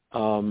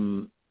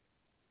I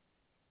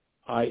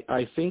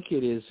think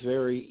it is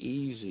very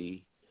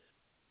easy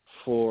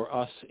for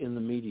us in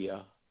the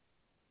media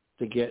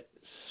to get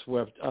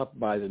swept up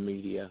by the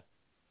media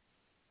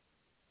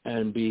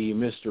and be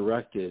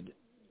misdirected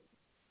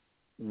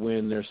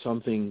when there's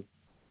something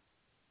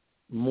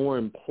more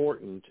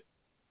important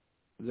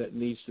that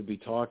needs to be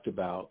talked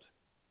about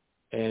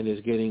and is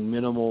getting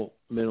minimal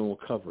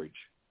coverage.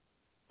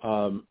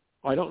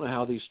 I don't know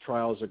how these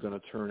trials are going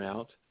to turn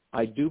out.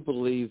 I do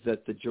believe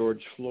that the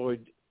George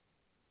Floyd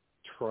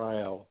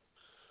trial,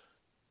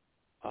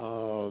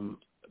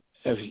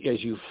 as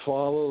you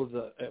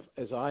follow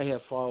as I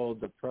have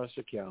followed the press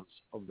accounts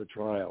of the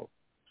trial,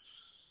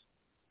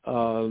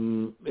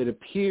 it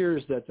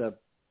appears that the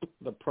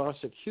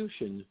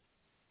prosecution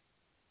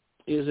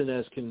isn't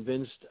as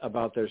convinced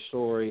about their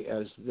story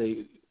as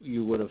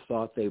you would have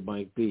thought they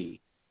might be.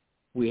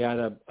 We had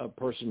a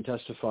person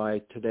testify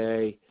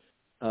today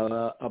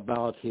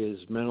about his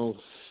mental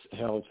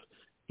health,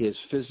 his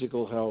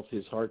physical health,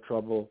 his heart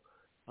trouble,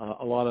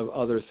 a lot of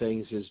other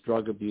things, his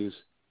drug abuse,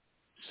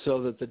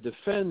 so that the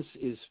defense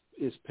is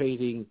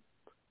painting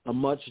a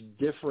much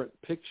different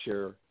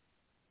picture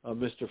of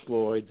Mr.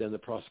 Floyd than the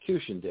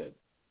prosecution did,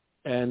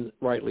 and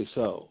rightly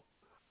so.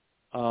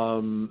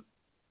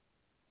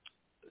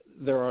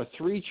 There are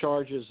 3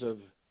 charges of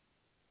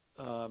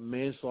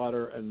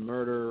manslaughter and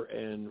murder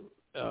and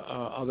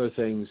other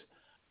things.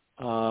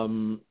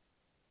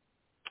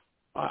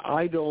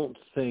 I don't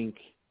think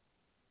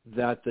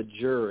that the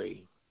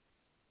jury,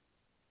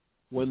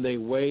 when they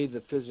weigh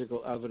the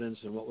physical evidence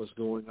and what was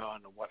going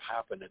on and what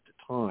happened at the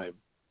time,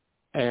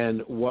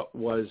 and what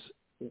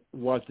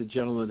the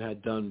gentleman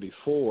had done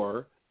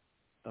before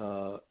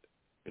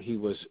he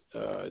was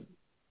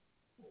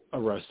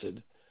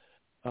arrested,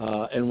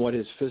 and what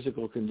his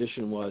physical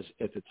condition was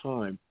at the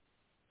time,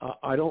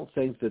 I don't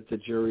think that the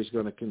jury's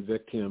going to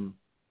convict him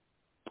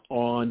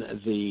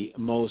on the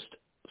most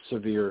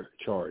severe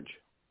charge.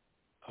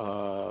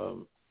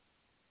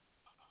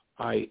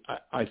 I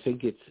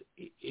think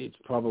it's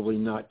probably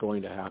not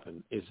going to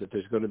happen, is that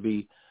there's going to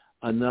be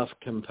enough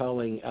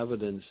compelling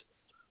evidence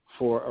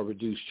for a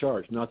reduced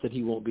charge. Not that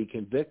he won't be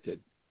convicted,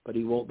 but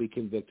he won't be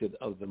convicted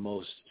of the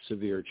most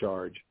severe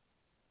charge.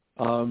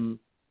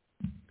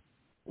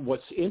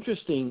 What's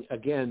interesting,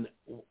 again,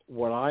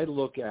 what I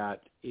look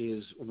at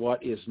is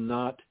what is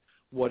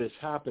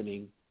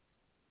happening,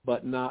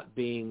 but not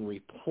being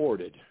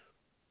reported.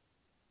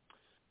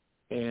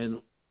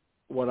 And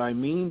what I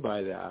mean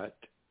by that,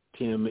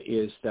 Tim,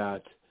 is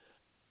that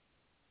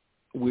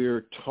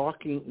we're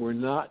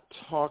not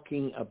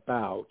talking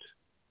about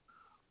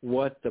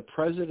what the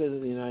President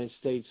of the United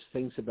States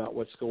thinks about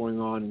what's going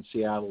on in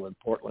Seattle and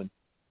Portland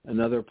and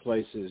other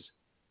places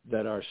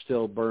that are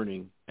still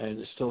burning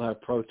and still have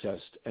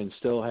protests and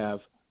still have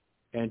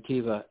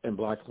Antifa and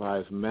Black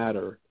Lives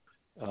Matter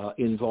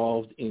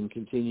involved in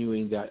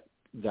continuing that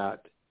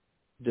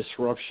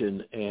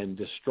disruption and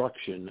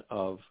destruction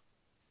of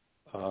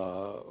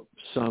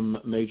some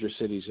major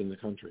cities in the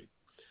country.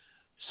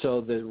 So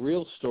the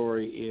real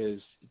story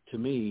is, to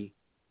me,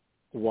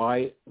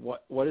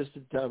 what is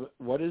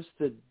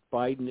the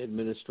Biden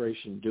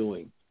administration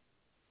doing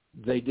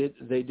They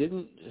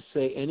didn't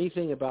say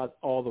anything about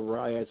all the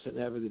riots and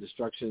the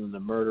destruction and the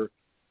murder,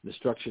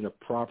 destruction of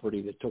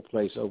property that took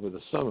place over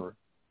the summer.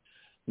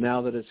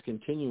 Now that it's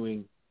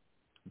continuing,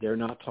 they're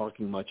not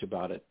talking much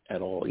about it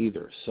at all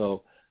either.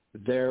 So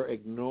they're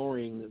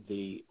ignoring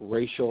the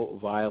racial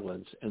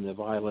violence and the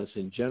violence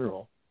in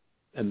general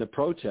and the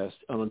protest.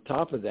 And on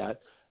top of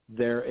that,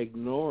 they're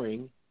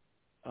ignoring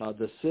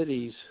the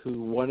cities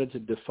who wanted to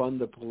defund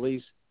the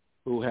police,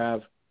 who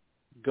have,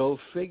 go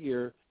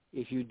figure,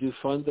 if you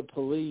defund the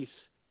police,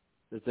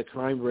 that the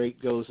crime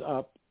rate goes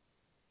up.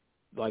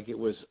 Like it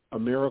was a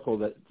miracle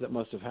that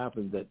must have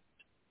happened, that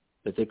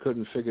they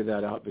couldn't figure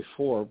that out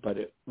before, but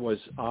it was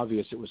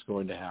obvious it was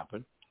going to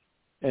happen.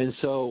 And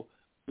so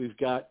we've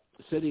got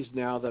cities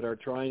now that are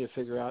trying to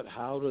figure out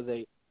how do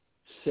they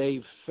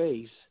save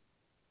face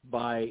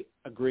by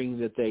agreeing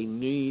that they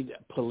need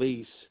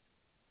police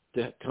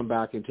to come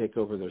back and take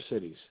over their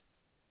cities.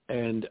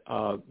 And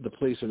the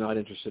police are not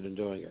interested in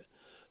doing it.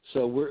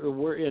 So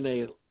we're in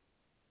a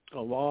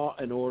law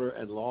and order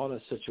and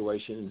lawless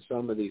situation in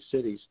some of these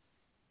cities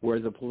where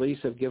the police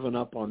have given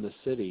up on the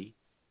city,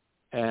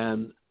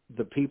 and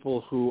the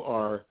people who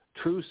are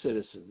true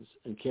citizens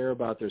and care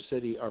about their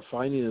city are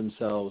finding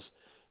themselves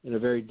in a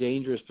very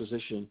dangerous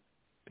position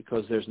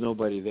because there's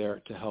nobody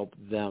there to help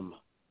them.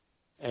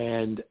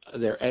 And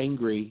they're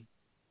angry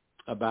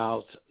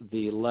about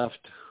the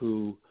left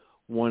who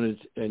wanted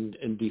and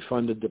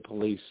defunded the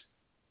police.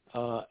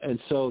 And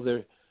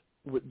so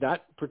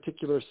that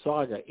particular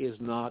saga is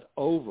not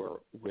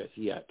over with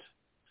yet.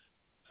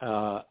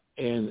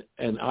 And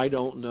I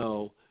don't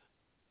know.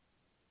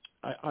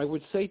 I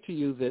would say to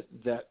you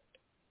that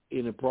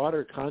in a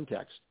broader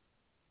context,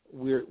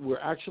 we're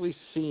actually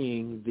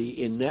seeing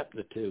the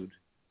ineptitude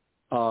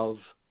of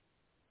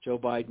Joe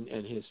Biden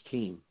and his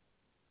team.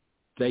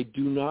 They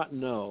do not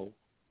know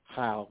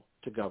how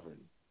to govern.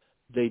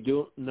 They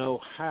don't know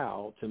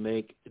how to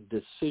make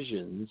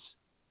decisions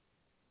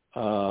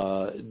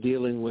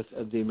dealing with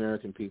the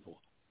American people.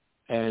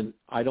 And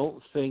I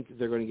don't think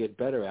they're going to get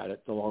better at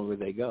it the longer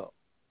they go.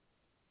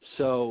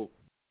 So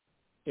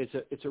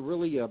it's a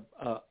really a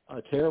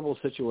terrible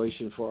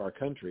situation for our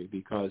country,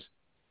 because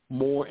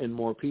more and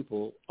more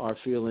people are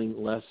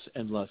feeling less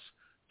and less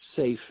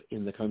safe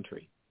in the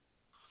country.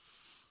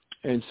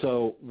 And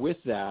so with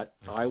that,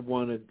 I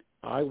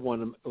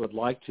would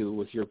like to,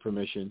 with your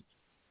permission,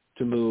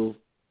 to move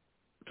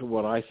to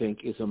what I think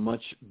is a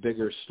much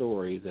bigger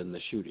story than the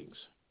shootings.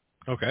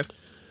 Okay.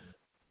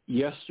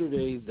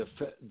 Yesterday,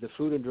 the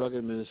Food and Drug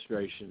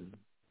Administration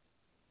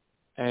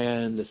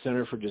and the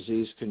Center for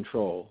Disease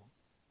Control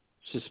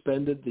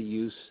suspended the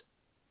use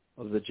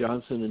of the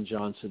Johnson &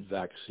 Johnson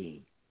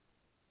vaccine.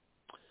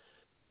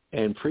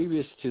 And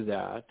previous to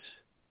that,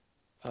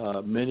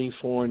 many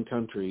foreign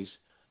countries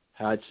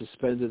had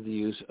suspended the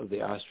use of the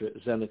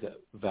AstraZeneca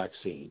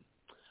vaccine.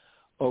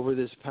 Over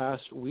this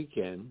past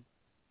weekend,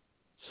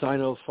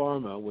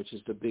 Sinopharma, which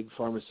is the big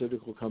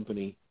pharmaceutical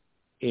company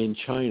in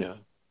China,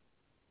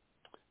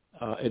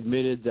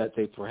 admitted that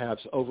they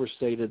perhaps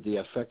overstated the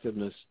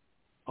effectiveness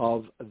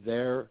of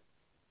their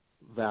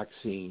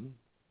vaccine,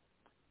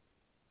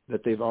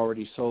 that they've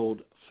already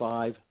sold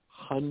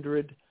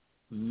 500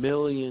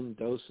 million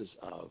doses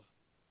of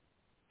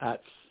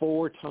at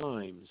four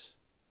times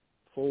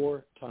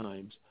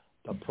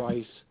the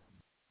price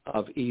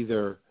of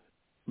either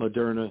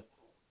Moderna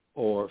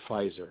or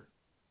Pfizer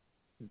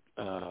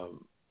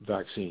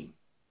vaccine.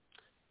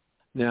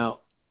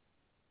 Now,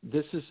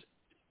 this is,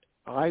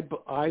 I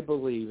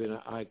believe, and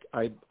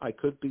I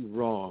could be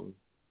wrong,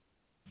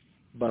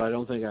 but I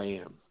don't think I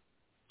am.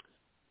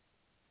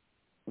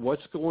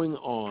 What's going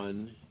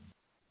on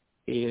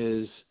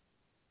is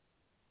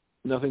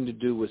nothing to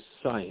do with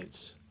science.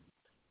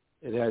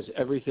 It has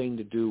everything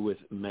to do with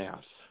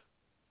math.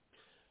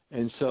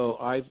 And so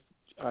I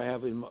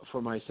have,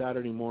 for my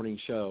Saturday morning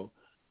show,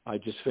 I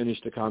just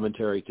finished a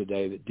commentary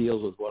today that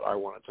deals with what I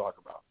want to talk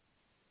about.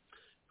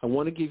 I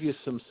want to give you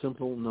some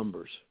simple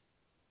numbers.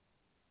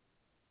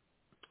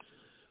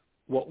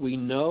 What we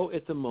know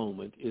at the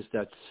moment is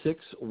that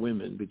 6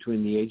 women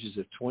between the ages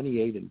of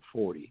 28 and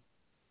 40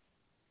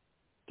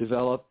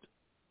 developed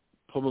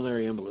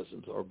pulmonary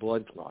embolisms or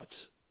blood clots.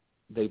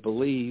 They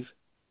believe,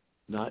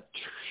 not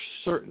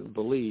certain,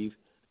 believe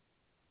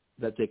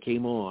that they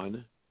came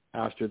on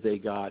after they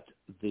got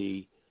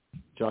the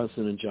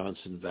Johnson &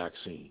 Johnson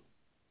vaccine.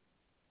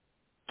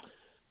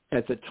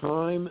 At the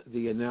time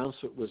the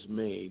announcement was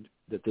made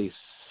that they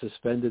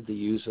suspended the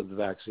use of the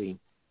vaccine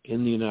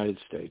in the United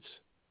States,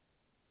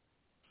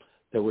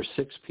 there were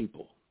 6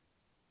 people.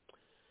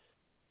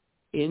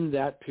 In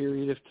that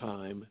period of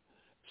time,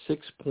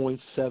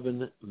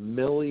 6.7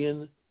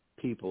 million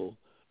people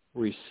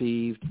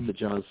received the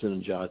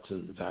Johnson &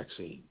 Johnson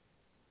vaccine.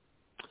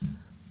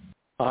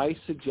 I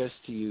suggest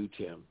to you,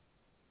 Tim,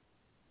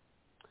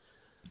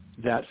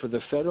 that for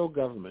the federal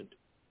government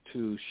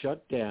to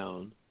shut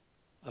down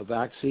a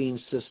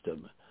vaccine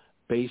system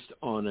based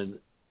on an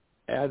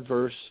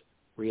adverse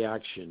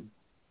reaction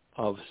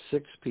of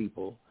 6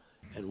 people,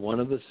 and one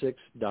of the 6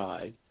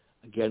 died.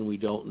 Again, we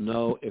don't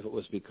know if it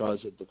was because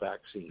of the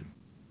vaccine.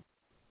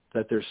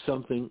 that there's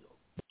something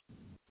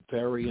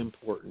very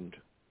important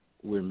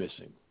we're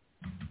missing.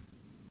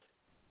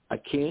 I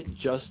can't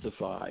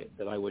justify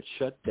that I would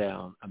shut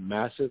down a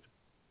massive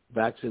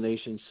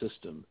vaccination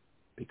system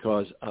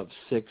because of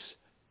 6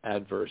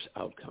 adverse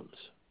outcomes.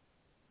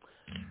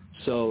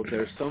 So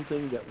there's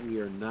something that we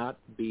are not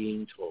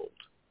being told,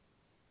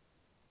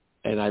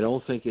 and I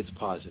don't think it's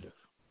positive.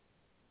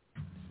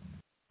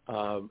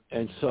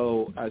 And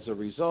so as a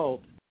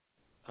result,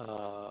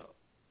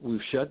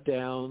 we've shut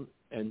down,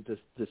 and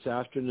this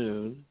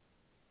afternoon,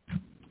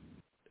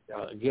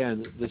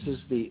 again, this is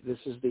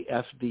the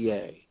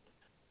FDA.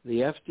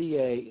 The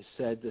FDA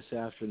said this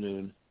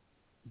afternoon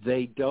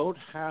they don't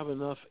have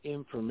enough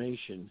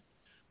information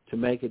to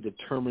make a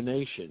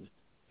determination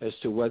as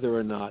to whether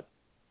or not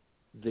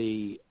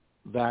the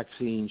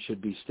vaccine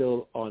should be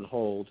still on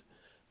hold,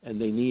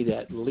 and they need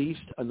at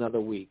least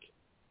another week.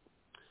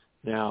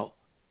 Now,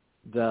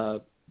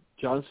 the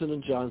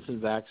Johnson & Johnson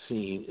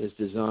vaccine is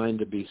designed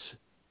to be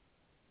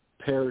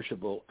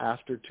perishable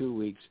after 2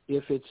 weeks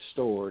if it's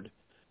stored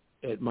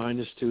at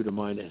 -2 to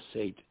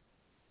 -8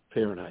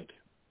 Fahrenheit.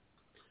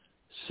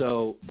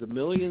 So the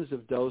millions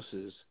of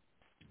doses,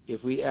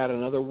 if we add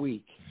another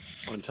week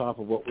on top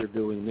of what we're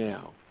doing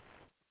now,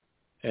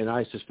 and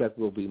I suspect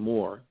will be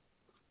more,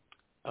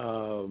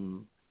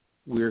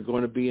 we're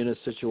going to be in a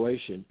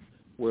situation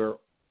where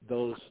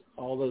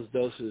all those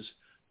doses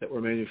that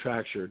were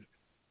manufactured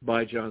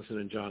by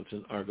Johnson &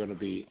 Johnson are going to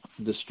be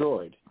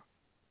destroyed.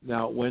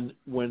 Now,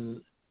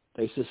 when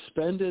they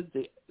suspended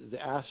the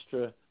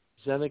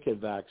AstraZeneca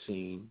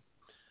vaccine,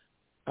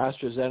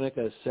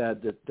 AstraZeneca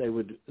said that they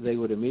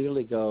would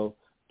immediately go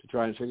to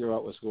try and figure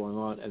out what's going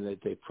on, and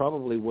that they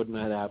probably would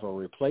not have a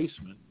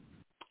replacement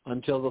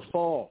until the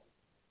fall.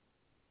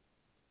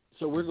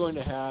 So we're going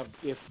to have,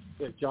 if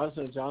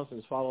Johnson &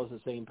 Johnson follows the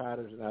same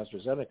patterns as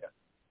AstraZeneca,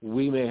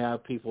 we may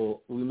have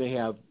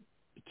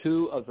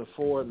 2 of the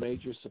 4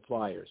 major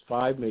suppliers,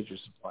 5 major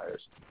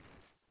suppliers,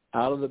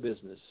 out of the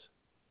business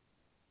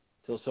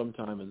till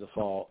sometime in the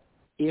fall,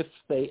 if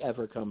they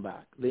ever come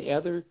back. The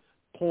other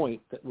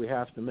point that we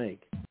have to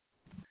make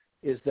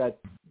is that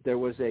there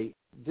was a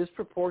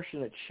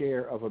disproportionate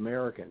share of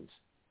Americans,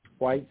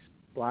 whites,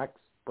 blacks,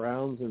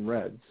 browns, and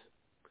reds,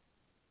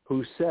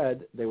 who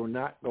said they were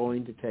not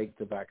going to take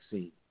the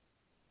vaccine,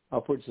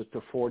 upwards of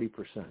to 40%.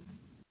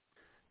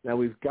 Now,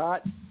 we've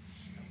got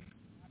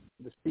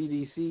the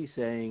CDC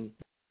saying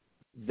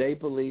they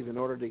believe in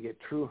order to get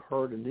true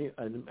herd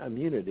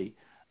immunity,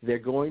 they're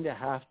going to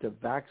have to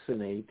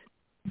vaccinate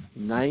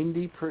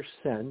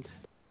 90%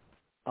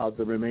 of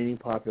the remaining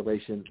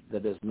population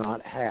that does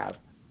not have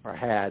or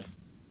had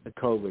the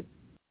COVID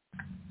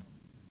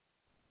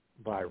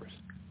virus.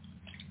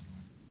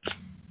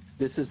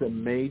 This is a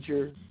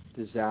major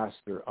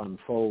disaster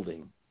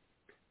unfolding,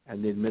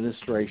 and the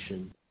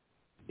administration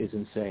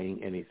isn't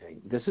saying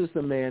anything. This is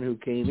the man who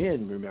came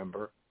in,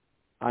 remember,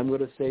 I'm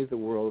going to save the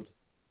world.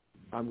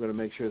 I'm going to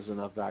make sure there's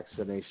enough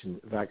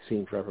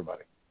vaccine for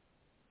everybody.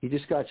 He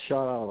just got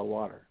shot out of the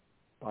water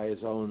by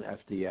his own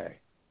FDA,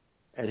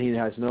 and he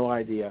has no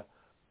idea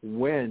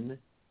when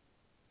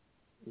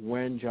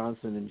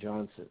Johnson &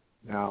 Johnson.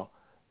 Now,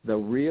 the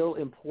real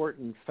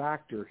important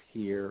factor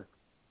here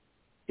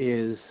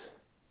is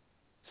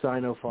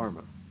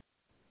Sinopharma.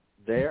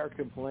 They're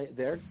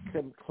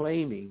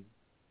claiming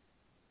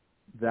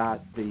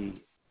that the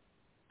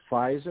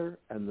Pfizer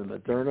and the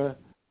Moderna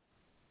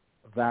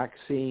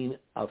vaccine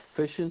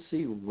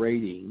efficiency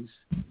ratings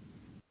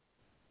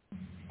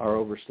are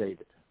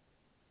overstated.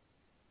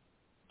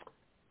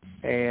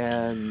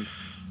 And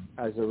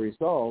as a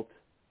result,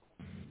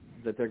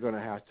 that they're going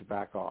to have to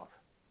back off.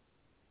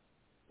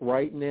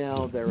 Right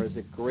now, there is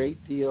a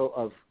great deal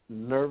of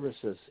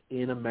nervousness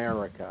in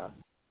America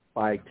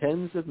by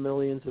tens of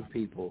millions of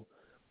people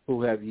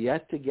who have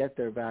yet to get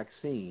their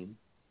vaccine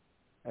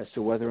as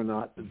to whether or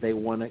not they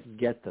want to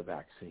get the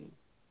vaccine.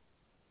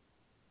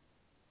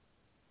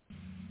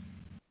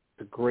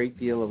 A great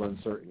deal of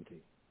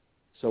uncertainty.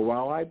 So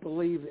while I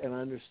believe and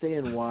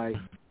understand why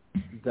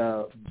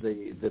the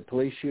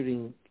police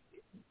shooting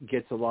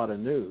gets a lot of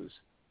news,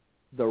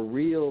 the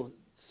real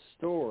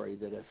story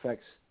that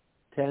affects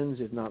tens,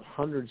 if not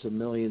hundreds of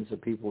millions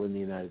of people in the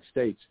United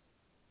States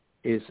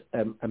is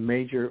a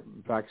major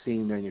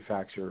vaccine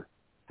manufacturer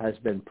has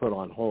been put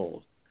on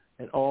hold.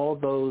 And all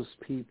those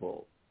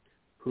people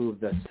who,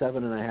 the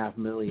 7.5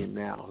 million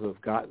now, who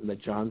have gotten the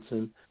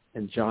Johnson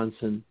 &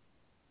 Johnson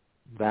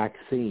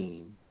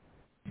vaccine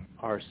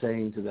are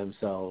saying to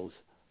themselves,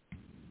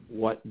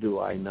 what do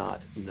I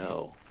not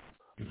know?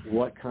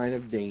 What kind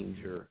of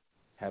danger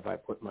have I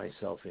put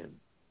myself in?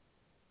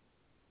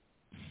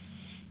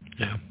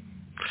 Yeah.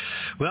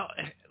 Well,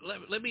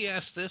 let me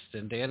ask this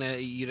then,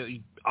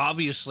 Dan.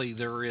 Obviously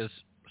there is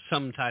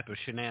some type of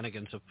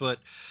shenanigans afoot.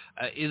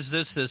 Is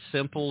this as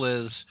simple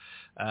as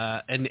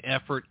an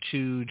effort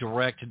to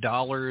direct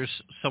dollars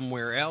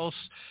somewhere else,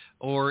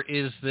 Or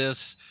is this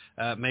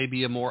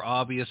maybe a more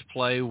obvious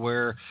play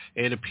where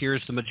it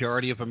appears the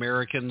majority of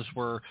Americans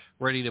were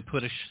ready to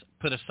put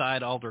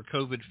aside all their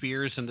COVID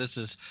fears, and this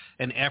is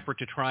an effort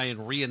to try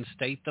and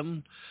reinstate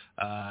them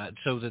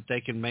so that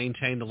they can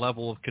maintain the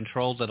level of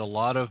control that a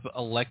lot of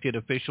elected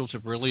officials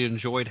have really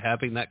enjoyed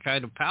having that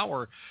kind of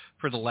power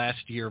for the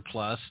last year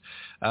plus?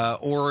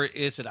 Or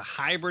is it a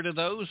hybrid of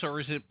those,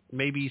 or is it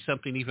maybe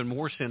something even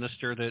more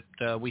sinister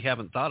that we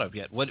haven't thought of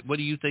yet? What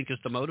do you think is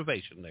the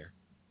motivation there?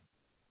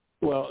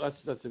 Well,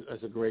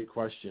 that's a great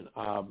question.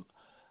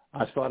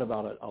 I've thought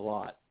about it a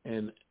lot,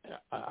 and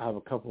I have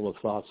a couple of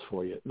thoughts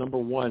for you. Number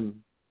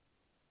one,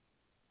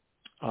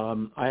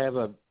 I have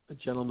a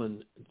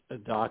gentleman, a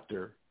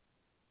doctor,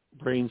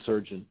 brain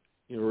surgeon,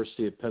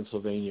 University of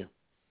Pennsylvania,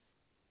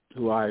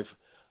 who I've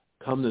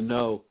come to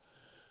know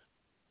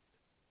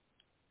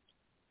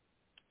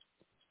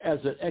as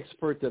an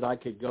expert that I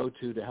could go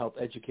to help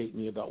educate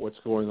me about what's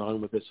going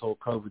on with this whole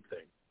COVID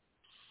thing.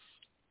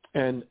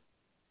 And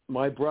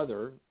my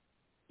brother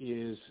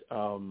is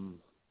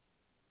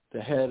the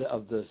head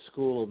of the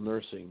School of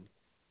Nursing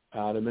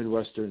at a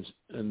Midwestern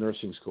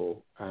nursing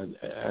school, and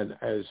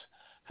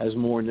has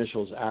more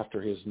initials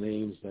after his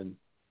names than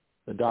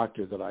the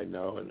doctor that I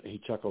know, and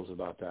he chuckles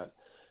about that.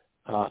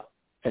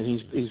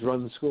 And he's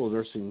run the School of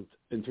Nursing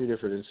in 3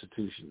 different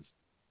institutions.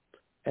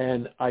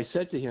 And I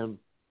said to him,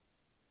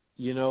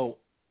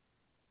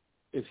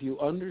 if you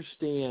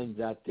understand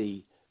that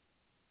the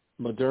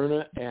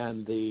Moderna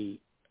and the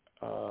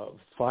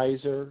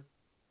Pfizer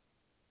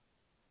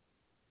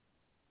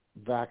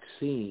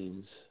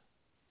vaccines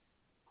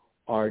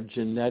are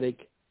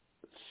genetic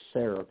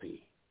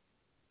therapy.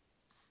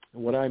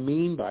 And what I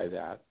mean by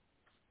that,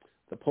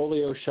 the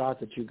polio shot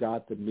that you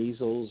got, the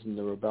measles and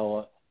the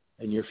rubella,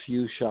 and your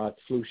flu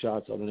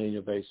shots on an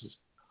annual basis,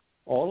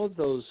 all of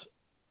those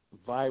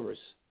virus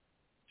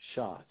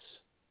shots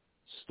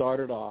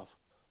started off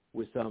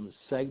with some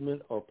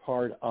segment or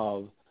part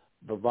of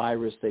the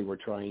virus they were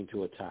trying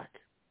to attack.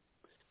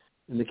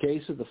 In the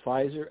case of the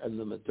Pfizer and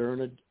the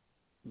Moderna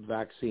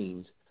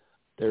vaccines,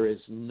 there is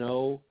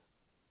no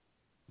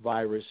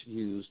virus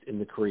used in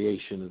the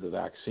creation of the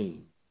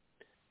vaccine.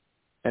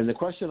 And the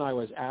question I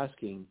was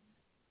asking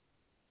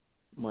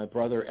my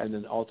brother and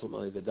then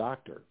ultimately the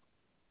doctor,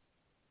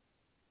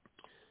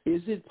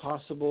 is it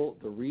possible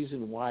the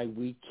reason why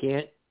we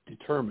can't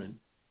determine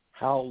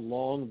how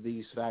long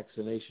these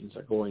vaccinations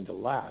are going to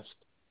last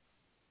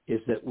is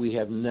that we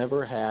have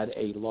never had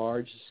a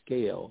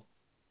large-scale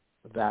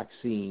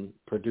vaccine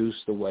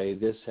produced the way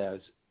this has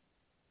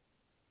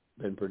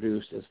been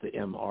produced as the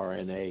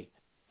mRNA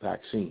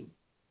vaccine?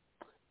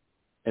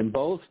 And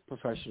both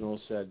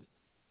professionals said,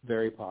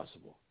 very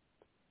possible.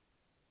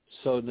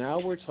 So now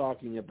we're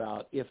talking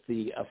about if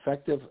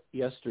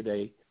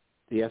yesterday,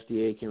 the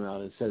FDA came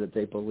out and said that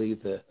they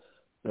believe the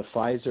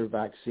Pfizer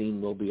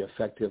vaccine will be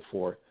effective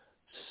for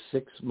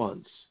 6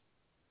 months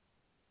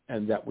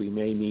and that we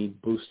may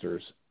need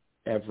boosters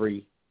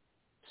every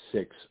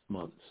 6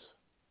 months.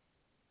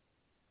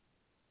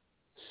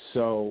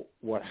 So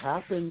what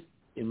happened,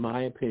 in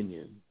my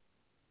opinion,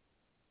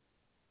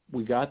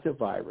 we got the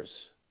virus.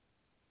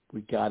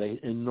 We got an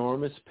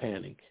enormous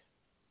panic.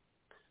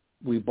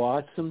 We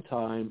bought some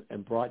time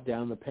and brought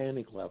down the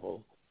panic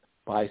level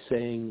by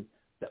saying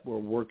that we're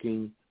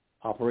working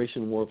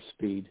Operation Warp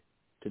Speed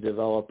to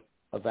develop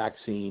a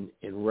vaccine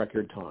in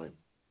record time.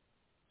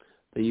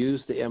 They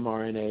used the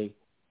mRNA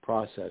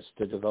process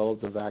to develop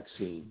the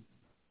vaccine.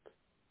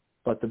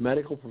 But the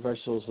medical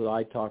professionals that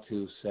I talked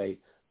to say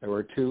there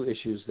were 2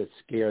 issues that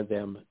scare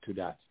them to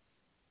death.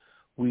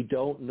 We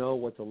don't know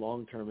what the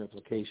long-term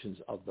implications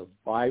of the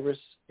virus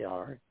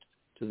are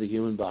to the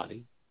human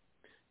body,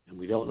 and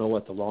we don't know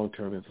what the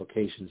long-term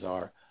implications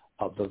are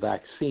of the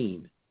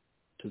vaccine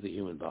to the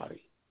human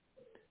body.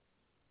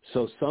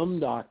 So some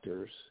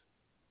doctors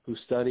who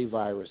study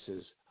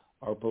viruses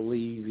are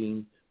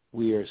believing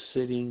we are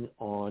sitting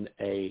on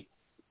a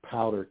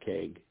powder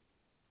keg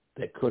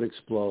that could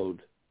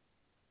explode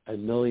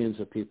and millions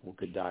of people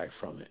could die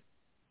from it.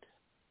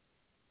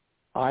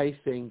 I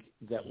think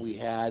that we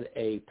had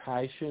a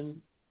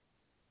passion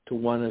to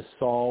want to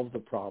solve the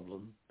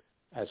problem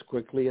as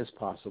quickly as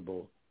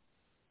possible,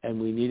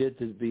 and we needed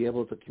to be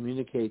able to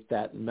communicate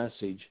that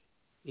message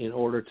in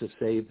order to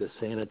save the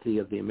sanity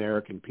of the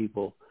American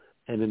people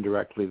and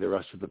indirectly the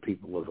rest of the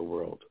people of the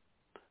world.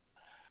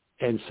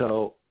 And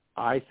so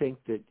I think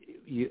that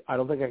I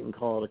don't think I can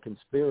call it a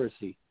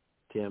conspiracy,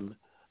 Tim,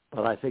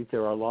 but I think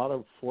there are a lot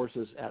of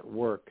forces at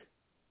work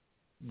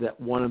that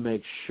want to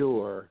make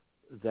sure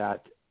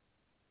that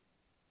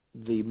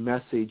the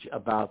message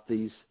about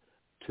these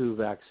 2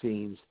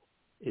 vaccines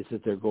is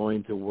that they're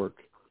going to work,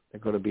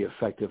 they're going to be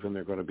effective, and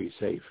they're going to be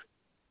safe.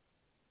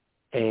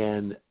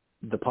 And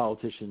the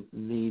politicians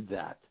need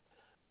that.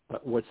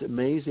 But what's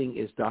amazing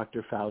is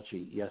Dr.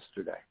 Fauci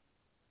yesterday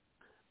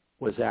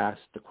was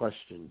asked the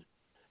question,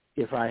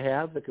 if I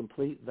have the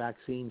complete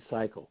vaccine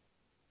cycle,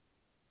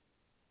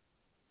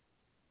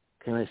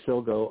 can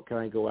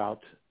I go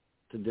out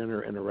to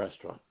dinner in a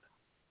restaurant?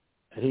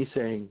 And he's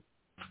saying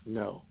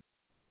no,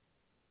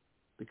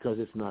 because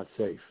it's not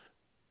safe.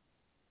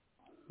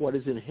 What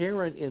is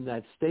inherent in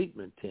that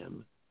statement,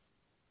 Tim,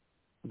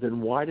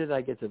 then why did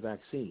I get the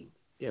vaccine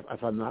if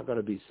I'm not going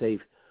to be safe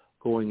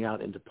going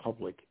out into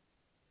public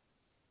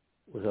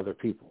with other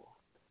people?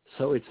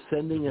 So it's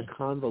sending a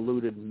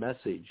convoluted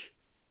message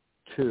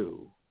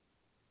to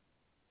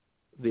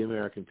the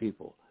American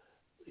people.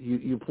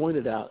 You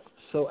pointed out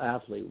so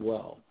aptly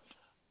well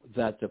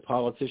that the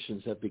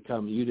politicians have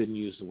become, you didn't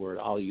use the word,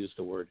 I'll use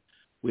the word,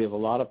 we have a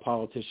lot of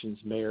politicians,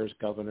 mayors,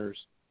 governors,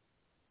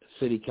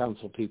 city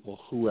council people,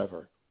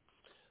 whoever,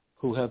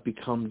 who have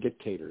become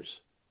dictators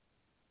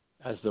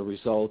as the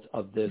result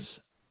of this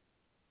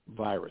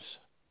virus.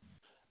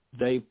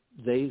 They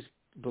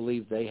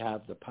believe they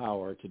have the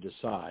power to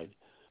decide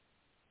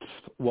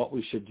what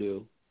we should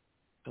do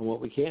and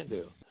what we can't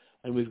do.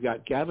 And we've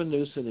got Gavin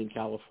Newsom in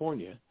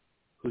California,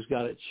 who's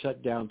got it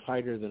shut down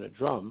tighter than a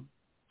drum,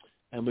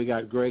 and we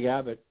got Greg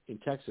Abbott in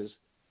Texas,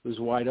 who's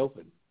wide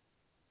open.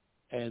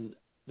 And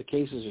the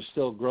cases are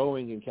still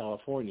growing in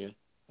California,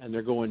 and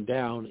they're going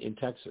down in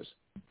Texas.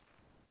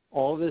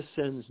 All this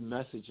sends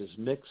messages,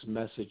 mixed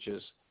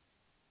messages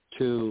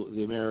to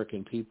the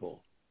American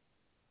people.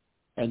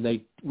 And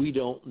we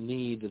don't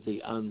need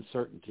the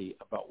uncertainty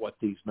about what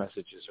these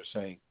messages are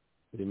saying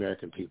to the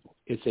American people.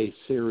 It's a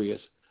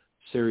serious,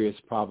 serious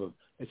problem.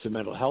 It's a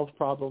mental health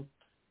problem.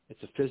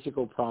 It's a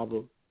physical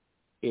problem.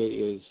 It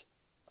is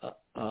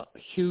a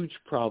huge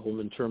problem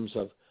in terms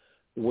of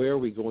where are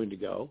we going to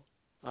go.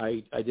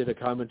 I did a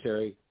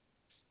commentary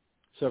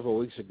several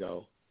weeks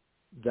ago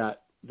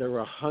that there were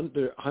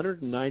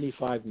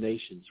 195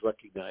 nations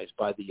recognized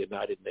by the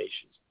United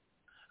Nations.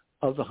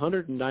 Of the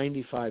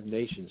 195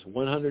 nations,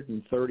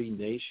 130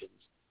 nations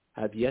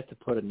have yet to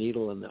put a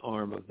needle in the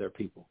arm of their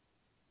people.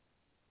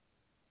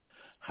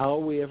 How are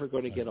we ever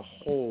going to get a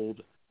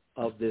hold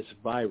of this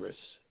virus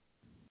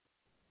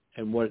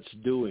and what it's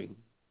doing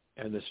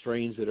and the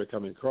strains that are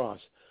coming across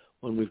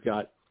when we've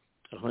got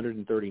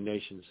 130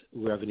 nations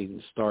who haven't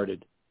even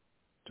started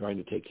trying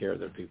to take care of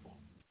their people?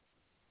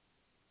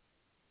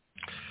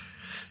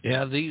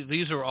 Yeah,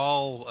 these are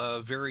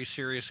all very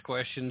serious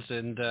questions,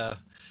 and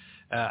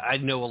I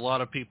know a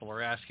lot of people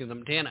are asking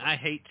them. Dan, I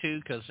hate to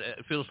because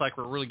it feels like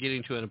we're really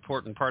getting to an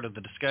important part of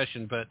the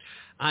discussion, but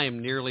I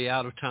am nearly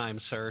out of time,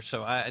 sir.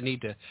 So I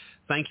need to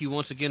thank you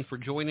once again for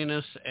joining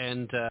us,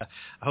 and I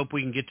hope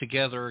we can get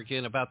together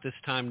again about this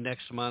time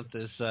next month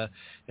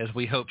as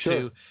we hope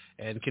to,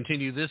 and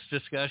continue this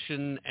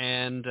discussion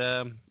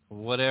and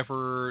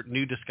whatever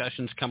new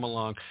discussions come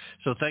along.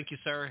 So thank you,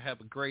 sir. Have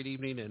a great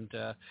evening,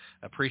 and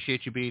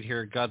appreciate you being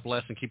here. God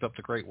bless, and keep up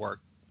the great work.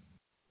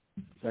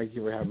 Thank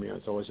you for having me on.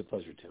 It's always a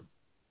pleasure, Tim.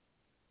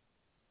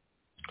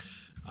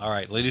 All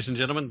right, ladies and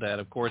gentlemen, that,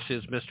 of course,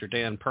 is Mr.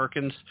 Dan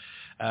Perkins.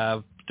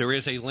 There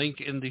is a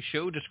link in the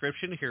show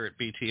description here at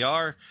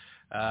BTR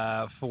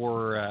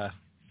for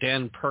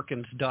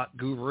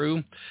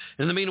danperkins.guru.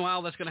 In the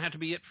meanwhile, that's going to have to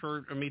be it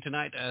for me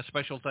tonight.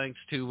 Special thanks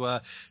to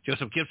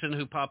Joseph Gibson,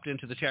 who popped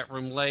into the chat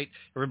room late,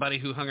 everybody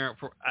who hung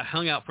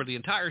out for the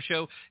entire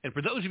show, and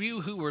for those of you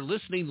who were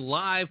listening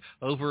live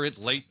over at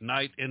Late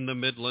Night in the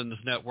Midlands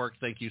Network,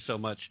 thank you so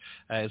much,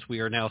 as we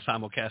are now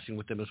simulcasting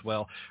with them as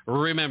well.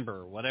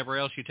 Remember, whatever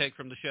else you take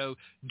from the show,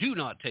 do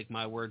not take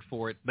my word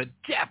for it, but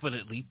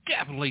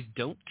definitely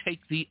don't take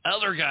the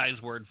other guy's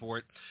word for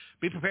it.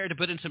 Be prepared to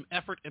put in some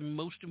effort, and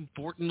most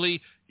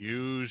importantly,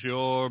 use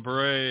your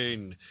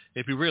brain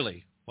if you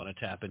really want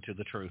to tap into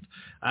the truth.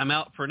 I'm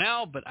out for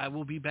now, but I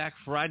will be back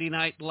Friday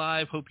night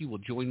live. Hope you will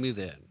join me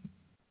then.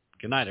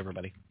 Good night,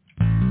 everybody.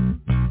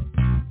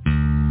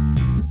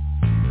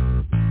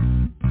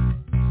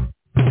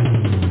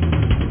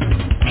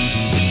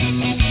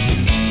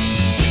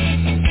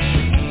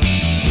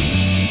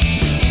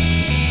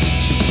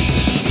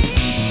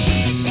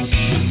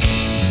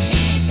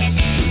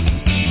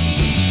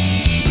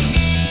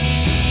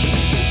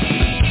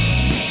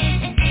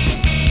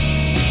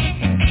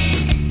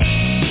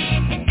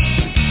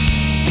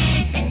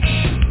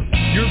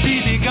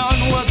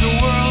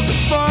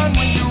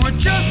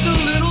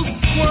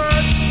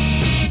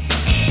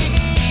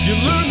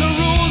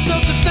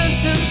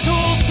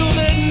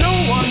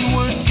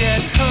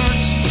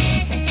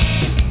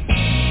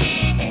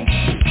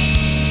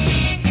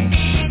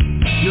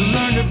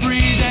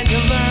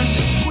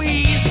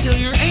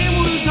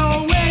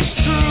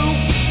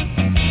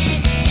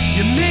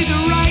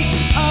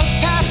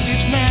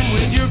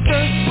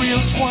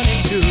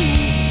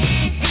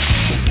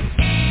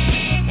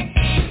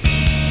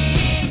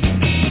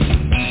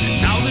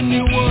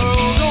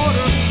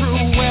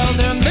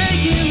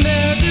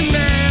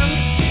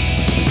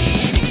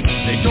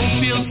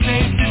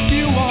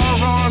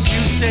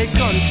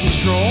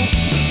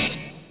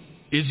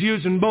 Is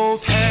using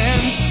both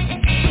hands.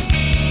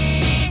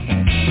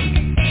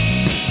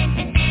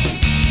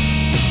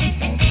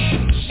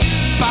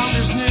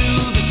 Founders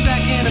knew the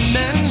Second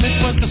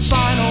Amendment was the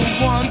final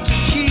one to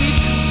keep,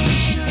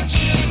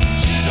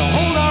 to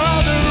hold our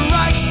other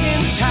rights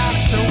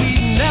intact so we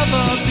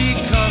never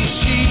become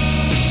sheep.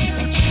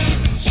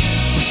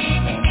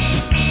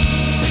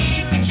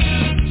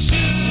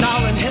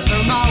 Stalin,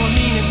 Hitler, Mao,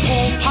 and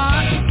Pol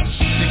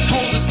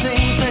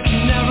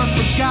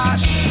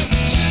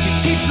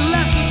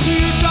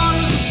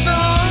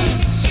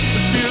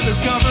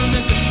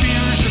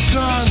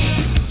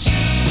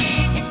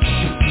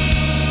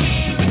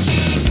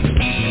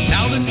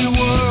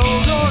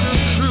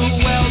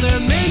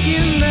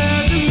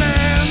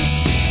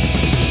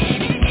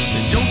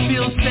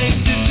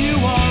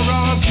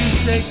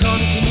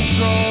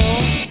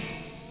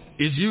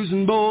is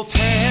using both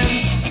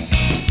hands.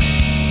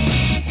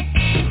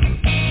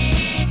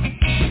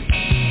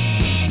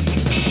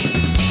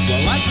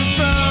 Well, I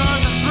prefer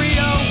the 308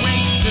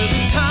 to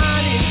the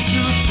tiny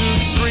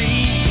 223.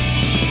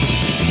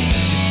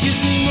 It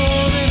gives me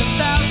more than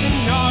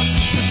 1,000 yards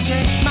to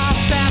protect my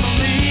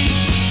family.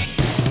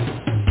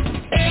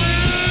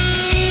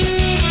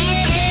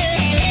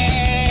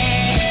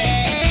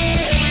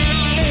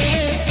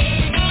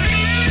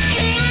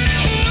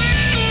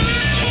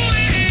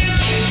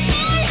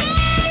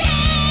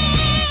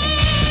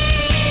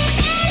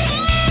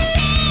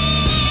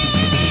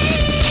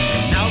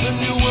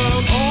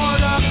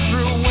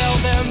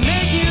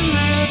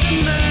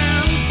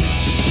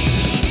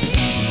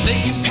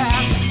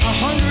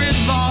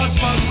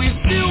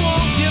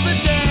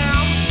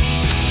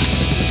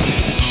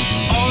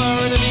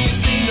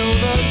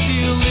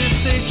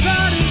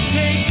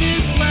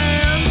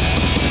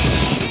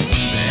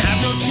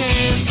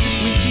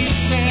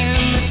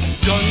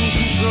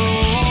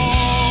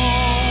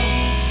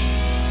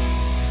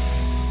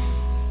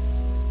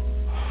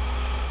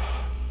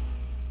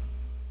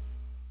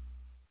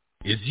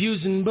 Is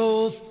using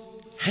both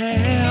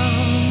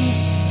hands.